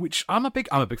 Which I'm a big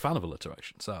fan of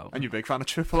alliteration. So, and you're a big fan of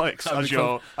Triple X, as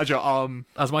your arm,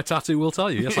 as my tattoo will tell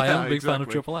you. Yes, I am a big fan of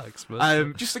Triple X.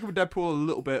 But, just sticking with Deadpool a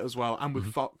little bit as well, and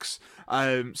with Fox.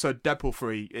 So Deadpool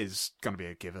 3 is going to be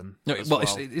a given. No,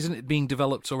 isn't it being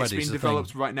developed already? It's being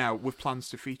developed right now with plans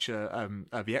to feature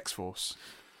the X-Force,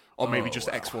 or maybe just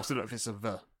X-Force. I don't know if it's a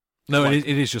the. No, it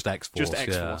is just X-Force. Just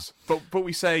X-Force. Yeah. But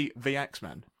we say the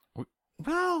X-Men.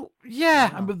 Well,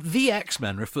 yeah, but the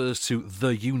X-Men refers to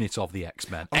the unit of the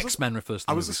X-Men. X-Men refers to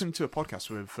the I was listening to a podcast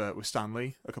with Stan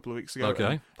Lee a couple of weeks ago.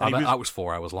 Okay. That was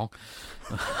 4 hours long.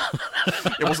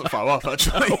 It wasn't far off,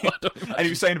 actually. And he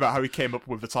was saying about how he came up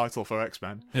with the title for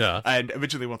X-Men. Yeah. And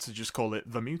originally wanted to just call it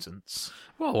The Mutants.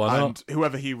 Well, why not? And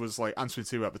whoever he was answering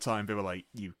to at the time, they were like,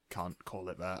 you can't call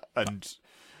it that. And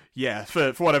yeah,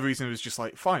 for whatever reason, it was just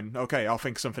like, fine, okay, I'll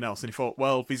think of something else. And he thought,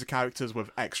 well, these are characters with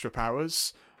extra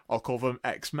powers. I'll call them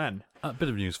X-Men. A bit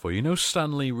of news for you. You know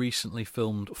Stan Lee recently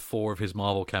filmed 4 of his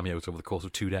Marvel cameos over the course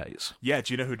of 2 days? Yeah,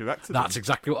 do you know who directed them? That's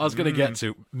exactly what I was going to get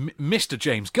to. Mr.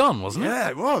 James Gunn, wasn't it? Yeah,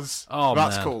 it was. Oh,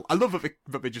 that's man. Cool. I love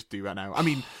that they just do that now. I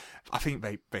mean, I think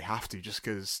they have to, just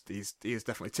because he is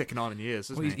definitely ticking on in years,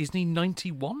 isn't he? Isn't he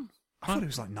 91? I thought he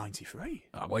was 93.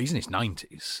 Oh, well, he's in his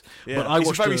 90s. Yeah, but he's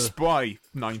a very spry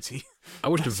 90. I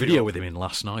watched a video with him in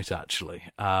last night, actually.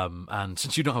 And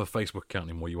since you don't have a Facebook account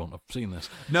anymore, you won't have seen this.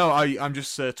 No, I'm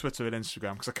just Twitter and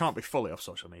Instagram, because I can't be fully off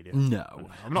social media. No.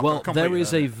 Well, there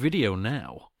is a video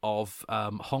now of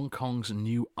Hong Kong's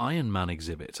new Iron Man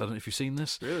exhibit. I don't know if you've seen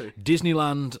this. Really?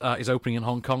 Disneyland is opening in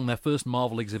Hong Kong. Their first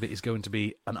Marvel exhibit is going to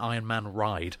be an Iron Man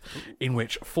ride, in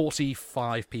which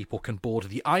 45 people can board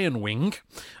the Iron Wing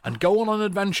and go on an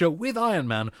adventure with Iron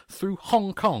Man through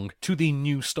Hong Kong to the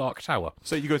new Stark Tower.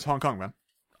 So you go to Hong Kong, then?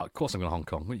 Of course I'm going to Hong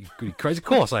Kong. What are you crazy? Of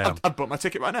course I am. I'd bought my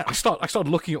ticket right now. I started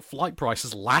looking at flight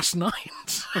prices last night.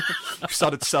 You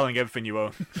started selling everything you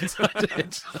own.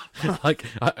 I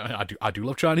did. I do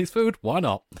love Chinese food. Why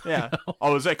not? Yeah.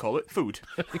 Or as they call it, food.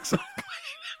 Exactly.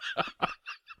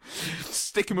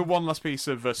 Sticking with one last piece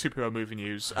of superhero movie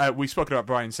news, we've spoken about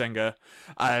Bryan Singer.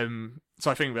 So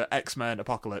I think that X-Men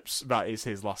Apocalypse, that is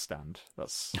his last stand.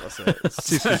 That's it. That's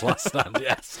his last stand,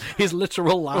 yes. His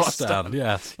literal last stand,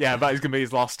 yes. Yeah, that is going to be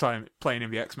his last time playing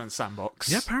in the X-Men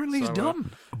sandbox. Yeah, apparently he's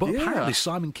done. But apparently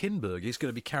Simon Kinberg is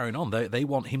going to be carrying on. They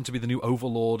want him to be the new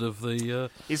overlord of the...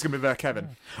 He's going to be their Kevin.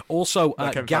 Also,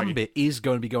 Gambit is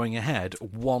going to be going ahead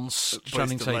once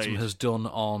Channing Tatum has done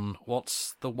on...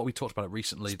 What we talked about it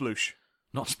recently? Sploosh.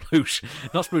 Not Sploosh.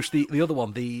 Not Sploosh. The other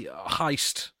one, the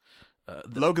heist...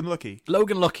 Logan Lucky.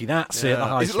 Logan Lucky, that's it.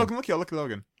 Is it Logan Lucky or Lucky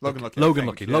Logan? Logan Lucky. Logan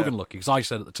Lucky. Yeah. Logan Lucky, because I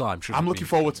said at the time. I'm looking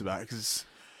forward to that, because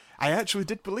I actually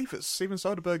did believe that Steven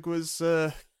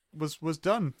Soderbergh was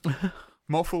done.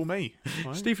 More fool me.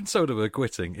 Right? Steven Soderbergh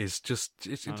quitting is just...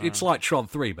 It's like Tron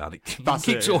 3, man. You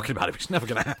keep talking about it, but it's never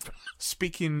going to happen.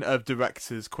 Speaking of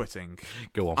directors quitting...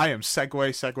 Go on. I am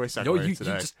segue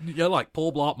today. You're like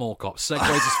Paul Blart Mall Cop. Segues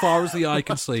as far as the eye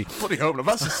can see. Bloody hope not.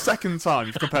 That's the second time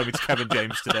you've compared me to Kevin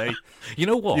James today. You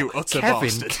know what? You utter Kevin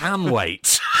bastard. can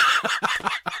wait.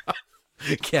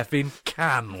 Kevin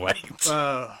can wait.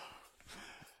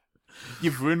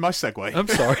 You've ruined my segue. I'm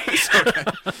sorry. Okay.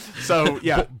 So,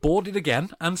 yeah. Board it again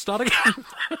and start again.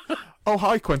 Oh,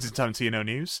 hi, Quentin Tarantino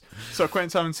news. So, Quentin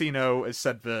Tarantino has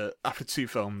said that after 2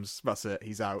 films, that's it.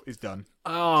 He's out. He's done.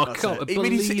 Oh, can't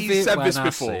believe he said this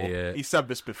before. He said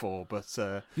this before, but...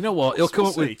 you know what? He'll come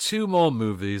up with 2 more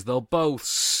movies. They'll both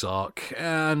suck.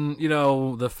 And,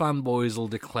 the fanboys will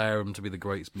declare them to be the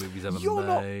greatest movies ever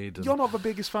made. You're not the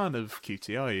biggest fan of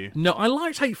QT, are you? No, I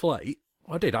liked Hateful Eight.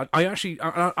 I did. I'm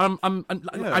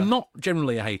not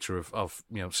generally a hater of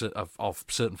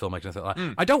certain filmmakers and anything like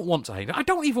that. I don't want to hate it. I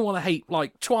don't even want to hate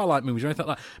Twilight movies or anything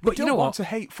like that. But you know what? You don't want to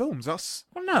hate films. That's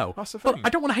the thing. But I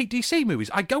don't want to hate DC movies.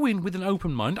 I go in with an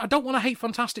open mind. I don't want to hate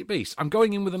Fantastic Beasts. I'm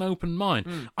going in with an open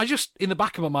mind. I just, in the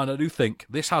back of my mind, I do think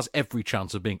this has every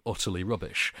chance of being utterly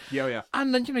rubbish. Yeah.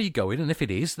 And then you go in, and if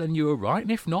it is, then you're right,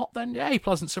 and if not, then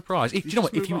pleasant surprise.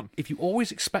 If you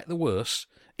always expect the worst,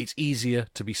 it's easier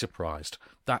to be surprised.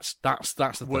 That's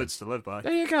the Words to live by.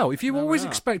 There you go. If you always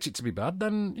expect it to be bad,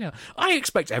 then yeah, I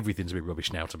expect everything to be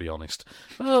rubbish now. To be honest,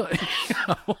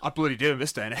 I bloody do in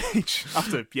this day and age.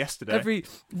 After yesterday,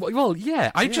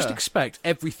 I just expect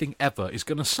everything ever is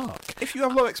going to suck. If you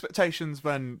have low expectations,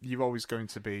 then you're always going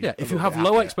to be. Yeah, if you have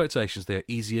low expectations, they're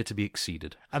easier to be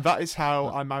exceeded. And that is how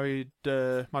I married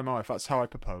my wife. That's how I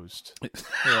proposed.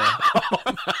 Yeah. Oh,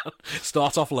 man.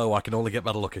 Start off low. I can only get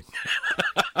better looking.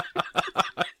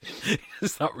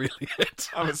 Is that really it?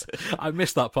 I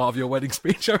missed that part of your wedding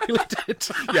speech. I really did.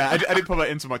 Yeah, I didn't put that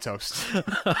into my toast.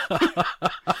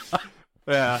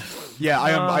 Yeah.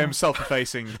 I am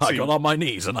self-effacing. I got on my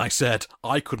knees and I said,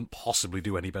 I couldn't possibly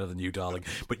do any better than you, darling,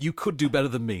 but you could do better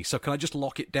than me. So can I just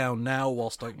lock it down now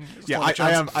whilst I?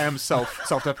 I am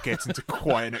self-deprecating to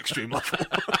quite an extreme level.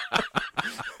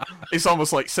 It's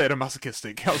almost like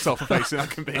sadomasochistic how self-effacing I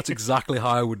can be. That's exactly how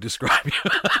I would describe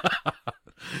you.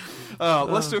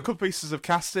 Let's do a couple pieces of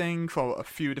casting for a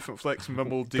few different flicks, and then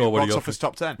we'll do box office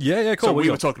top 10. Yeah, cool. So we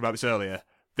were talking about this earlier.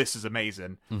 This is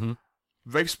amazing. Mm-hmm.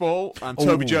 Rafe Spall and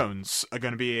Toby Jones are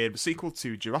going to be in the sequel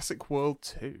to Jurassic World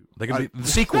 2. They're going to be the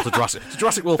sequel to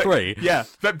Jurassic World 3. Yeah,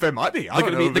 they might be. They're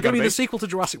going to be the sequel to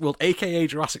Jurassic World, a.k.a.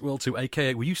 Jurassic World 2,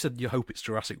 a.k.a. Well, you said you hope it's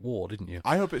Jurassic War, didn't you?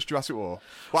 I hope it's Jurassic War.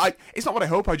 Well, it's not what I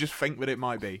hope, I just think that it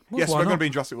might be. Well, yes, why we're going not? to be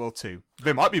in Jurassic World 2.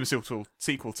 There might be a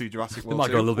sequel to Jurassic World 2. They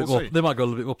might go a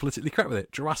little bit more politically correct with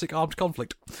it. Jurassic armed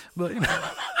conflict. But, you know.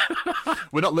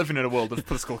 We're not living in a world of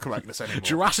political correctness anymore.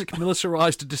 Jurassic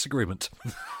militarised disagreement.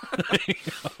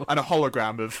 And a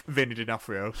hologram of Vinny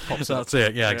D'Onofrio pops up. That's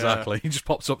it, yeah, exactly. He just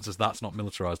pops up and says, that's not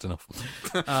militarised enough.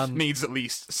 Needs at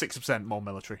least 6% more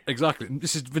military. Exactly.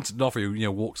 This is Vincent D'Onofrio,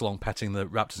 who, walks along petting the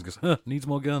raptors and goes, needs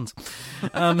more guns.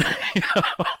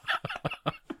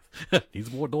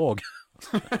 Needs more dog.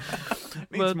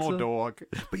 Needs more dog.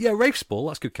 But yeah, Rafe Spall,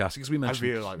 that's good casting, because we mentioned,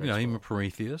 I really like Rafe Spall. him in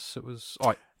Prometheus. It was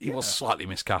he was slightly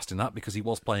miscast in that because he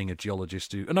was playing a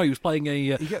geologist who he was playing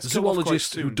a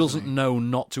zoologist who doesn't know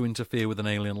not to interfere with an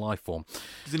alien life form.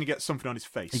 Doesn't he get something on his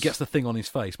face? He gets the thing on his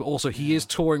face, but also he is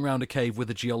touring around a cave with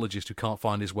a geologist who can't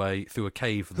find his way through a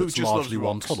cave that's largely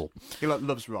one tunnel. He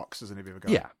loves rocks, doesn't he? The other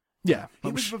guy? Yeah.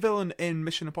 He was the villain in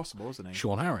Mission Impossible, wasn't he?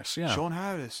 Sean Harris, yeah. Sean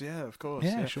Harris, yeah, of course.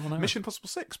 Yeah, Sean Harris. Mission Impossible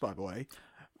 6, by the way,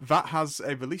 that has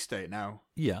a release date now.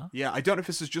 Yeah. Yeah, I don't know if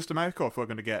this is just America or if we're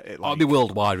going to get it It'll be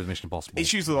worldwide with Mission Impossible.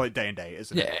 It's usually like day and date,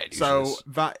 isn't it? Yeah, it so is.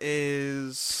 That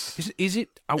is... Is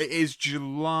it? It is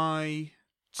July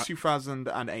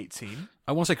 2018.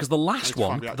 I want to say, because the last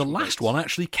one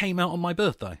actually came out on my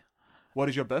birthday. What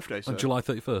is your birthday, sir? On July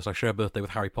 31st. I share a birthday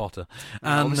with Harry Potter.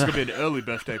 Well, this is going to be an early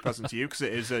birthday present to you because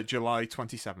it is July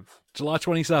 27th. July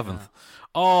 27th. Yeah.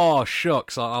 Oh,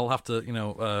 shucks. I'll have to,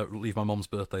 leave my mum's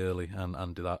birthday early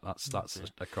and do that. That's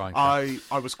a crying I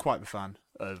was quite the fan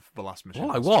of the last Mission.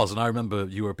 Well, I was, and I remember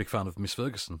you were a big fan of Miss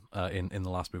Ferguson in the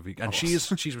last movie, and she's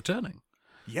returning.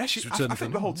 Yeah, she's returning. I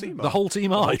think the whole team are. The whole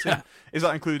team are, yeah. Is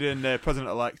that including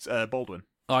President-elect Baldwin?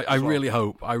 I really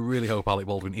hope Alec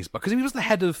Baldwin is back, because he was the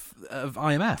head of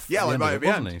IMF. Yeah, like right at the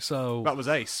end. Wasn't he? So that was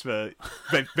ace.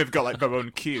 They've got like their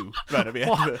own queue right at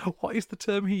the end. What is the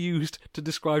term he used to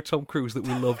describe Tom Cruise that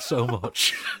we loved so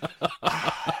much?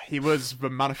 He was the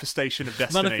manifestation of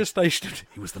destiny.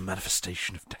 He was the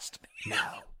manifestation of destiny.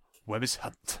 Now, where is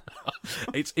Hunt?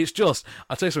 It's just,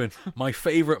 I'll tell you something, my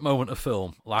favourite moment of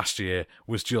film last year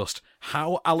was just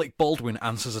how Alec Baldwin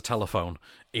answers a telephone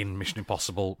in Mission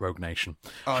Impossible Rogue Nation.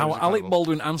 How Alec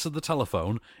Baldwin answered the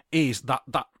telephone is that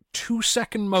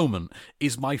 2-second moment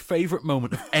is my favourite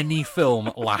moment of any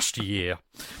film last year.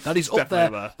 That is up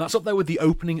there. That's up there with the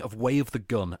opening of Way of the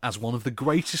Gun as one of the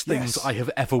greatest things I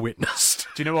have ever witnessed.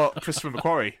 Do you know what, Christopher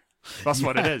McQuarrie? That's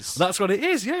what it is. That's what it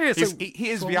is, yeah. So, he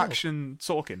is the action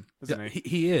Sorkin, isn't he?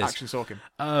 He is. Action Sorkin.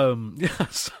 Yeah,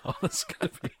 so that's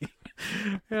going to be...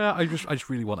 Yeah, I just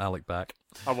really want Alec back.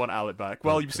 I want Alec back.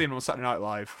 Well, you've seen him on Saturday Night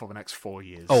Live for the next 4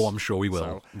 years. Oh, I'm sure we will.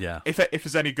 So, yeah. If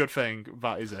there's any good thing,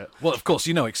 that is it. Well, of course,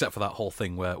 except for that whole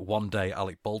thing where one day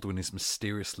Alec Baldwin is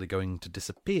mysteriously going to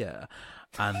disappear,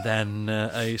 and then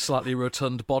a slightly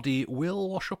rotund body will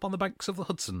wash up on the banks of the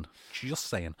Hudson. Just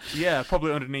saying. Yeah,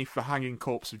 probably underneath the hanging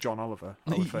corpse of John Oliver.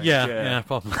 I would think. Yeah,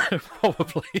 probably.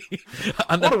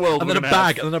 And what a world. And then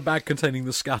a bag containing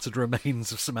the scattered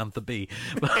remains of Samantha Bee.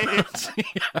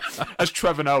 As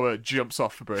Trevor Noah jumps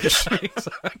off the bridge.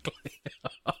 Exactly.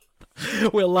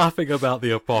 We're laughing about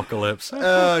the apocalypse.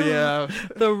 Oh, yeah.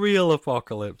 The real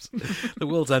apocalypse. The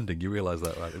world's ending, you realise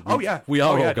that, right? We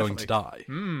are all going to die.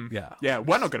 Yeah. Yeah,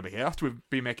 we're not going to be here after we've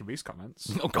been making these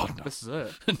comments. Oh, God, no. This is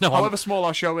it. No, However small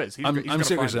our show is, he's I'm gonna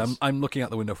seriously, find us. I'm looking out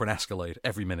the window for an Escalade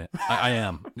every minute. I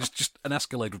am. Just an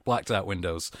Escalade with blacked out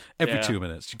windows every 2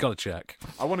 minutes. You've got to check.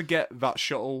 I want to get that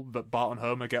shuttle that Bart and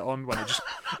Homer get on when it just...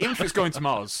 even if it's going to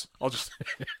Mars, I'll just...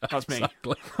 That's me.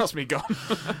 Exactly. That's me gone.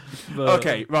 But-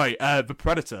 Okay, right. The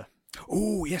Predator.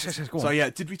 Oh, yes, go on. So, yeah,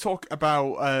 did we talk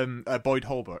about Boyd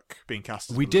Holbrook being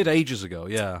cast as We the did lead? ages ago,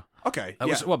 yeah. Okay, That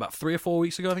was, about 3 or 4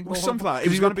 weeks ago, I think? Well, Paul something Holbrook? like that. It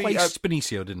was He going to be replaced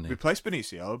Benicio, didn't he? Replaced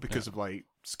Benicio because of, like,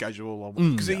 schedule or...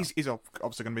 Mm, Because yeah. he's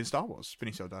obviously going to be in Star Wars,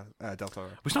 Benicio del Toro.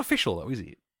 It's not official, though, is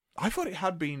he? I thought it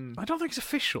had been... I don't think it's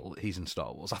official that he's in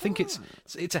Star Wars. I think it's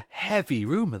a heavy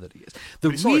rumour that he is. The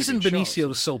But it's already reason been Benicio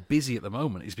shot. is so busy at the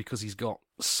moment is because he's got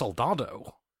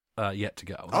Soldado yet to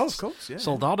go. Oh, of course, yeah.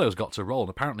 Soldado's got to roll, and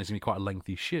apparently it's going to be quite a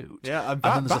lengthy shoot. Yeah, and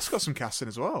then there's that's got some casting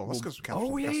as well. That's got some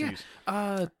casting. Oh, yeah.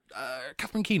 casting.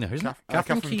 Catherine Keener, isn't it?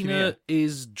 Catherine Catherine Keener Keener.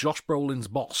 is Josh Brolin's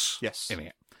boss. Yes. In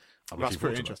it. I'm That's looking forward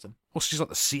pretty to interesting. that. Well, she's like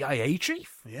the CIA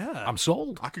chief? Yeah. I'm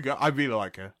sold. I could go. I really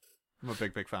like her. I'm a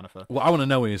big fan of her. What I want to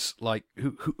know is, like,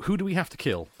 who do we have to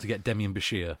kill to get Demian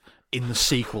Bashir in the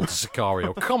sequel to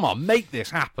Sicario? Come on, make this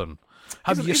happen.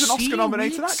 He's an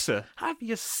Oscar-nominated Weeds? actor. Have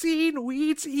you seen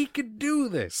Weeds? He can do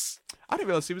this. I didn't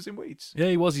realise he was in Weeds. Yeah,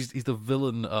 he was. He's the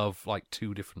villain of like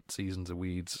 2 different seasons of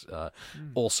Weeds.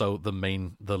 Also, the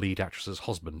lead actress's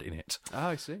husband in it. Ah,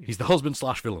 I see. He's the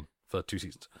husband/villain for 2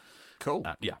 seasons. Cool.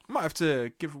 Yeah. Might have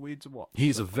to give Weeds a watch.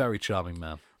 He's a very charming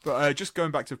man. But just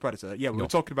going back to Predator, yeah, we were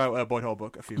talking about Boyd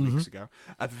Holbrook a few weeks ago.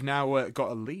 They've now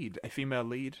got a female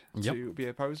lead, to be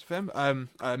opposed to him.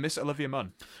 Miss Olivia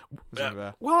Munn.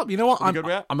 Well, you know what? good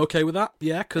with that? I'm okay with that.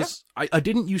 Yeah, because I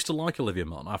didn't used to like Olivia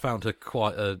Munn. I found her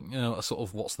quite a sort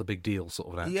of what's the big deal sort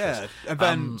of an actress. Yeah, and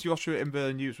then you watched her in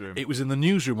the newsroom. It was in the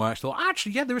newsroom where I actually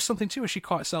thought, yeah, there is something to her. She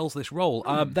quite sells this role.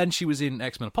 Then she was in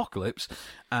X-Men Apocalypse,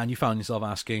 and you found yourself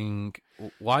asking,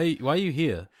 why are you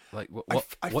here? Like,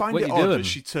 I find what it are you odd doing? that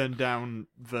she turned down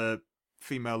the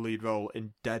female lead role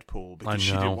in Deadpool because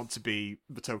she know. didn't want to be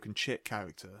the token chick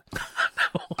character.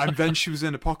 And then she was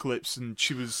in Apocalypse, and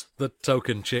she was the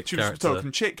token chick She character. was the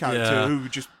token chick character Yeah. who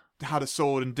just had a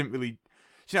sword and didn't really.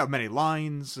 She didn't have many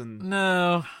lines, and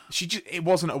No. it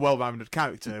wasn't a well-rounded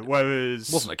character. Whereas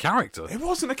Wasn't a character. It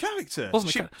wasn't a character.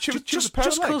 Wasn't She a was just a pair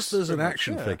of because legs, there's an pretty much,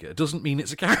 action yeah. figure doesn't mean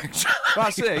it's a character.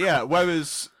 That's it. Yeah.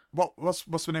 Whereas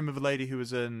what's the name of the lady who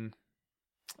was in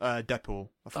Deadpool?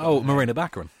 I forgot her name. Marina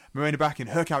Baccarin. Marina Baccarin.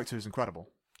 Her character is incredible.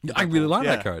 Yeah, I really like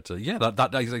Yeah. that character. Yeah,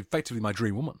 that is effectively my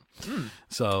dream woman.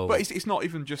 So, But it's not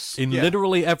even just in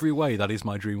literally every way, that is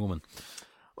my dream woman.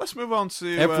 Let's move on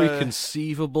to Every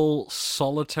conceivable,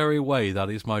 solitary way, that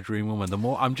is my dream woman. The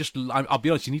more I'll be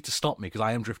honest, you need to stop me because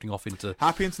I am drifting off into.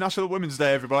 Happy International Women's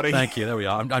Day, everybody. Thank you. There we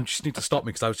are. I just need to stop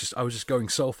me because I was just going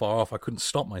so far off. I couldn't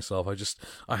stop myself.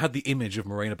 I had the image of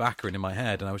Marina Baccarin in my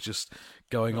head, and I was just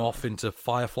going off into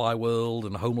Firefly World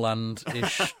and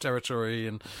Homeland-ish territory.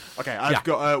 And Okay, I've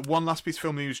got one last piece of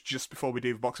film news just before we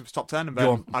do the box office top 10, and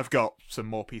then I've got some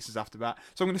more pieces after that.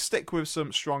 So I'm going to stick with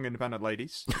some strong independent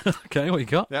ladies. Okay, what you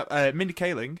got? Yeah, Mindy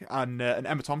Kaling and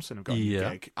Emma Thompson have got a new Yeah.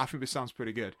 gig. I think this sounds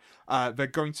pretty good. They're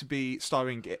going to be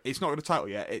starring. It's not got a title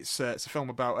yet. It's a film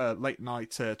about late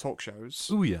night talk shows.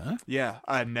 Oh yeah, yeah,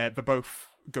 and they're both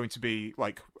going to be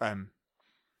like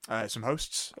some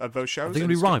hosts of those shows. Are they going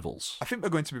to be rivals? I think they're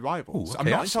going to be rivals. Ooh, I'm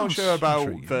okay, not that entirely sounds sure about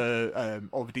intriguing.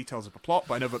 all the details of the plot,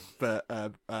 but I know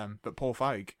that Paul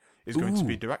Feig is going to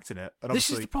be Ooh. directing it. And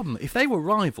This is the problem. If they were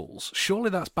rivals,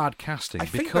 surely that's bad casting I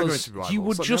think they're going because to be rivals. you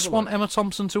would Let me just have a want look. Emma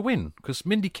Thompson to win because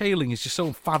Mindy Kaling is just so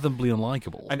unfathomably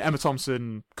unlikable. And Emma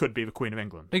Thompson could be the Queen of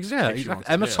England. Exactly. if she wanted,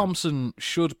 Emma yeah. Thompson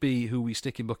should be who we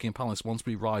stick in Buckingham Palace once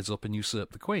we rise up and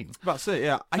usurp the Queen. That's it,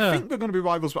 yeah. I think they're going to be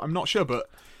rivals, but I'm not sure.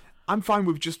 But I'm fine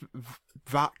with just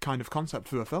that kind of concept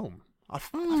for a film. I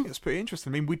think it's pretty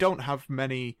interesting. I mean, we don't have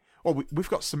many. Well, we've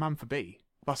got Samantha Bee.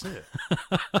 That's it.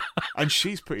 And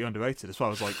she's pretty underrated as well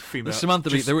as like female.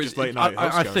 Samantha Bee, there is. late night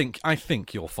I host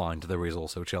think you'll find there is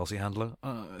also Chelsea Handler.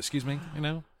 Excuse me,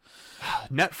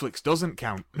 Netflix doesn't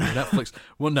count. Netflix.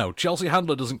 Well, no, Chelsea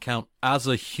Handler doesn't count as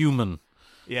a human.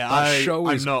 Yeah, That show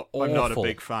is I'm not a awful.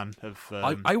 big fan of.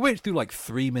 I went through like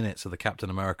 3 minutes of the Captain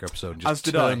America episode and just As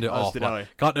did I, turned it as off. did Like, I.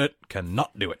 can't do it,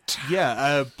 cannot do it.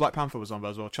 Yeah, Black Panther was on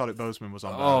there as well. Charlotte Boseman was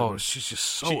on there. Oh, she's just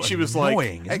so she was annoying, like,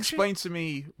 isn't she? explain to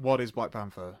me what is Black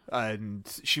Panther, and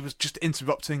she was just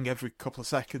interrupting every couple of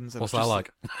seconds. And What's it was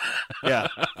that just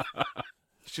like? Yeah,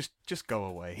 it's just Just go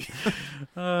away.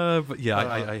 But yeah,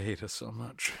 I hate her so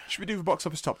much. Should we do the box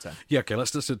office top 10? Yeah, okay,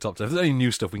 let's just do the top 10. If there's any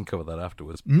new stuff, we can cover that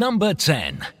afterwards. Number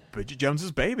 10. Bridget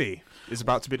Jones's Baby is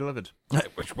about to be delivered.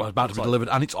 Which was about to be delivered,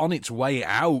 and it's on its way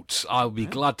out. I'll be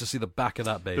glad to see the back of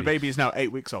that baby. The baby is now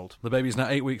 8 weeks old. The baby is now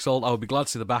 8 weeks old. I'll be glad to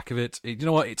see the back of it. You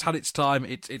know what? It's had its time.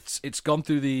 It's gone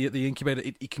through the incubator.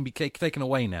 It can be taken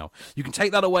away now. You can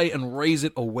take that away and raise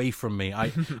it away from me.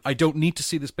 I don't need to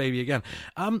see this baby again.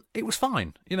 It was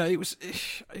fine. You know,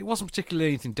 it wasn't particularly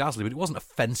anything dazzling, but it wasn't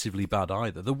offensively bad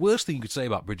either. The worst thing you could say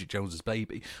about Bridget Jones's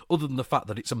Baby, other than the fact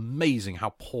that it's amazing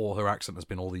how poor her accent has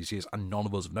been all these years, and none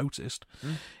of us have noticed,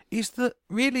 is that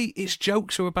really its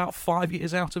jokes are about 5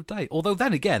 years out of date. Although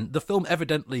then again, the film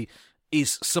evidently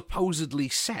is supposedly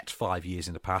set 5 years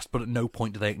in the past, but at no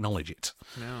point do they acknowledge it.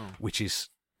 No. Which is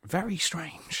very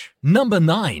strange. Number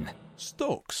 9.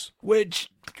 Storks.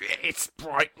 Which, it's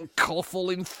bright and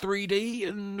colourful in 3D,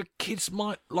 and the kids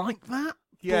might like that.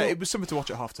 Yeah, but... it was something to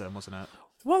watch at half term, wasn't it?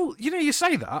 Well, you know, you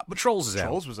say that, but Trolls is out.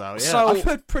 Trolls was out, yeah. So, I've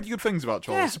heard pretty good things about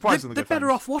Trolls. Yeah, surprisingly they're good better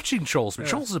things. off watching Trolls. But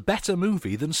Trolls is a better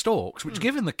movie than Storks, which,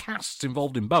 given the casts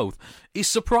involved in both, is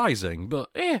surprising. But,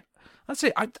 that's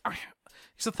it.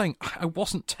 It's the thing, I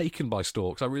wasn't taken by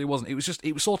Storks. I really wasn't.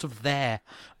 It was sort of there,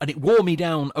 and it wore me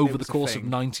down over the course of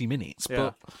 90 minutes. Yeah.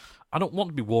 But I don't want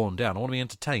to be worn down. I want to be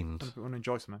entertained. I want to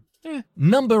enjoy something. Yeah.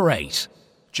 Number 8.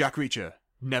 Jack Reacher.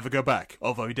 Never go back.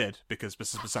 Although he did, because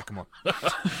this is the second one.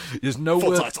 There's no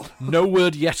Full word, title. no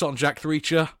word yet on Jack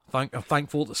Reacher. I'm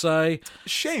thankful to say.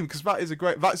 Shame, because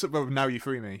that's up there with Now You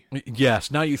Free Me. Yes,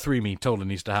 Now You Free Me totally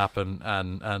needs to happen.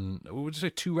 And what would you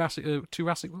say, Jurassic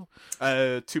World?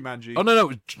 Tumanji. Oh, no,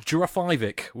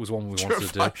 Jurafivic was one we wanted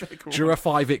to do.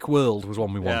 Jurafivic World was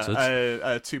one we wanted.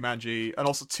 Tumanji, and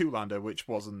also Zoolander, which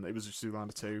wasn't. It was just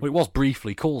Zoolander 2. Well, it was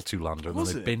briefly called Zoolander. Was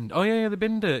and it? they binned. Oh, yeah, they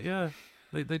binned it, yeah.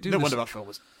 They do No this. wonder that film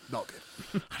was not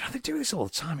good. I know they do this all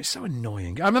the time. It's so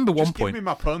annoying. I remember one point. Give me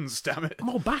my puns, damn it.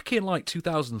 Well, back in like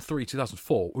 2003,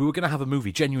 2004, we were going to have a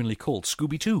movie genuinely called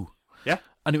Scooby-Doo. Yeah.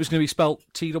 And it was going to be spelled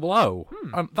T-O-O.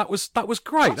 And that was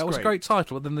great. That was a great. great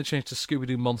title. But then they changed to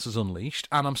Scooby-Doo Monsters Unleashed.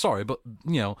 And I'm sorry, but,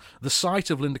 you know, the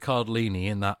sight of Linda Cardellini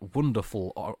in that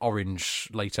wonderful orange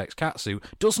latex catsuit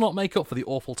does not make up for the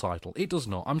awful title. It does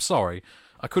not. I'm sorry.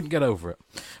 I couldn't get over it.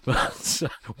 But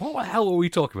what the hell were we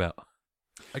talking about?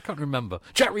 I can't remember.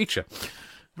 Jack Reacher.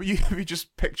 But you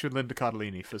just pictured Linda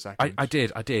Cardellini for a second. I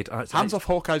did. Hands off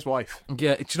Hawkeye's wife.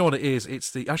 Yeah, do you know what it is?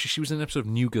 Actually, she was in an episode of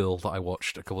New Girl that I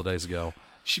watched a couple of days ago.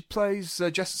 She plays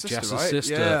Jess's sister, Jess's right?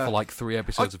 sister for like 3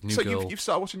 episodes of New Girl. So you've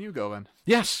started watching New Girl then?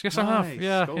 Yes, I have. Nice,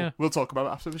 Yeah, cool. yeah. We'll talk about it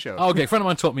after the show. Oh, okay, a friend of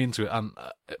mine talked me into it, and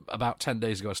about 10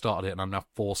 days ago I started it, and I'm now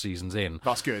 4 seasons in.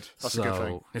 That's good. That's a good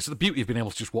thing. It's the beauty of being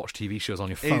able to just watch TV shows on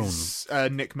your phone. Is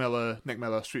Nick Miller,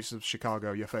 Streets of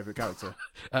Chicago, your favourite character?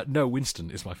 No,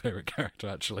 Winston is my favourite character,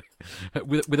 actually.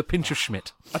 with a pinch of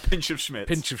Schmidt. A pinch of Schmidt.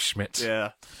 Pinch of Schmidt.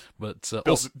 Yeah. But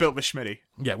built this Schmitty.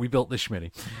 Yeah, we built this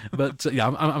Schmitty. But yeah,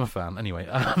 I'm a fan. Anyway,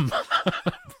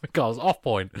 because off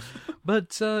point. But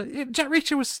Jack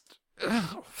Reacher was,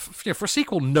 for a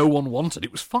sequel no one wanted,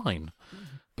 it was fine.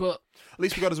 But at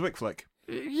least we got his Wick flick.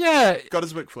 Yeah, got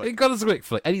his Wick flick. It got his Wick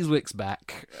flick. Eddie's Wick's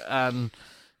back, and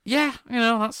yeah, you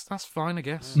know that's fine, I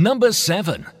guess. Number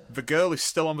 7. The Girl is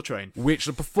still on the train. Which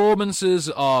the performances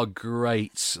are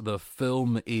great. The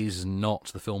film is not.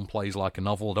 The film plays like a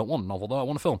novel. I don't want a novel, though. I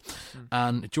want a film.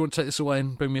 And do you want to take this away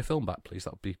and bring me a film back, please?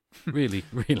 That would be really,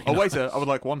 really Oh, nice. waiter, I would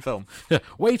like one film. Yeah.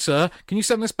 Waiter, can you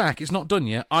send this back? It's not done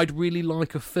yet. I'd really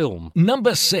like a film.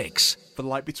 Number 6. The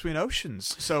Light Between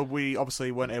Oceans. So we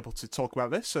obviously weren't able to talk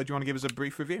about this, so do you want to give us a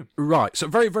brief review? Right, so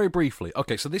very, very briefly.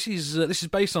 Okay, so this is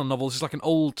based on a novel. This is like an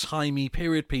old-timey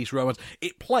period piece romance.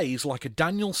 It plays like a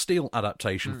Daniel Steele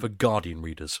adaptation for Guardian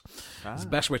readers. It's the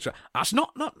best way to... That's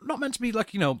not meant to be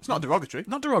like, you know... It's not derogatory.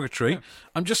 Not derogatory. Yeah.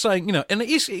 I'm just saying, you know, and it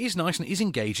is nice and it is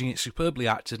engaging. It's superbly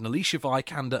acted. And Alicia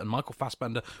Vikander and Michael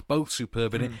Fassbender, both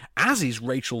superb in it, as is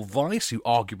Rachel Weisz, who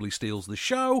arguably steals the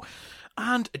show.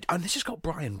 And this has got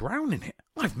Brian Brown in it.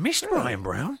 I've missed Brian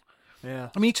Brown. Yeah.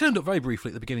 I mean, he turned up very briefly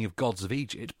at the beginning of Gods of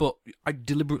Egypt, but I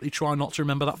deliberately try not to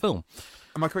remember that film.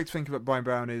 Am I correct to think that Brian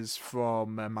Brown is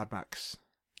from Mad Max?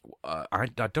 I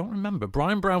don't remember.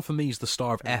 Brian Brown, for me, is the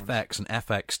star of FX and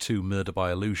FX2 Murder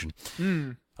by Illusion.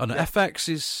 Oh, no, yeah. FX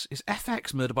is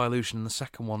FX Murder by Illusion, and the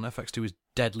second one, FX2, is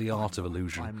Deadly Art of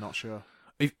Illusion. I'm not sure.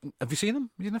 Have you seen them?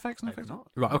 Have you seen FX and FX? Not.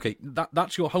 Right, okay.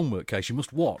 That's your homework case. You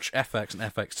must watch FX and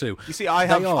FX2. You see, I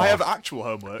have actual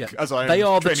homework. Yeah, as I am they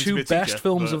are the training to be two a best teacher,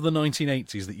 films but... of the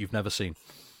 1980s that you've never seen.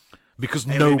 Because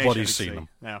Alienation nobody's seen them.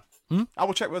 Yeah. I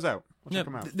will check those out. Check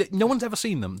them out. No one's ever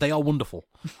seen them. They are wonderful.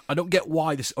 I don't get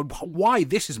why this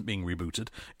isn't being rebooted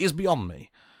is beyond me.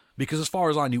 Because as far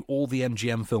as I knew, all the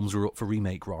MGM films were up for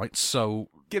remake rights, so...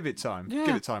 Give it time. Yeah.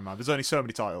 Give it time, man. There's only so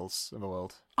many titles in the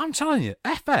world. I'm telling you,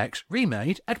 FX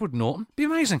remade Edward Norton, be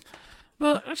amazing.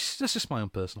 But that's just my own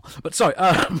personal. But sorry,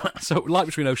 so Light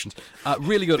Between Oceans,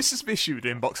 really good. This is issued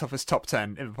in Box Office Top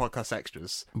 10 in the podcast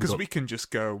extras, because we can just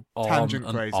go on tangent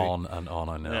and crazy. on and on,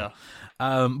 I know.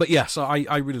 Yeah. But yeah, so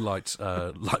I really liked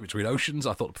Light Between Oceans.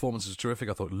 I thought the performance was terrific.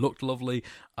 I thought it looked lovely.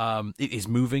 It is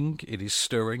moving. It is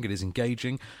stirring. It is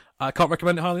engaging. I can't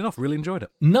recommend it highly enough. Really enjoyed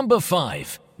it. Number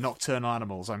 5. Nocturnal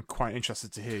Animals. I'm quite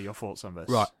interested to hear your thoughts on this.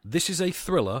 Right. This is a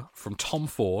thriller from Tom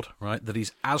Ford, right, that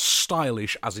is as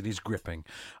stylish as it is gripping.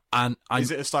 And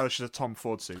is it as stylish as a Tom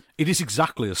Ford suit? It is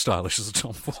exactly as stylish as a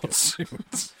Tom Ford suit.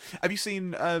 Have you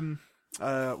seen...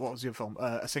 what was your film?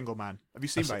 A Single Man. Have you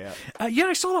seen that yet? Yeah,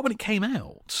 I saw that when it came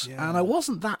out, and I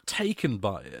wasn't that taken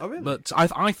by it. Oh, really? But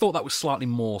I thought that was slightly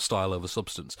more style over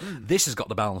substance. This has got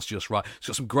the balance just right. It's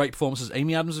got some great performances.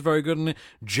 Amy Adams is very good in it.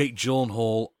 Jake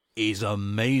Gyllenhaal is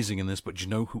amazing in this, but do you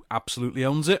know who absolutely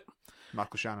owns it?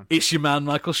 Michael Shannon. It's your man,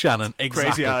 Michael Shannon.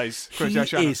 Exactly. Crazy eyes. Crazy he eyes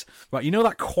Shannon. is. Right, you know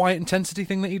that quiet intensity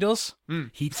thing that he does?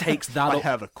 He takes that I up.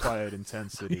 have a quiet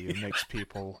intensity that makes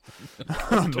people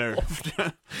unnerved.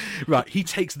 Right, he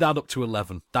takes that up to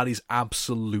 11. That is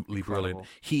absolutely brilliant.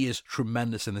 Incredible. He is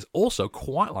tremendous in this. Also,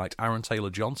 quite liked Aaron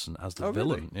Taylor-Johnson as the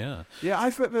villain. Really? Yeah. Yeah,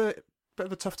 I've had a bit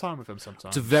of a tough time with him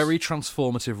sometimes. It's a very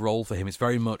transformative role for him. It's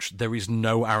very much, there is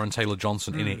no Aaron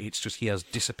Taylor-Johnson in it. It's just he has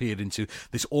disappeared into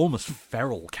this almost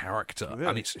feral character. Really?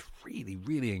 And it's really,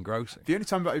 really engrossing. The only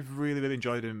time that I've really, really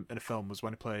enjoyed him in a film was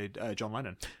when he played John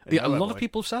Lennon. Yeah, a lot of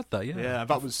people have said that, yeah. Yeah,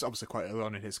 that was obviously quite early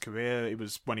on in his career. It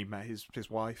was when he met his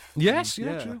wife. Yes,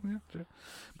 true.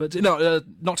 But no,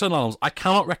 Nocturnal Animals, I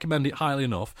cannot recommend it highly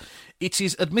enough. It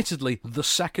is admittedly the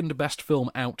second best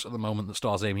film out at the moment that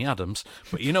stars Amy Adams.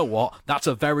 But you know what? That's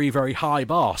a very, very high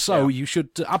bar. So you should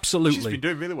absolutely... She's been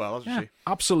doing really well, hasn't she?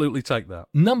 Absolutely take that.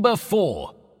 Number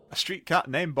 4. A street cat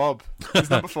named Bob is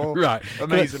number 4. Right.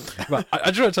 Amazing. Right.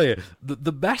 I just want to tell you,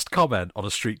 the best comment on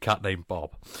a street cat named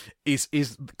Bob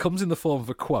comes in the form of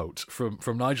a quote from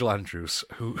Nigel Andrews,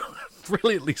 who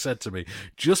brilliantly said to me,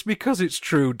 "Just because it's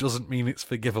true doesn't mean it's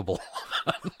forgivable."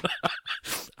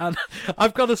 And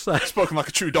I've got to say... Spoken like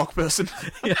a true dog person.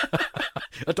 Yeah,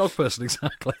 a dog person,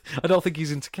 exactly. I don't think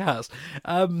he's into cats.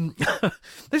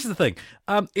 This is the thing.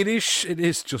 It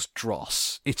is just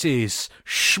dross. It is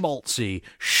schmaltzy,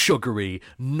 sugary,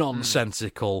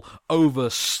 nonsensical,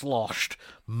 over-sloshed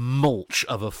mulch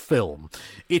of a film.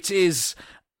 It is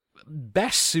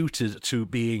best suited to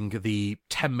being the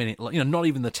 10-minute, not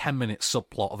even the 10-minute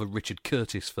subplot of a Richard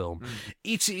Curtis film.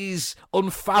 It is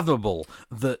unfathomable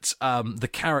that the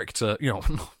character,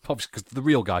 obviously because the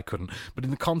real guy couldn't, but in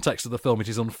the context of the film, it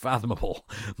is unfathomable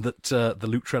that the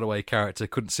Luke Treadaway character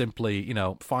couldn't simply,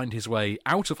 find his way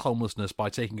out of homelessness by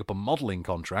taking up a modelling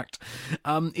contract.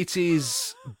 It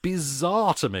is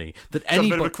bizarre to me that anybody...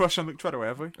 Got a bit of a crush on Luke Treadaway,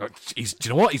 have we? Do you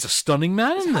know what? He's a stunning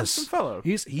man in this. He's a handsome fellow.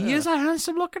 He is a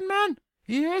handsome-looking man.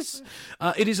 He is.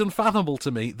 It is unfathomable to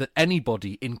me that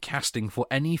anybody in casting for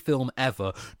any film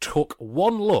ever took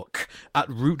one look at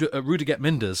Rudiger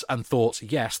Minders and thought,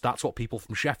 yes, that's what people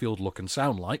from Sheffield look and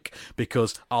sound like,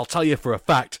 because I'll tell you for a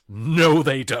fact, no,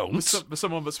 they don't. There's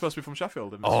someone that's supposed to be from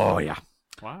Sheffield in this Oh, film. yeah.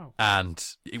 Wow. And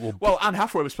it will... Well, Anne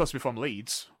Hathaway was supposed to be from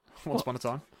Leeds once upon a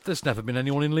time. There's never been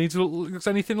anyone in Leeds who looks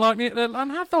anything like Anne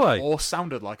Hathaway. Or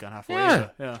sounded like Anne Hathaway. Yeah.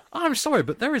 Yeah. I'm sorry,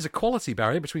 but there is a quality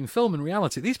barrier between film and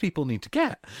reality these people need to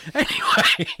get.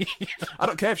 Anyway. I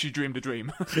don't care if she dreamed a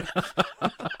dream.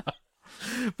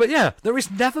 But yeah, there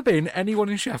has never been anyone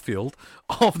in Sheffield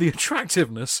of the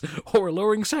attractiveness or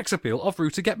alluring sex appeal of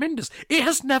Rudiger Minders. It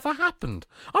has never happened.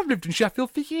 I've lived in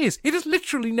Sheffield for years. It has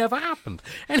literally never happened.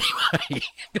 Anyway,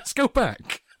 let's go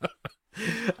back.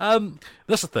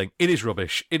 That's the thing. It is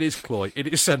rubbish. It is cloy.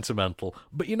 It is sentimental.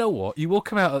 But you know what? You will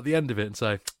come out at the end of it and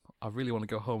say, I really want to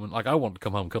go home and I want to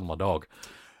come home and cuddle my dog.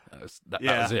 That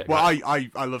was it. Well,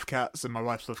 I love cats, and my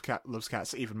wife loves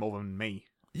cats even more than me.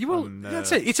 You will.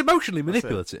 That's it. It's emotionally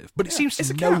manipulative, but it seems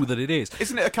to know that it is.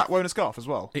 Isn't it a cat wearing a scarf as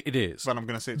well? It is. Then I'm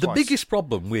going to see it the twice. biggest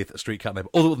problem with A Street Cat Named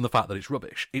Bob, other than the fact that it's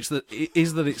rubbish, is that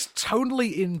it's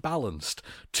tonally imbalanced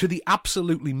to the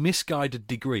absolutely misguided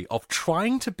degree of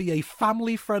trying to be a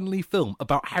family-friendly film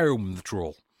about heroin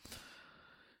withdrawal.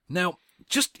 Now,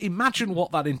 just imagine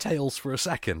what that entails for a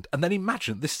second, and then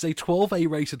imagine this is a 12A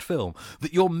rated film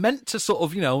that you're meant to sort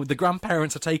of, the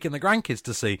grandparents are taking the grandkids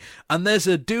to see, and there's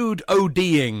a dude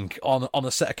ODing on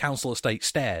a set of council estate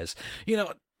stairs.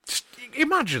 Just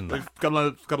imagine that. Got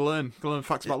to learn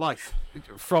facts about life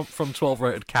from 12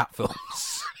 rated cat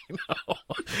films. know.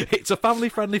 It's a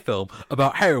family-friendly film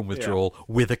about heroin withdrawal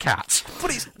with a cat.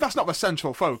 But that's not the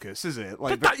central focus, is it?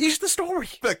 Like, but that is the story.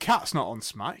 The cat's not on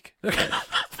smack. Oh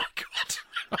my God.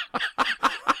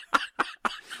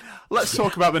 Let's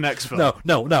talk about the next film.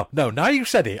 No. Now you've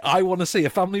said it, I want to see a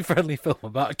family-friendly film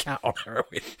about a cat on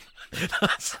heroin.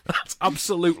 That's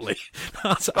absolutely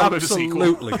a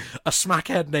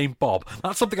smackhead named Bob.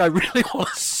 That's something I really want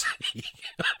to see.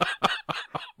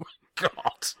 Oh,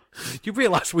 God. You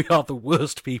realise we are the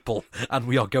worst people and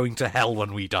we are going to hell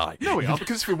when we die. No, we are,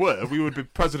 because if we were, we would be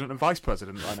president and vice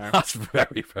president right now. That's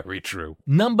very, very true.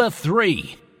 Number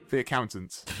 3. The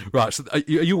Accountant. Right, so are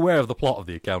you aware of the plot of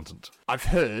The Accountant? I've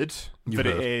heard that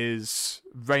it is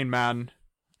Rain Man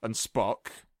and Spock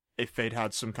if they'd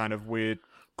had some kind of weird,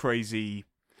 crazy...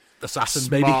 assassin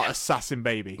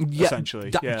baby, essentially.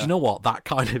 Do you know what? That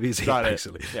kind of is it,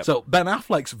 basically. Yep. So Ben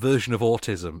Affleck's version of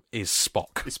autism is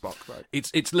Spock. It's Spock, right?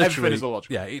 It's literally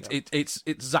it's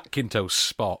Zach Quinto's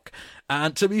Spock.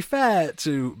 And to be fair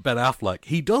to Ben Affleck,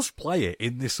 he does play it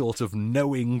in this sort of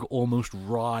knowing, almost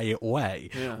wry way,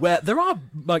 where there are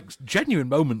like genuine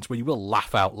moments where you will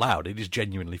laugh out loud. It is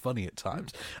genuinely funny at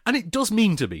times, and it does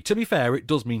mean to be. To be fair, it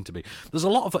does mean to be. There's a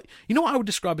lot of you know what I would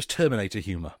describe as Terminator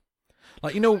humour.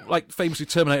 Like, you know, like famously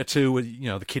Terminator 2, with, you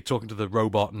know, the kid talking to the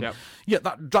robot, and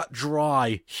that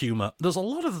dry humour. There's a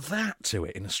lot of that to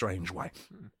it in a strange way,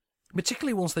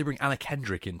 particularly once they bring Anna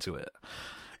Kendrick into it.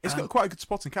 It's got quite a good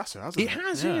supporting cast, hasn't it? It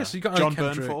has, yes. So you got John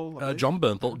Anna Kendrick, Bernthal, John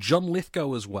Bernthal, John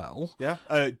Lithgow as well. Yeah,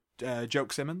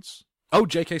 Joke Simmons. Oh,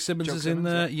 J.K. Simmons is in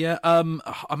there. Yeah.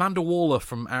 Amanda Waller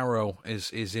from Arrow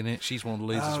is in it. She's one of the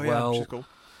leads as well. She's cool.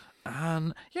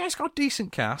 And yeah, it's got a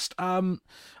decent cast.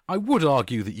 I would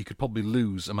argue that you could probably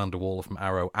lose Amanda Waller from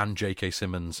Arrow and J.K.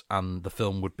 Simmons, and the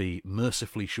film would be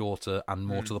mercifully shorter and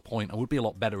more to the point, and would be a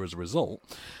lot better as a result.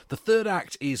 The third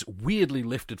act is weirdly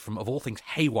lifted from, of all things,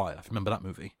 Haywire. If you remember that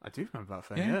movie? I do remember that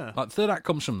film. Yeah. Like, the third act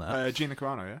comes from there. Gina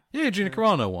Carano, Yeah, Gina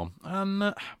Carano one. And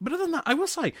but other than that, I will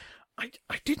say,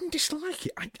 I didn't dislike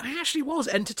it. I actually was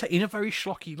entertained in a very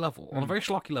schlocky level, on a very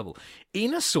schlocky level,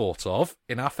 in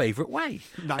our favourite way.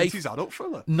 90s adult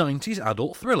thriller. 90s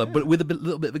adult thriller, but with a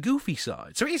little bit of a goofy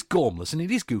side. So it is gormless and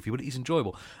it is goofy, but it is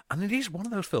enjoyable. And it is one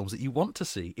of those films that you want to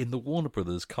see in the Warner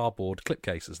Brothers cardboard clip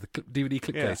cases, the DVD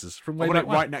clip cases from way back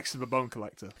when. Right next to the Bone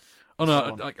Collector. Oh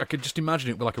no, I could just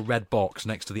imagine it with like a red box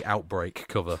next to the Outbreak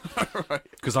cover.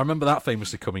 Because I remember that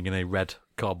famously coming in a red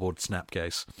cardboard snap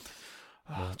case.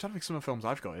 I'm trying to think some of the films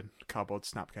I've got in cardboard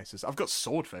snap cases. I've got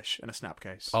Swordfish in a snap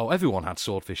case. Oh, everyone had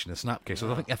Swordfish in a snap case.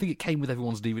 Yeah. I think it came with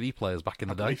everyone's DVD players back in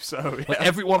the day. I believe so, yeah. Like,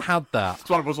 everyone had that. It's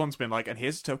one of those ones been like, and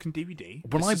here's a token DVD.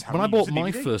 When I bought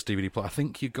my first DVD player, I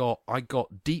think I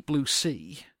got Deep Blue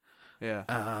Sea. Yeah.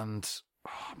 And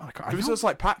there was those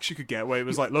like packs you could get where it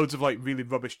was like loads of like really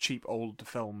rubbish, cheap old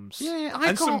films.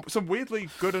 Yeah, some weirdly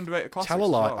good underrated classics. Tell a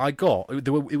lie, well.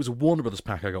 It was a Warner Brothers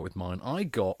pack I got with mine. I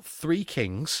got Three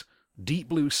Kings, Deep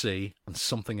Blue Sea, and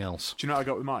something else. Do you know what I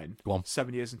got with mine? Go on.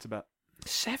 7 Years in Tibet.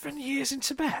 7 years in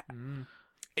Tibet?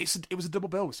 It was a double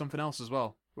bill with something else as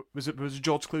well. It was a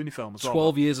George Clooney film as well.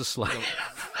 12 Years a Slave.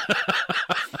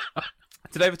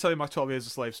 Did I ever tell you my 12 Years a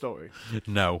Slave story?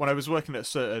 No. When I was working at a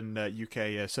certain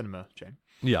UK cinema chain.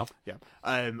 Yeah.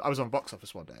 I was on box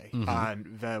office one day, and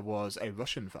there was a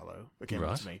Russian fellow that came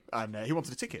up to me, and he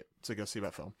wanted a ticket to go see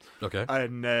that film. Okay.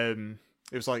 And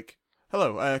it was like,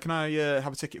 hello, can I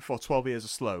have a ticket for 12 Years a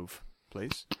Slave,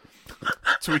 please?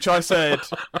 To which I said,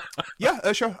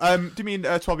 yeah, sure. Do you mean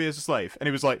 12 Years a Slave? And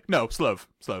he was like, no, Slove.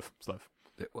 But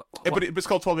it's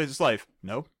called 12 Years a Slave.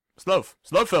 No, Slove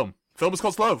film. Film is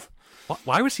called Slove.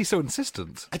 Why was he so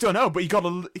insistent? I don't know, but he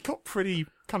got pretty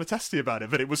kind of testy about it,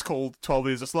 that it was called 12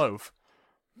 Years a Slave.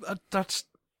 That's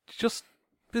just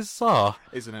bizarre.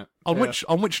 Isn't it? On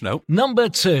which note? Number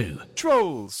 2.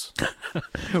 Trolls.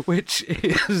 Which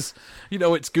is,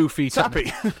 it's goofy.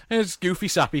 Sappy. It's goofy,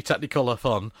 sappy, Technicolor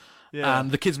fun. Yeah.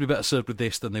 And the kids would be better served with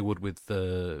this than they would with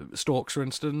Storks, for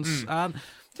instance. And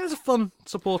there's a fun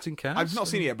supporting cast. I've not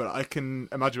seen it yet, but I can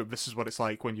imagine this is what it's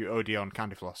like when you OD on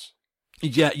candy floss.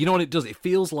 Yeah, you know what it does? It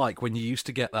feels like when you used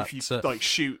to get that... If you,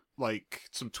 shoot,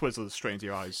 some Twizzlers straight into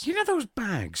your eyes. You know those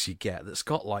bags you get that's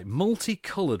got,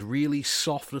 multicoloured, really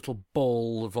soft little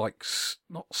ball of,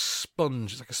 not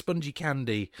sponge, it's like a spongy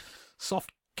candy,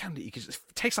 soft candy, it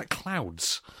tastes like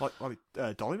clouds. Like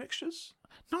Dolly mixtures?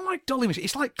 Not like Dolly mixtures,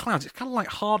 it's like clouds. It's kind of like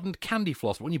hardened candy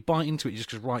floss, but when you bite into it, it just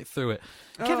goes right through it.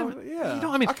 Yeah. You know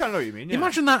what I mean? I kind of know what you mean, yeah.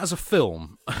 Imagine that as a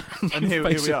film. And here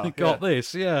we are. Got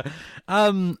this, yeah. I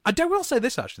will say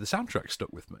this, actually. The soundtrack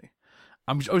stuck with me.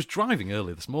 I was driving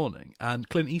earlier this morning, and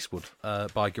Clint Eastwood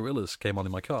by Gorillaz came on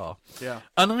in my car. Yeah.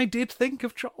 And I did think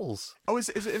of Trolls. Oh, is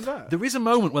it in there? There is a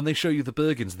moment when they show you the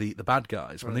Bergens, the bad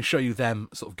guys, when they show you them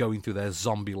sort of going through their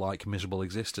zombie-like, miserable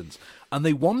existence, and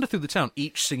they wander through the town,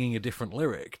 each singing a different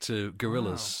lyric to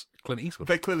Gorillaz. Clint Eastwood.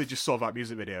 They clearly just saw that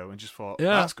music video and just thought,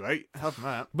 Yeah. that's great, have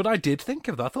that. But I did think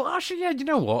of that. I thought, actually, yeah, you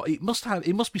know what? It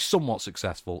must be somewhat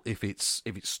successful if it's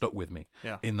stuck with me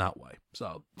in that way.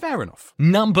 So fair enough.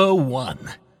 Number 1.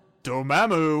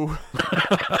 Dormammu.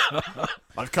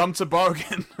 I've come to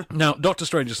bargain. Now, Doctor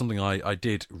Strange is something I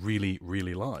did really,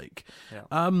 really like.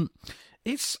 Yeah.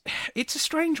 It's a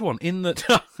strange one in that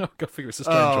go figure it's a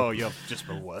strange one. Oh, you're just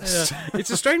the worst. Yeah. It's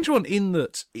a strange one in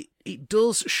that it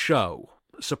does show,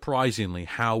 surprisingly,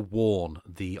 how worn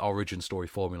the origin story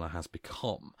formula has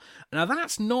become. Now,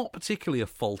 that's not particularly a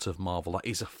fault of Marvel. That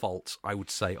is a fault, I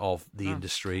would say, of the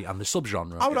industry and the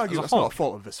subgenre. I would argue as that's whole. not a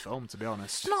fault of this film, to be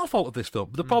honest. It's not a fault of this film.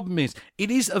 But the problem is,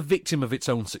 it is a victim of its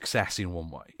own success in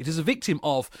one way. It is a victim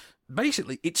of,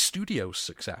 basically, its studio's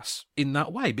success in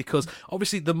that way, because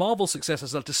obviously the Marvel success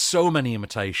has led to so many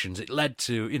imitations. It led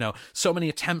to, so many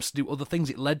attempts to do other things.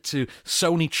 It led to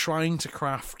Sony trying to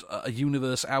craft a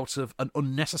universe out of an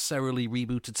unnecessarily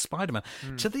rebooted Spider-Man,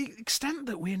 to the extent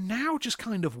that we're now just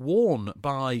kind of worn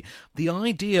by the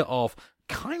idea of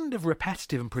kind of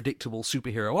repetitive and predictable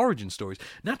superhero origin stories.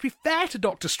 Now, to be fair to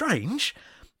Doctor Strange,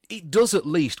 it does at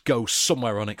least go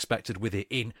somewhere unexpected with it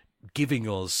in giving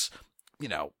us,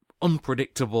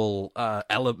 unpredictable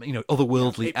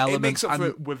otherworldly elements. It makes up for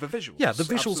it with the visuals. Yeah, the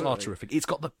visuals absolutely. are terrific. It's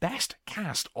got the best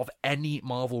cast of any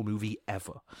Marvel movie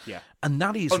ever. Yeah. And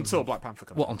that is... Until Black Panther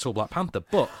comes out. Until Black Panther.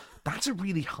 But that's a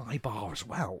really high bar as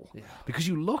well. Yeah. Because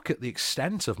you look at the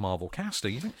extent of Marvel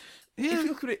casting, you think... Yeah. If you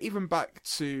look at it even back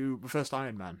to the first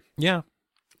Iron Man. Yeah.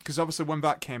 Because obviously when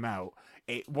that came out,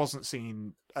 it wasn't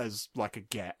seen as like a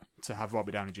get to have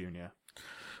Robert Downey Jr.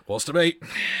 Was to me.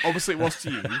 Obviously, it was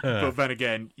to you, but then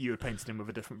again, you had painted him with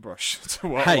a different brush to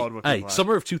what Hey, a lot of people had.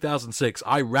 summer of 2006,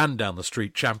 I ran down the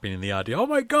street championing the idea. Oh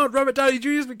my God, Robert Downey Jr.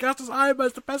 has been cast as Iron Man.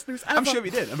 It's the best news ever. I'm sure he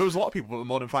did, and there was a lot of people that were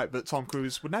more than fight that Tom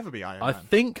Cruise would never be Iron I Man.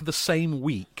 think the same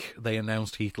week they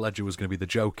announced Heath Ledger was going to be the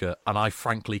Joker, and I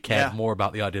frankly cared more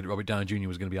about the idea that Robert Downey Jr.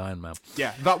 was going to be Iron Man.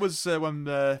 Yeah, that was when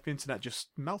the internet just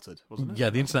melted, wasn't it?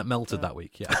 Yeah, the internet melted that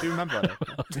week, yeah. I do remember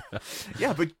that.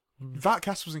 Yeah, but that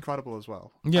cast was incredible as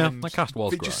well. Yeah, And that cast was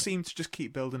They great. just seemed to just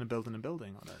keep building and building and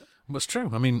building on it. Well, it's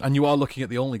true. I mean, and you are looking at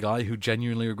the only guy who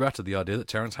genuinely regretted the idea that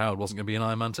Terrence Howard wasn't going to be in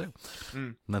Iron Man 2.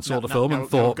 And then saw the film and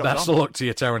thought, best of luck to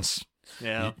you, Terrence.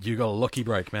 Yeah. You got a lucky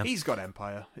break, man. He's got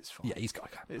Empire. It's fine. Yeah, he's got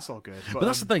It's all good. But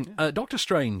that's the thing. Doctor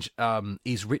Strange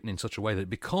is written in such a way that it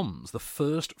becomes the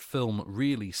first film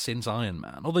really since Iron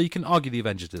Man. Although you can argue the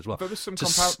Avengers did as well. But there's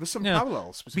some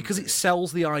parallels. Because it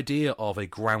sells the idea of a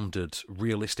grounded,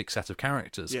 realistic set of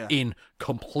characters in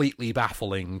completely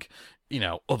baffling,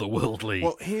 otherworldly,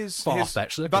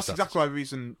 far-fetched that's exactly the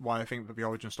reason why I think that the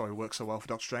origin story works so well for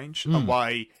Doctor Strange, and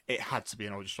why it had to be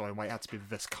an origin story, and why it had to be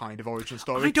this kind of origin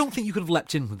story. I don't think you could have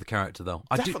leapt in with the character, though.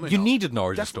 Definitely you not. needed an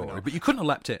origin Definitely story, not. but you couldn't have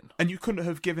leapt in. And you couldn't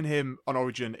have given him an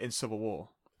origin in Civil War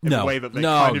in No. the way that they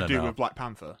No, kind of no, do no. with Black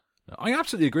Panther. No, I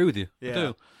absolutely agree with you.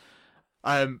 Yeah.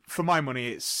 I do. For my money,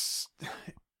 it's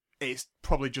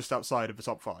probably just outside of the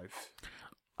top 5.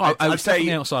 I would say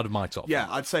outside of my top. Yeah,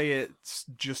 I'd say it's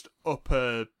just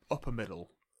upper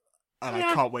middle. And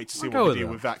Yeah, I can't wait to see I'll go what with we do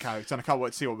that. with that character, and I can't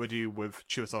wait to see what we do with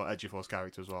Chiwetel Ejiofor's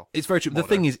character as well. It's very true. The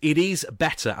thing is, it is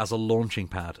better as a launching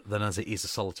pad than as it is a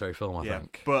solitary film, I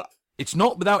think. But it's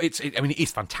not without it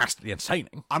is fantastically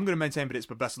entertaining. I'm going to maintain that it's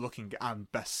the best looking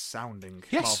and best sounding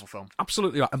Marvel film.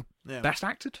 Absolutely right. And Yeah. best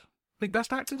acted? Think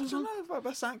best acted as I well? don't know about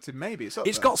best acting, maybe.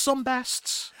 It's Got some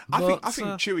bests. I think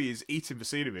but, Chewie is eating the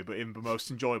scenery, but in the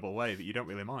most enjoyable way that you don't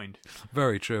really mind.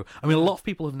 Very true. I mean, a lot of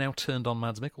people have now turned on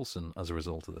Mads Mikkelsen as a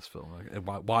result of this film.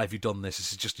 Like, why have you done this?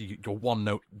 This is just your one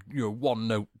note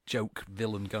joke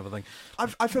villain kind of thing.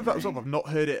 I've heard that as well. I've not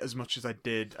heard it as much as I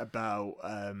did about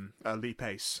Lee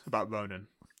Pace, about Ronan.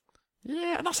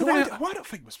 Yeah, and that's So the I thing. don't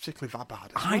think it was particularly that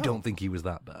bad. I don't think he was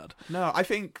that bad. No, I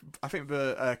think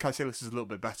the Kaecilius is a little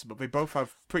bit better, but they both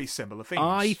have pretty similar themes.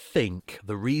 I think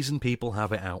the reason people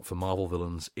have it out for Marvel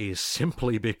villains is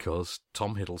simply because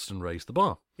Tom Hiddleston raised the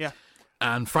bar. Yeah.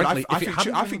 And frankly, I if it think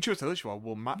hadn't been- Chiwetel Ejiofor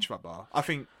will match that bar. I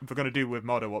think they're going to do with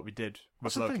Mordo what we did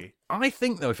with That's the thing. Loki. I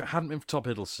think, though, if it hadn't been for Tom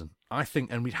Hiddleston,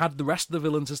 and we'd had the rest of the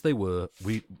villains as they were,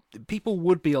 people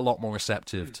would be a lot more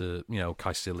receptive to,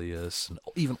 Kaecilius and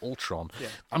even Ultron. Yeah.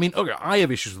 I mean, okay, I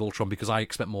have issues with Ultron because I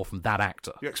expect more from that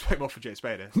actor. You expect more from Jay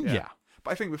Spader. Yeah.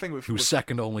 But I think the thing with... Who's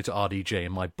second only to RDJ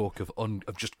in my book of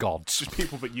just gods. Just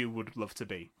people that you would love to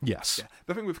be. Yes. Yeah.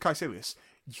 The thing with Kaecilius,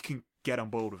 you can get on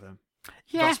board with him.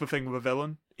 Yeah. That's the thing with a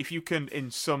villain. If you can,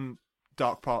 in some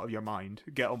dark part of your mind,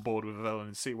 get on board with a villain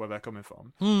and see where they're coming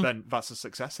from, then that's a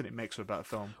success, and it makes for a better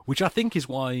film. Which I think is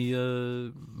why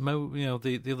the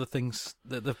other things,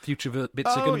 the future bits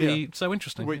are going to be so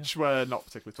interesting. Which we're not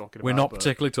particularly talking about. We're not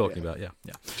particularly talking about, yeah.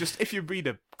 Just if you read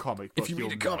a comic book, if you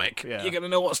read a comic, yeah. you're going to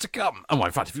know what's to come. Oh,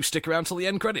 in fact, if you stick around till the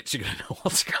end credits, you're going to know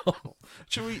what's to come.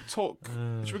 Should we talk?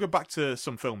 Should we go back to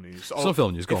some film news? Some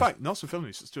film news, go in on. fact, not some film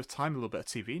news. Let's do a tiny little bit of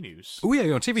TV news. Oh, yeah,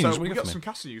 TV news. So we've got some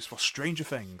casting news for Stranger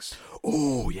Things.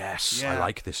 Oh, yes. I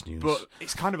like this news. But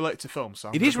it's kind of related to film, so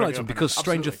it is related because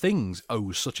Stranger Things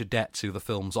owes such a debt to the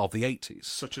films of the 80s.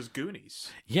 Such as Goonies.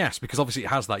 Yes, because obviously it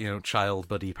has that, child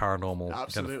buddy paranormal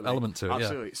kind of element to it.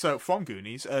 Absolutely. Yeah. So from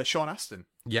Goonies, Sean Astin.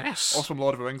 Yes. Also from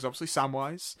Lord of the Rings, obviously,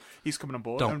 Samwise. He's coming on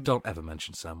board. Don't ever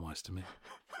mention Samwise to me.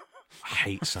 I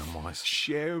hate Samwise.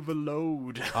 Share the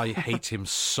load. I hate him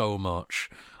so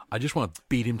much. I just want to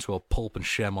beat him to a pulp and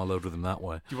share my load with him that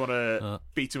way. You want to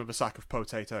beat him with a sack of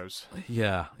potatoes?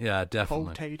 Yeah,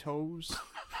 definitely. Potatoes.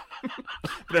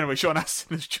 But anyway, Sean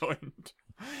Astin has joined.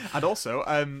 And also,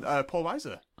 Paul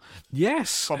Reiser.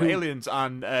 Yes. From Aliens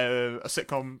and a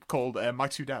sitcom called My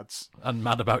Two Dads. And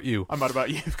Mad About You. And Mad About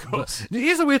You, of course. But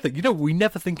here's the weird thing. We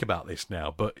never think about this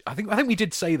now, but I think we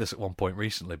did say this at one point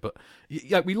recently, but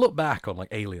we look back on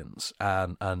Aliens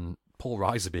and Paul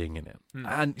Reiser being in it,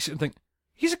 and you sort of think,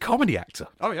 he's a comedy actor.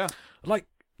 Oh, yeah.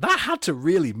 That had to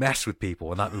really mess with people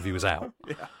when that movie was out.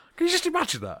 Yeah. Can you just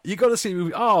imagine that? You got to see a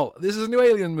movie. Oh, this is a new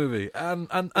Alien movie, and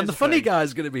the funny guy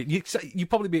is going to be. You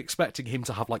probably be expecting him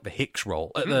to have the Hicks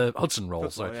role, the Hudson role,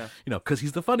 because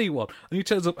he's the funny one. And he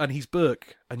turns up and he's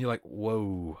Burke, and you're like,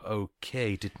 whoa,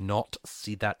 okay, did not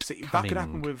see that coming. That could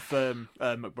happen with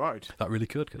McBride. That really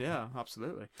could. Yeah,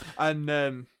 absolutely.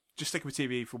 And just sticking with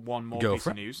TV for one more piece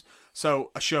of news. So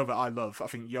a show that I love, I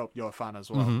think you're a fan as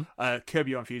well. Curb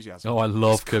Your Enthusiasm. Oh, I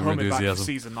love Curb Your Enthusiasm. Back for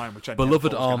season 9, which I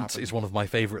Beloved Aunt is one of my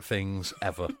favourite things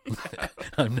ever.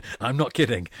 I'm not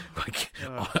kidding.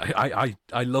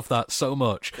 I love that so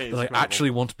much that I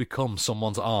actually want to become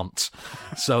someone's aunt,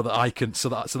 so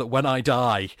that when I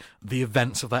die, the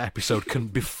events of that episode can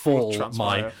befall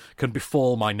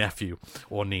my nephew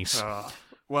or niece.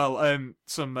 Well,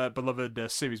 some beloved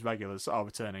series regulars are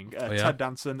returning. Ted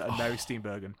Danson and Mary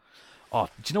Steenburgen. Oh,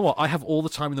 do you know what? I have all the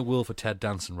time in the world for Ted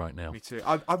Danson right now. Me too.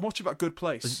 I'm watching that Good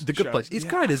Place. The Good Place. It's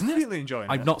great, isn't it? I'm really enjoying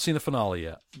it. I've not seen the finale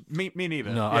yet. Me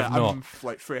neither. No, I've not. I'm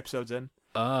 3 episodes in.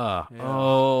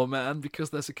 Oh man,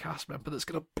 because there's a cast member that's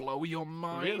going to blow your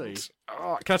mind. Really?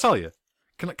 Oh, can I tell you?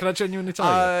 Can I genuinely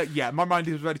tell you? Yeah, my mind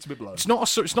is ready to be blown. It's not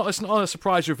a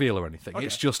surprise reveal or anything. Okay.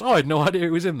 It's just, I had no idea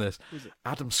who was in this. Who is it?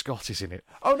 Adam Scott is in it.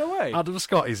 Oh, no way. Adam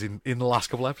Scott is in the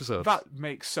last couple episodes. That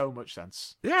makes so much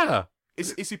sense. Yeah.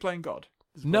 Is he playing God?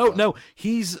 No.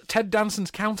 He's Ted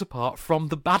Danson's counterpart from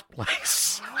The Bad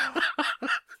Place.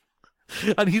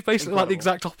 And he's basically the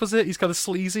exact opposite. He's kind of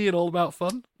sleazy and all about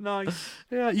fun. Nice.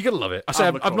 Yeah, you're going to love it.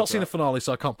 I've not seen the finale,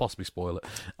 so I can't possibly spoil it.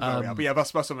 But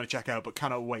that's what I'm going to check out, but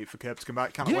cannot wait for Curb to come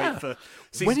back. Cannot wait for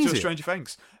season 2 of Stranger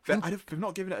Things. They've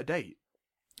not given it a date.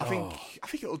 I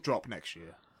think it'll drop next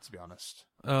year, to be honest.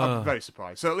 I'm very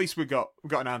surprised. So at least we got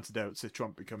an antidote to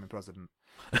Trump becoming president.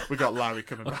 We got Larry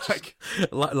coming back.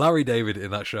 Larry David in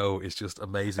that show is just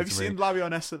amazing. Have you seen Larry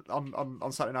on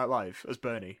Saturday Night Live as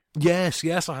Bernie? Yes,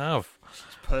 I have.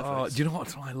 It's perfect. Do you know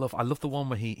what I love? I love the one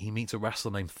where he meets a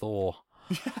wrestler named Thor.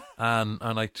 and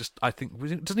I think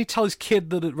doesn't he tell his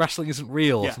kid that wrestling isn't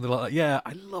real or something like that? Yeah,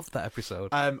 I love that episode.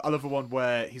 I love the one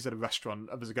where he's at a restaurant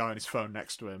and there's a guy on his phone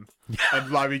next to him,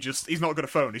 and Larry he's not got a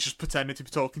phone, he's just pretending to be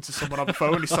talking to someone on the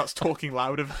phone. He starts talking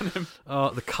louder than him.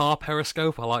 The car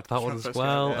periscope, I liked that one as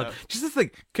well. Yeah. And just the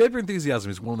thing, Curb Your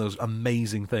Enthusiasm is one of those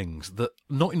amazing things that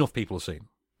not enough people have seen.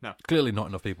 No, clearly not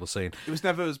enough people have seen. It was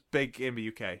never as big in the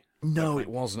UK. No, it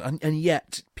wasn't, and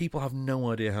yet people have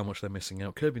no idea how much they're missing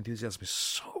out. Curb Your Enthusiasm is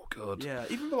so good. Yeah,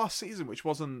 even the last season, which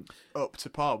wasn't up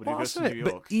to par with University of New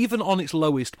York. But even on its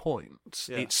lowest point,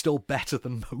 it's still better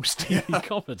than most TV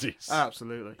comedies.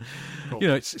 Absolutely. Cool.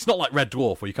 It's not like Red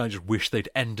Dwarf, where you kind of just wish they'd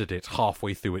ended it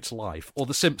halfway through its life, or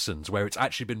The Simpsons, where it's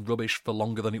actually been rubbish for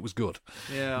longer than it was good.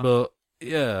 Yeah. But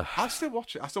yeah, I still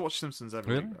watch it. I still watch Simpsons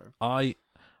every week, though.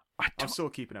 I'm still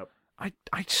keeping up.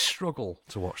 I struggle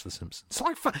to watch The Simpsons. It's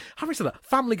like, having said that,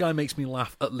 Family Guy makes me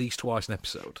laugh at least twice an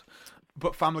episode.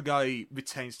 But Family Guy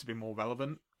retains to be more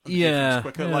relevant. Yeah.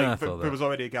 Quicker. There was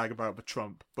already a gag about the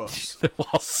Trump bus. There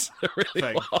was. There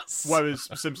really was. Whereas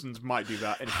Simpsons might do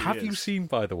that in a few years. Have you seen,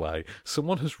 by the way,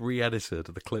 someone has re-edited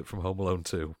the clip from Home Alone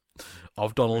 2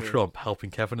 of Donald Trump helping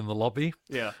Kevin in the lobby?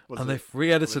 Yeah. And they've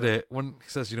re-edited it when he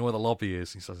says, you know where the lobby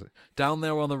is? He says, down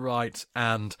there on the right,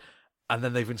 and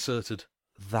then they've inserted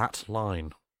that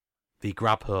line. the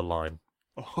grab her line.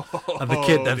 And the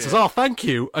kid then says, "Oh, thank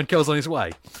you," and goes on his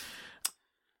way.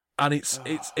 And it's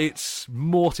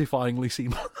mortifyingly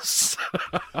seamless.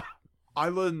 I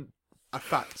learned a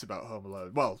fact about Home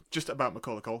Alone. Well, just about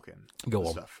Macaulay Culkin. Go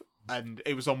on. Stuff. And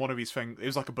it was on one of his things. It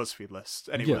was like a BuzzFeed list,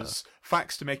 and it Yeah. was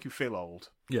facts to make you feel old.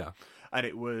 Yeah. And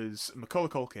it was Macaulay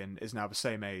Culkin is now the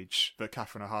same age that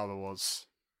Catherine O'Hara was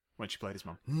when she played his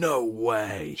mum. No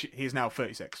way. He's now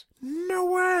 36. No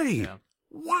way. Yeah.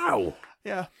 Wow.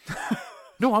 Yeah.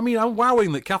 No, I mean, I'm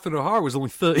wowing that Catherine O'Hara was only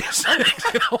 36.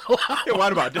 You're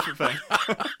worried about a different thing.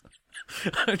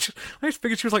 I just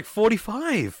figured she was like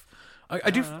 45.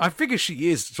 I figure she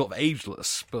is sort of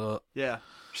ageless, but Yeah.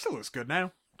 She still looks good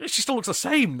now. she still looks the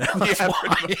same now. That's Yeah,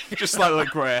 why. pretty much. Just slightly like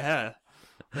grey hair.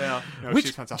 Yeah. No, Which,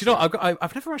 she's do fantastic. you know,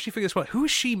 I've never actually figured this one out. Who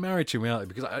is she married to in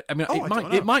reality? Because I mean, I don't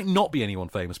know. it might not be anyone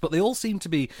famous, but they all seem to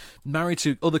be married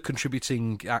to other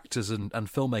contributing actors and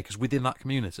filmmakers within that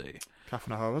community.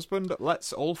 Catherine O'Hara's husband.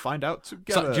 Let's all find out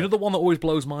together. So, do you know the one that always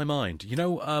blows my mind? You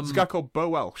know, There's a guy called Bo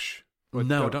Welsh.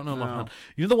 No, I don't know him offhand.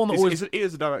 You know the one that always... He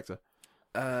is a director.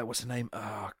 What's the name?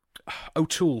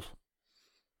 O'Toole.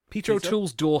 Peter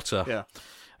O'Toole's daughter. Yeah.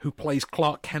 Who plays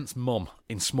Clark Kent's mum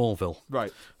in Smallville.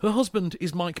 Right. Her husband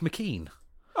is Mike McKean.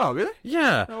 Oh, really?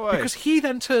 Yeah. No way. Because he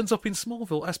then turns up in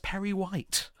Smallville as Perry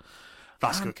White.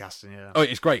 That's good casting, yeah. Oh,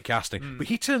 it's great casting. But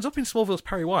he turns up in Smallville as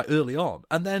Perry White early on.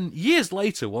 And then years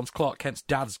later, once Clark Kent's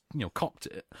dad's, copped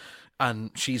it, and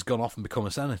she's gone off and become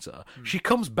a senator, she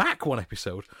comes back one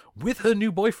episode with her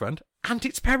new boyfriend, and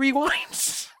it's Perry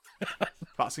White.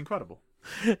 That's incredible.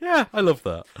 Yeah, I love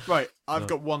that. Right, I've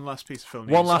got one last piece of film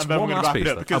news. One last and then we're gonna wrap piece, it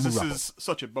up then. because And this we'll wrap is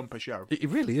such a bumper show. It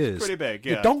really is. Pretty big,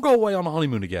 yeah. Don't go away on a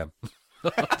honeymoon again.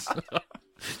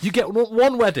 You get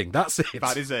one wedding, that's it.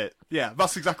 That is it. Yeah,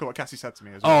 that's exactly what Cassie said to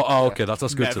me as well. Oh, okay, that's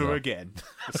good Never to know. again.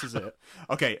 This is it.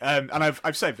 Okay, and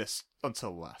I've saved this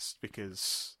until last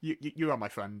because you are my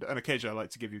friend, and occasionally I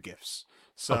like to give you gifts.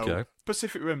 So, Okay.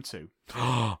 Pacific Rim 2.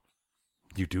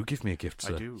 You do give me a gift,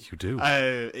 sir. I do. You do.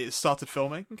 It started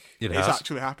filming. It It's has.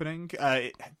 actually happening.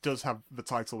 It does have the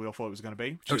title we all thought it was going to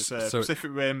be, which Oh, is so-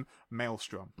 Pacific Rim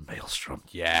Maelstrom. Maelstrom,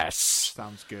 yes.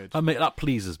 Sounds good. That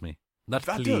pleases me. That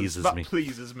pleases me. That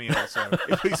pleases me also.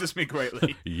 It pleases me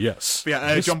greatly. Yes. But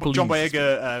yeah, This John pleases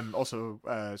Boyega also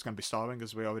is going to be starring,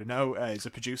 as we already know. He's a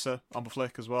producer on the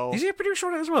flick as well. Is he a producer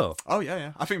on it as well? Oh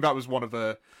yeah. I think that was one of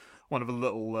the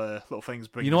little things.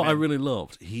 Bringing You know what I him in. really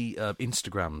loved? He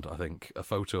Instagrammed, I think, a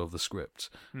photo of the script,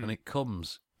 and it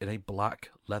comes in a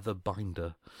black leather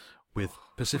binder with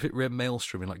Pacific Rim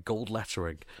Maelstrom in like gold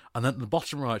lettering, and then at the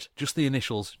bottom right, just the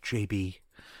initials JB.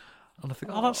 And I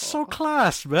think, oh, that's so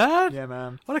class, man. Yeah,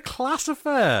 man. What a class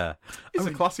affair. He's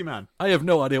a classy man. I have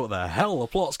no idea what the hell the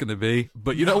plot's going to be,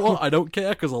 but you know what? I don't care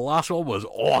because the last one was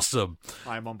awesome.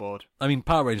 I am on board. I mean,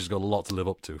 Power Rangers got a lot to live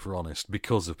up to, if we're honest,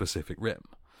 because of Pacific Rim.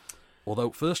 Although,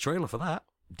 first trailer for that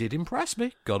did impress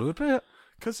me, got to admit.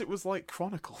 Because it was like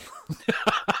Chronicle.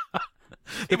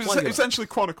 They're It was playing it. essentially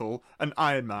Chronicle and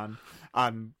Iron Man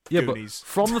and Yeah, Goonies. but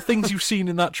from the things you've seen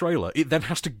in that trailer, it then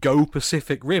has to go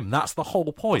Pacific Rim. That's the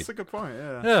whole point. That's a good point,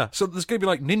 yeah. Yeah, so there's going to be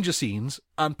like ninja scenes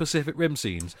and Pacific Rim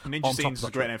scenes. Ninja on top Scenes of is a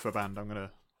that great trailer. name for a band. I'm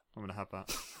gonna have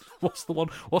that. What's the one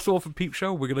from Peep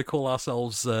Show? We're going to call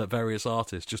ourselves various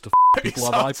artists just to people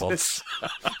on Various iPods.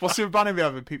 What's the band name we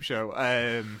have in Peep Show?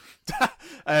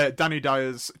 Danny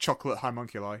Dyer's Chocolate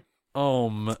Homunculi.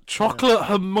 Chocolate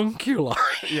homunculi.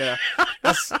 Yeah.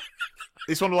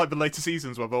 It's one of like the later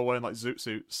seasons where they're all wearing like zoot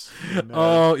suits. And,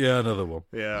 Oh, yeah, another one.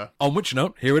 yeah. On which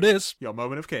note, here it is. Your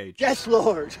moment of cage. Yes,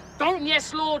 Lord. Don't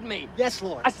yes, Lord me. Yes,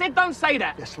 Lord. I said don't say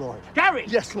that. Yes, Lord. Gary.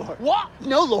 Yes, Lord. What?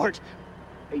 No, Lord.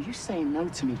 Are you saying no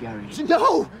to me, Gary?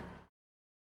 No!